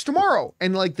Netflix tomorrow.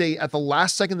 And at the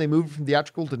last second, they moved from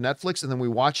theatrical to Netflix, and then we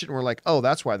watched it, and we're like, oh,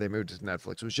 that's why they moved it to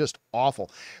Netflix. It was just awful.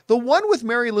 The one with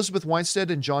Mary Elizabeth Winstead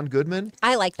and John Goodman.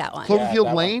 I like that one.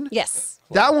 Cloverfield Lane. Yes.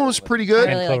 That one was pretty good.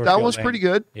 I really like that one was pretty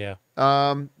good. Yeah.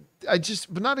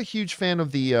 But not a huge fan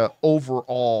of the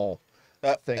overall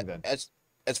thing then.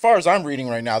 As far as I'm reading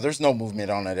right now, there's no movement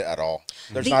on it at all.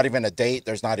 There's not even a date.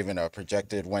 There's not even a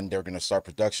projected when they're going to start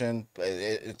production.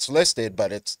 It's listed,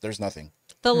 but there's nothing.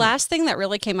 The last thing that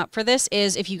really came up for this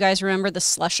is, if you guys remember the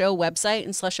Slusho website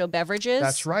and Slusho Beverages.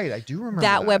 That's right. I do remember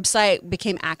that website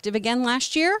became active again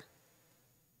last year.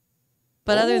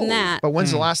 But other than that. But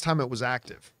when's the last time it was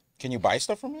active? Can you buy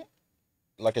stuff from it?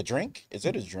 Like a drink? Is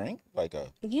it a drink?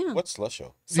 Yeah. What's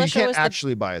Slusho? You can't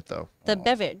actually buy it, though. The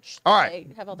beverage. All right.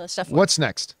 They have all the stuff. What's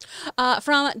next?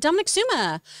 From Dominic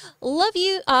Suma. Love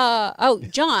you.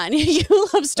 John, you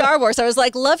love Star Wars. I was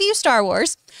like, love you, Star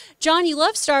Wars. John, you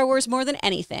love Star Wars more than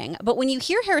anything. But when you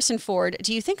hear Harrison Ford,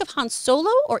 do you think of Han Solo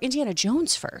or Indiana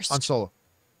Jones first? Han Solo.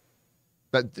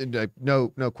 But no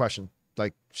question.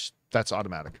 That's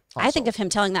automatic. I think of him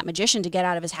telling that magician to get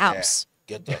out of his house.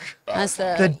 Yeah. That's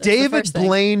the David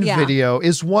Blaine video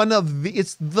is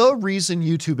it's the reason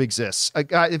YouTube exists.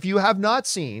 If you have not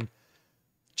seen,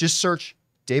 just search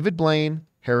David Blaine,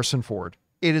 Harrison Ford.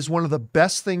 It is one of the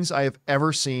best things I have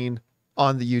ever seen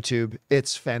on the YouTube.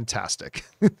 It's fantastic.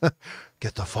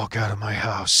 Get the fuck out of my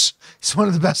house. It's one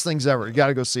of the best things ever. You got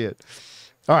to go see it.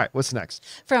 All right, what's next?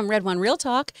 From Red One Real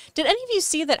Talk, did any of you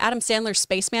see that Adam Sandler's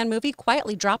Spaceman movie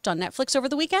quietly dropped on Netflix over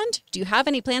the weekend? Do you have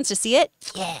any plans to see it?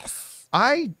 Yes.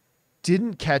 I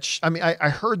didn't catch. I mean, I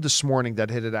heard this morning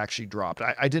that it had actually dropped.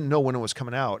 I didn't know when it was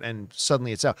coming out, and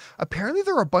suddenly it's out. Apparently,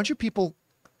 there are a bunch of people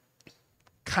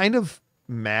kind of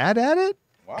mad at it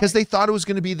because they thought it was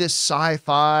going to be this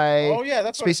sci-fi. Oh yeah,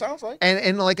 that's what it sounds like.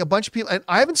 And like a bunch of people, and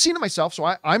I haven't seen it myself,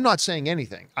 so I'm not saying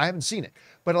anything. I haven't seen it,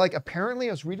 but apparently,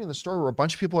 I was reading the story where a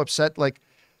bunch of people upset.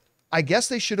 I guess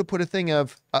they should have put a thing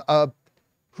of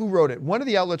who wrote it. One of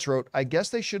the outlets wrote, I guess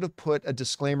they should have put a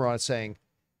disclaimer on it saying,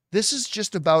 this is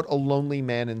just about a lonely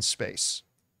man in space.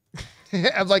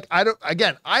 I'm like, I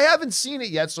haven't seen it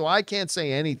yet, so I can't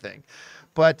say anything.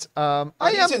 But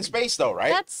he's in space though,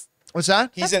 right? What's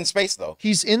that? He's in space though.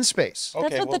 He's in space.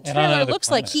 That's what the trailer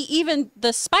looks like.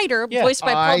 The spider, voiced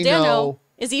by Paul Dano,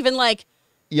 is even like,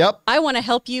 yep, I want to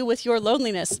help you with your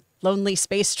loneliness, lonely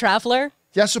space traveler.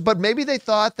 Yeah, so but maybe they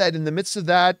thought that in the midst of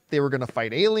that they were going to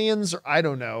fight aliens, or I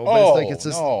don't know. But Oh, it's a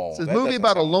that movie doesn't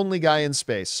about a sound- lonely guy in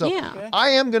space. So Yeah. I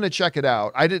am going to check it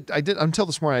out. I did until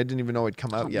this morning. I didn't even know it'd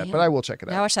come out yet, man. but I will check it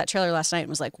Yeah, I out. watched that trailer last night and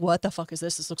was like, what the fuck is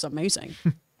this? This looks amazing.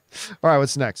 All right,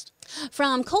 what's next?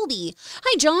 From Colby.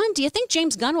 Hi, John. Do you think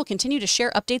James Gunn will continue to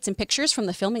share updates and pictures from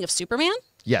the filming of Superman?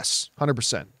 Yes,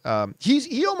 100%.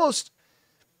 He almost.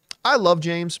 I love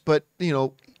James, but you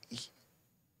know.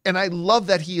 And I love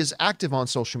that he is active on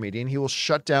social media and he will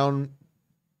shut down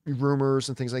rumors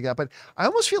and things like that. But I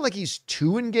almost feel like he's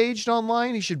too engaged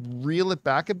online. He should reel it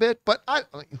back a bit. But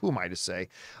who am I to say?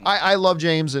 I love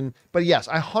James, but yes,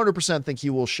 I 100% think he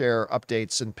will share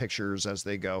updates and pictures as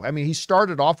they go. I mean, he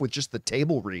started off with just the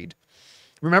table read.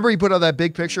 Remember, he put out that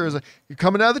big picture as you're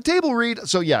coming out of the table read.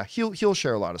 So yeah, he'll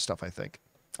share a lot of stuff, I think.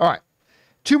 All right,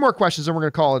 2 more questions, and we're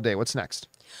going to call it a day. What's next?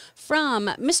 From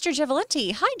Mr.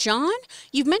 Givalenti. Hi, John.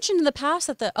 You've mentioned in the past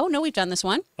that oh, no, we've done this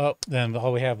one. Oh, then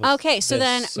all we have was Okay, so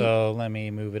then- So let me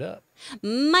move it up.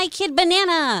 My Kid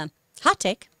Banana. Hot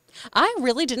take. I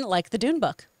really didn't like the Dune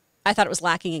book. I thought it was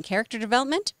lacking in character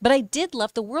development, but I did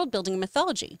love the world building and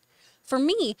mythology. For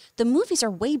me, the movies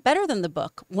are way better than the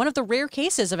book, one of the rare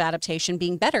cases of adaptation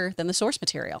being better than the source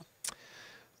material.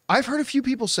 I've heard a few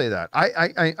people say that.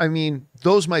 I mean,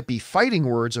 those might be fighting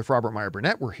words if Robert Meyer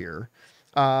Burnett were here.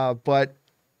 But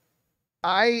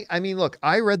I mean, look,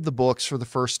 I read the books for the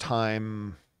first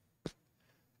time,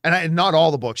 and not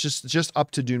all the books, just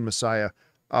up to Dune Messiah,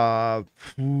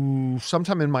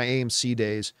 sometime in my AMC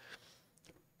days.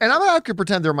 And I'm not gonna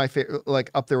pretend they're my favorite, like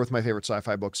up there with my favorite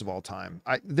sci-fi books of all time.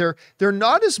 They're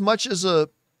not as much as they're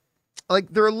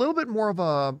a little bit more of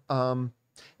a,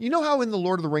 you know how in the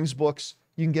Lord of the Rings books,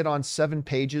 you can get on 7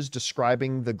 pages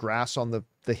describing the grass on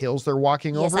the hills they're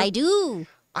walking over? Yes, I do.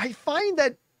 I find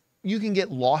that you can get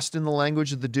lost in the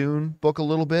language of the Dune book a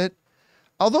little bit,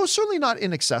 although certainly not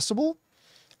inaccessible.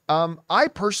 I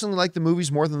personally like the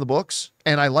movies more than the books,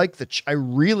 and I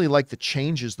really like the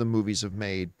changes the movies have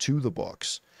made to the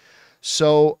books.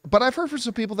 So, but I've heard from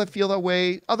some people that feel that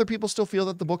way. Other people still feel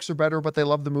that the books are better, but they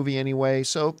love the movie anyway.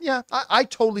 So yeah, I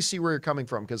totally see where you're coming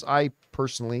from because I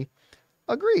personally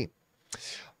agree.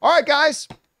 All right, guys.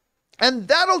 And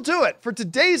that'll do it for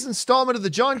today's installment of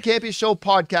the John Campea Show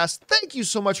podcast. Thank you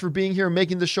so much for being here and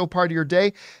making this show part of your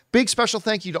day. Big special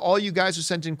thank you to all you guys who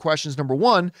sent in questions. Number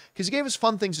 1, because you gave us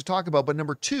fun things to talk about. But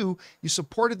number 2, you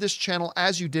supported this channel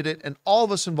as you did it, and all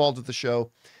of us involved with the show.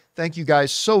 Thank you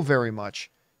guys so very much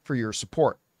for your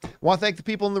support. I want to thank the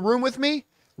people in the room with me,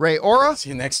 Ray Ora, See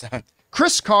you next time.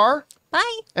 Chris Carr,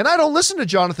 Bye. and I don't listen to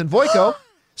Jonathan Voico.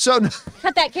 So,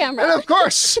 Cut that camera. and of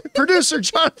course, producer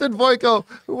Jonathan Voico,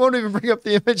 who won't even bring up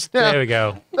the image now. There we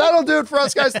go. That'll do it for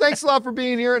us, guys. Thanks a lot for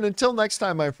being here. And until next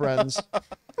time, my friends,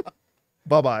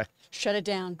 bye-bye. Shut it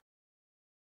down.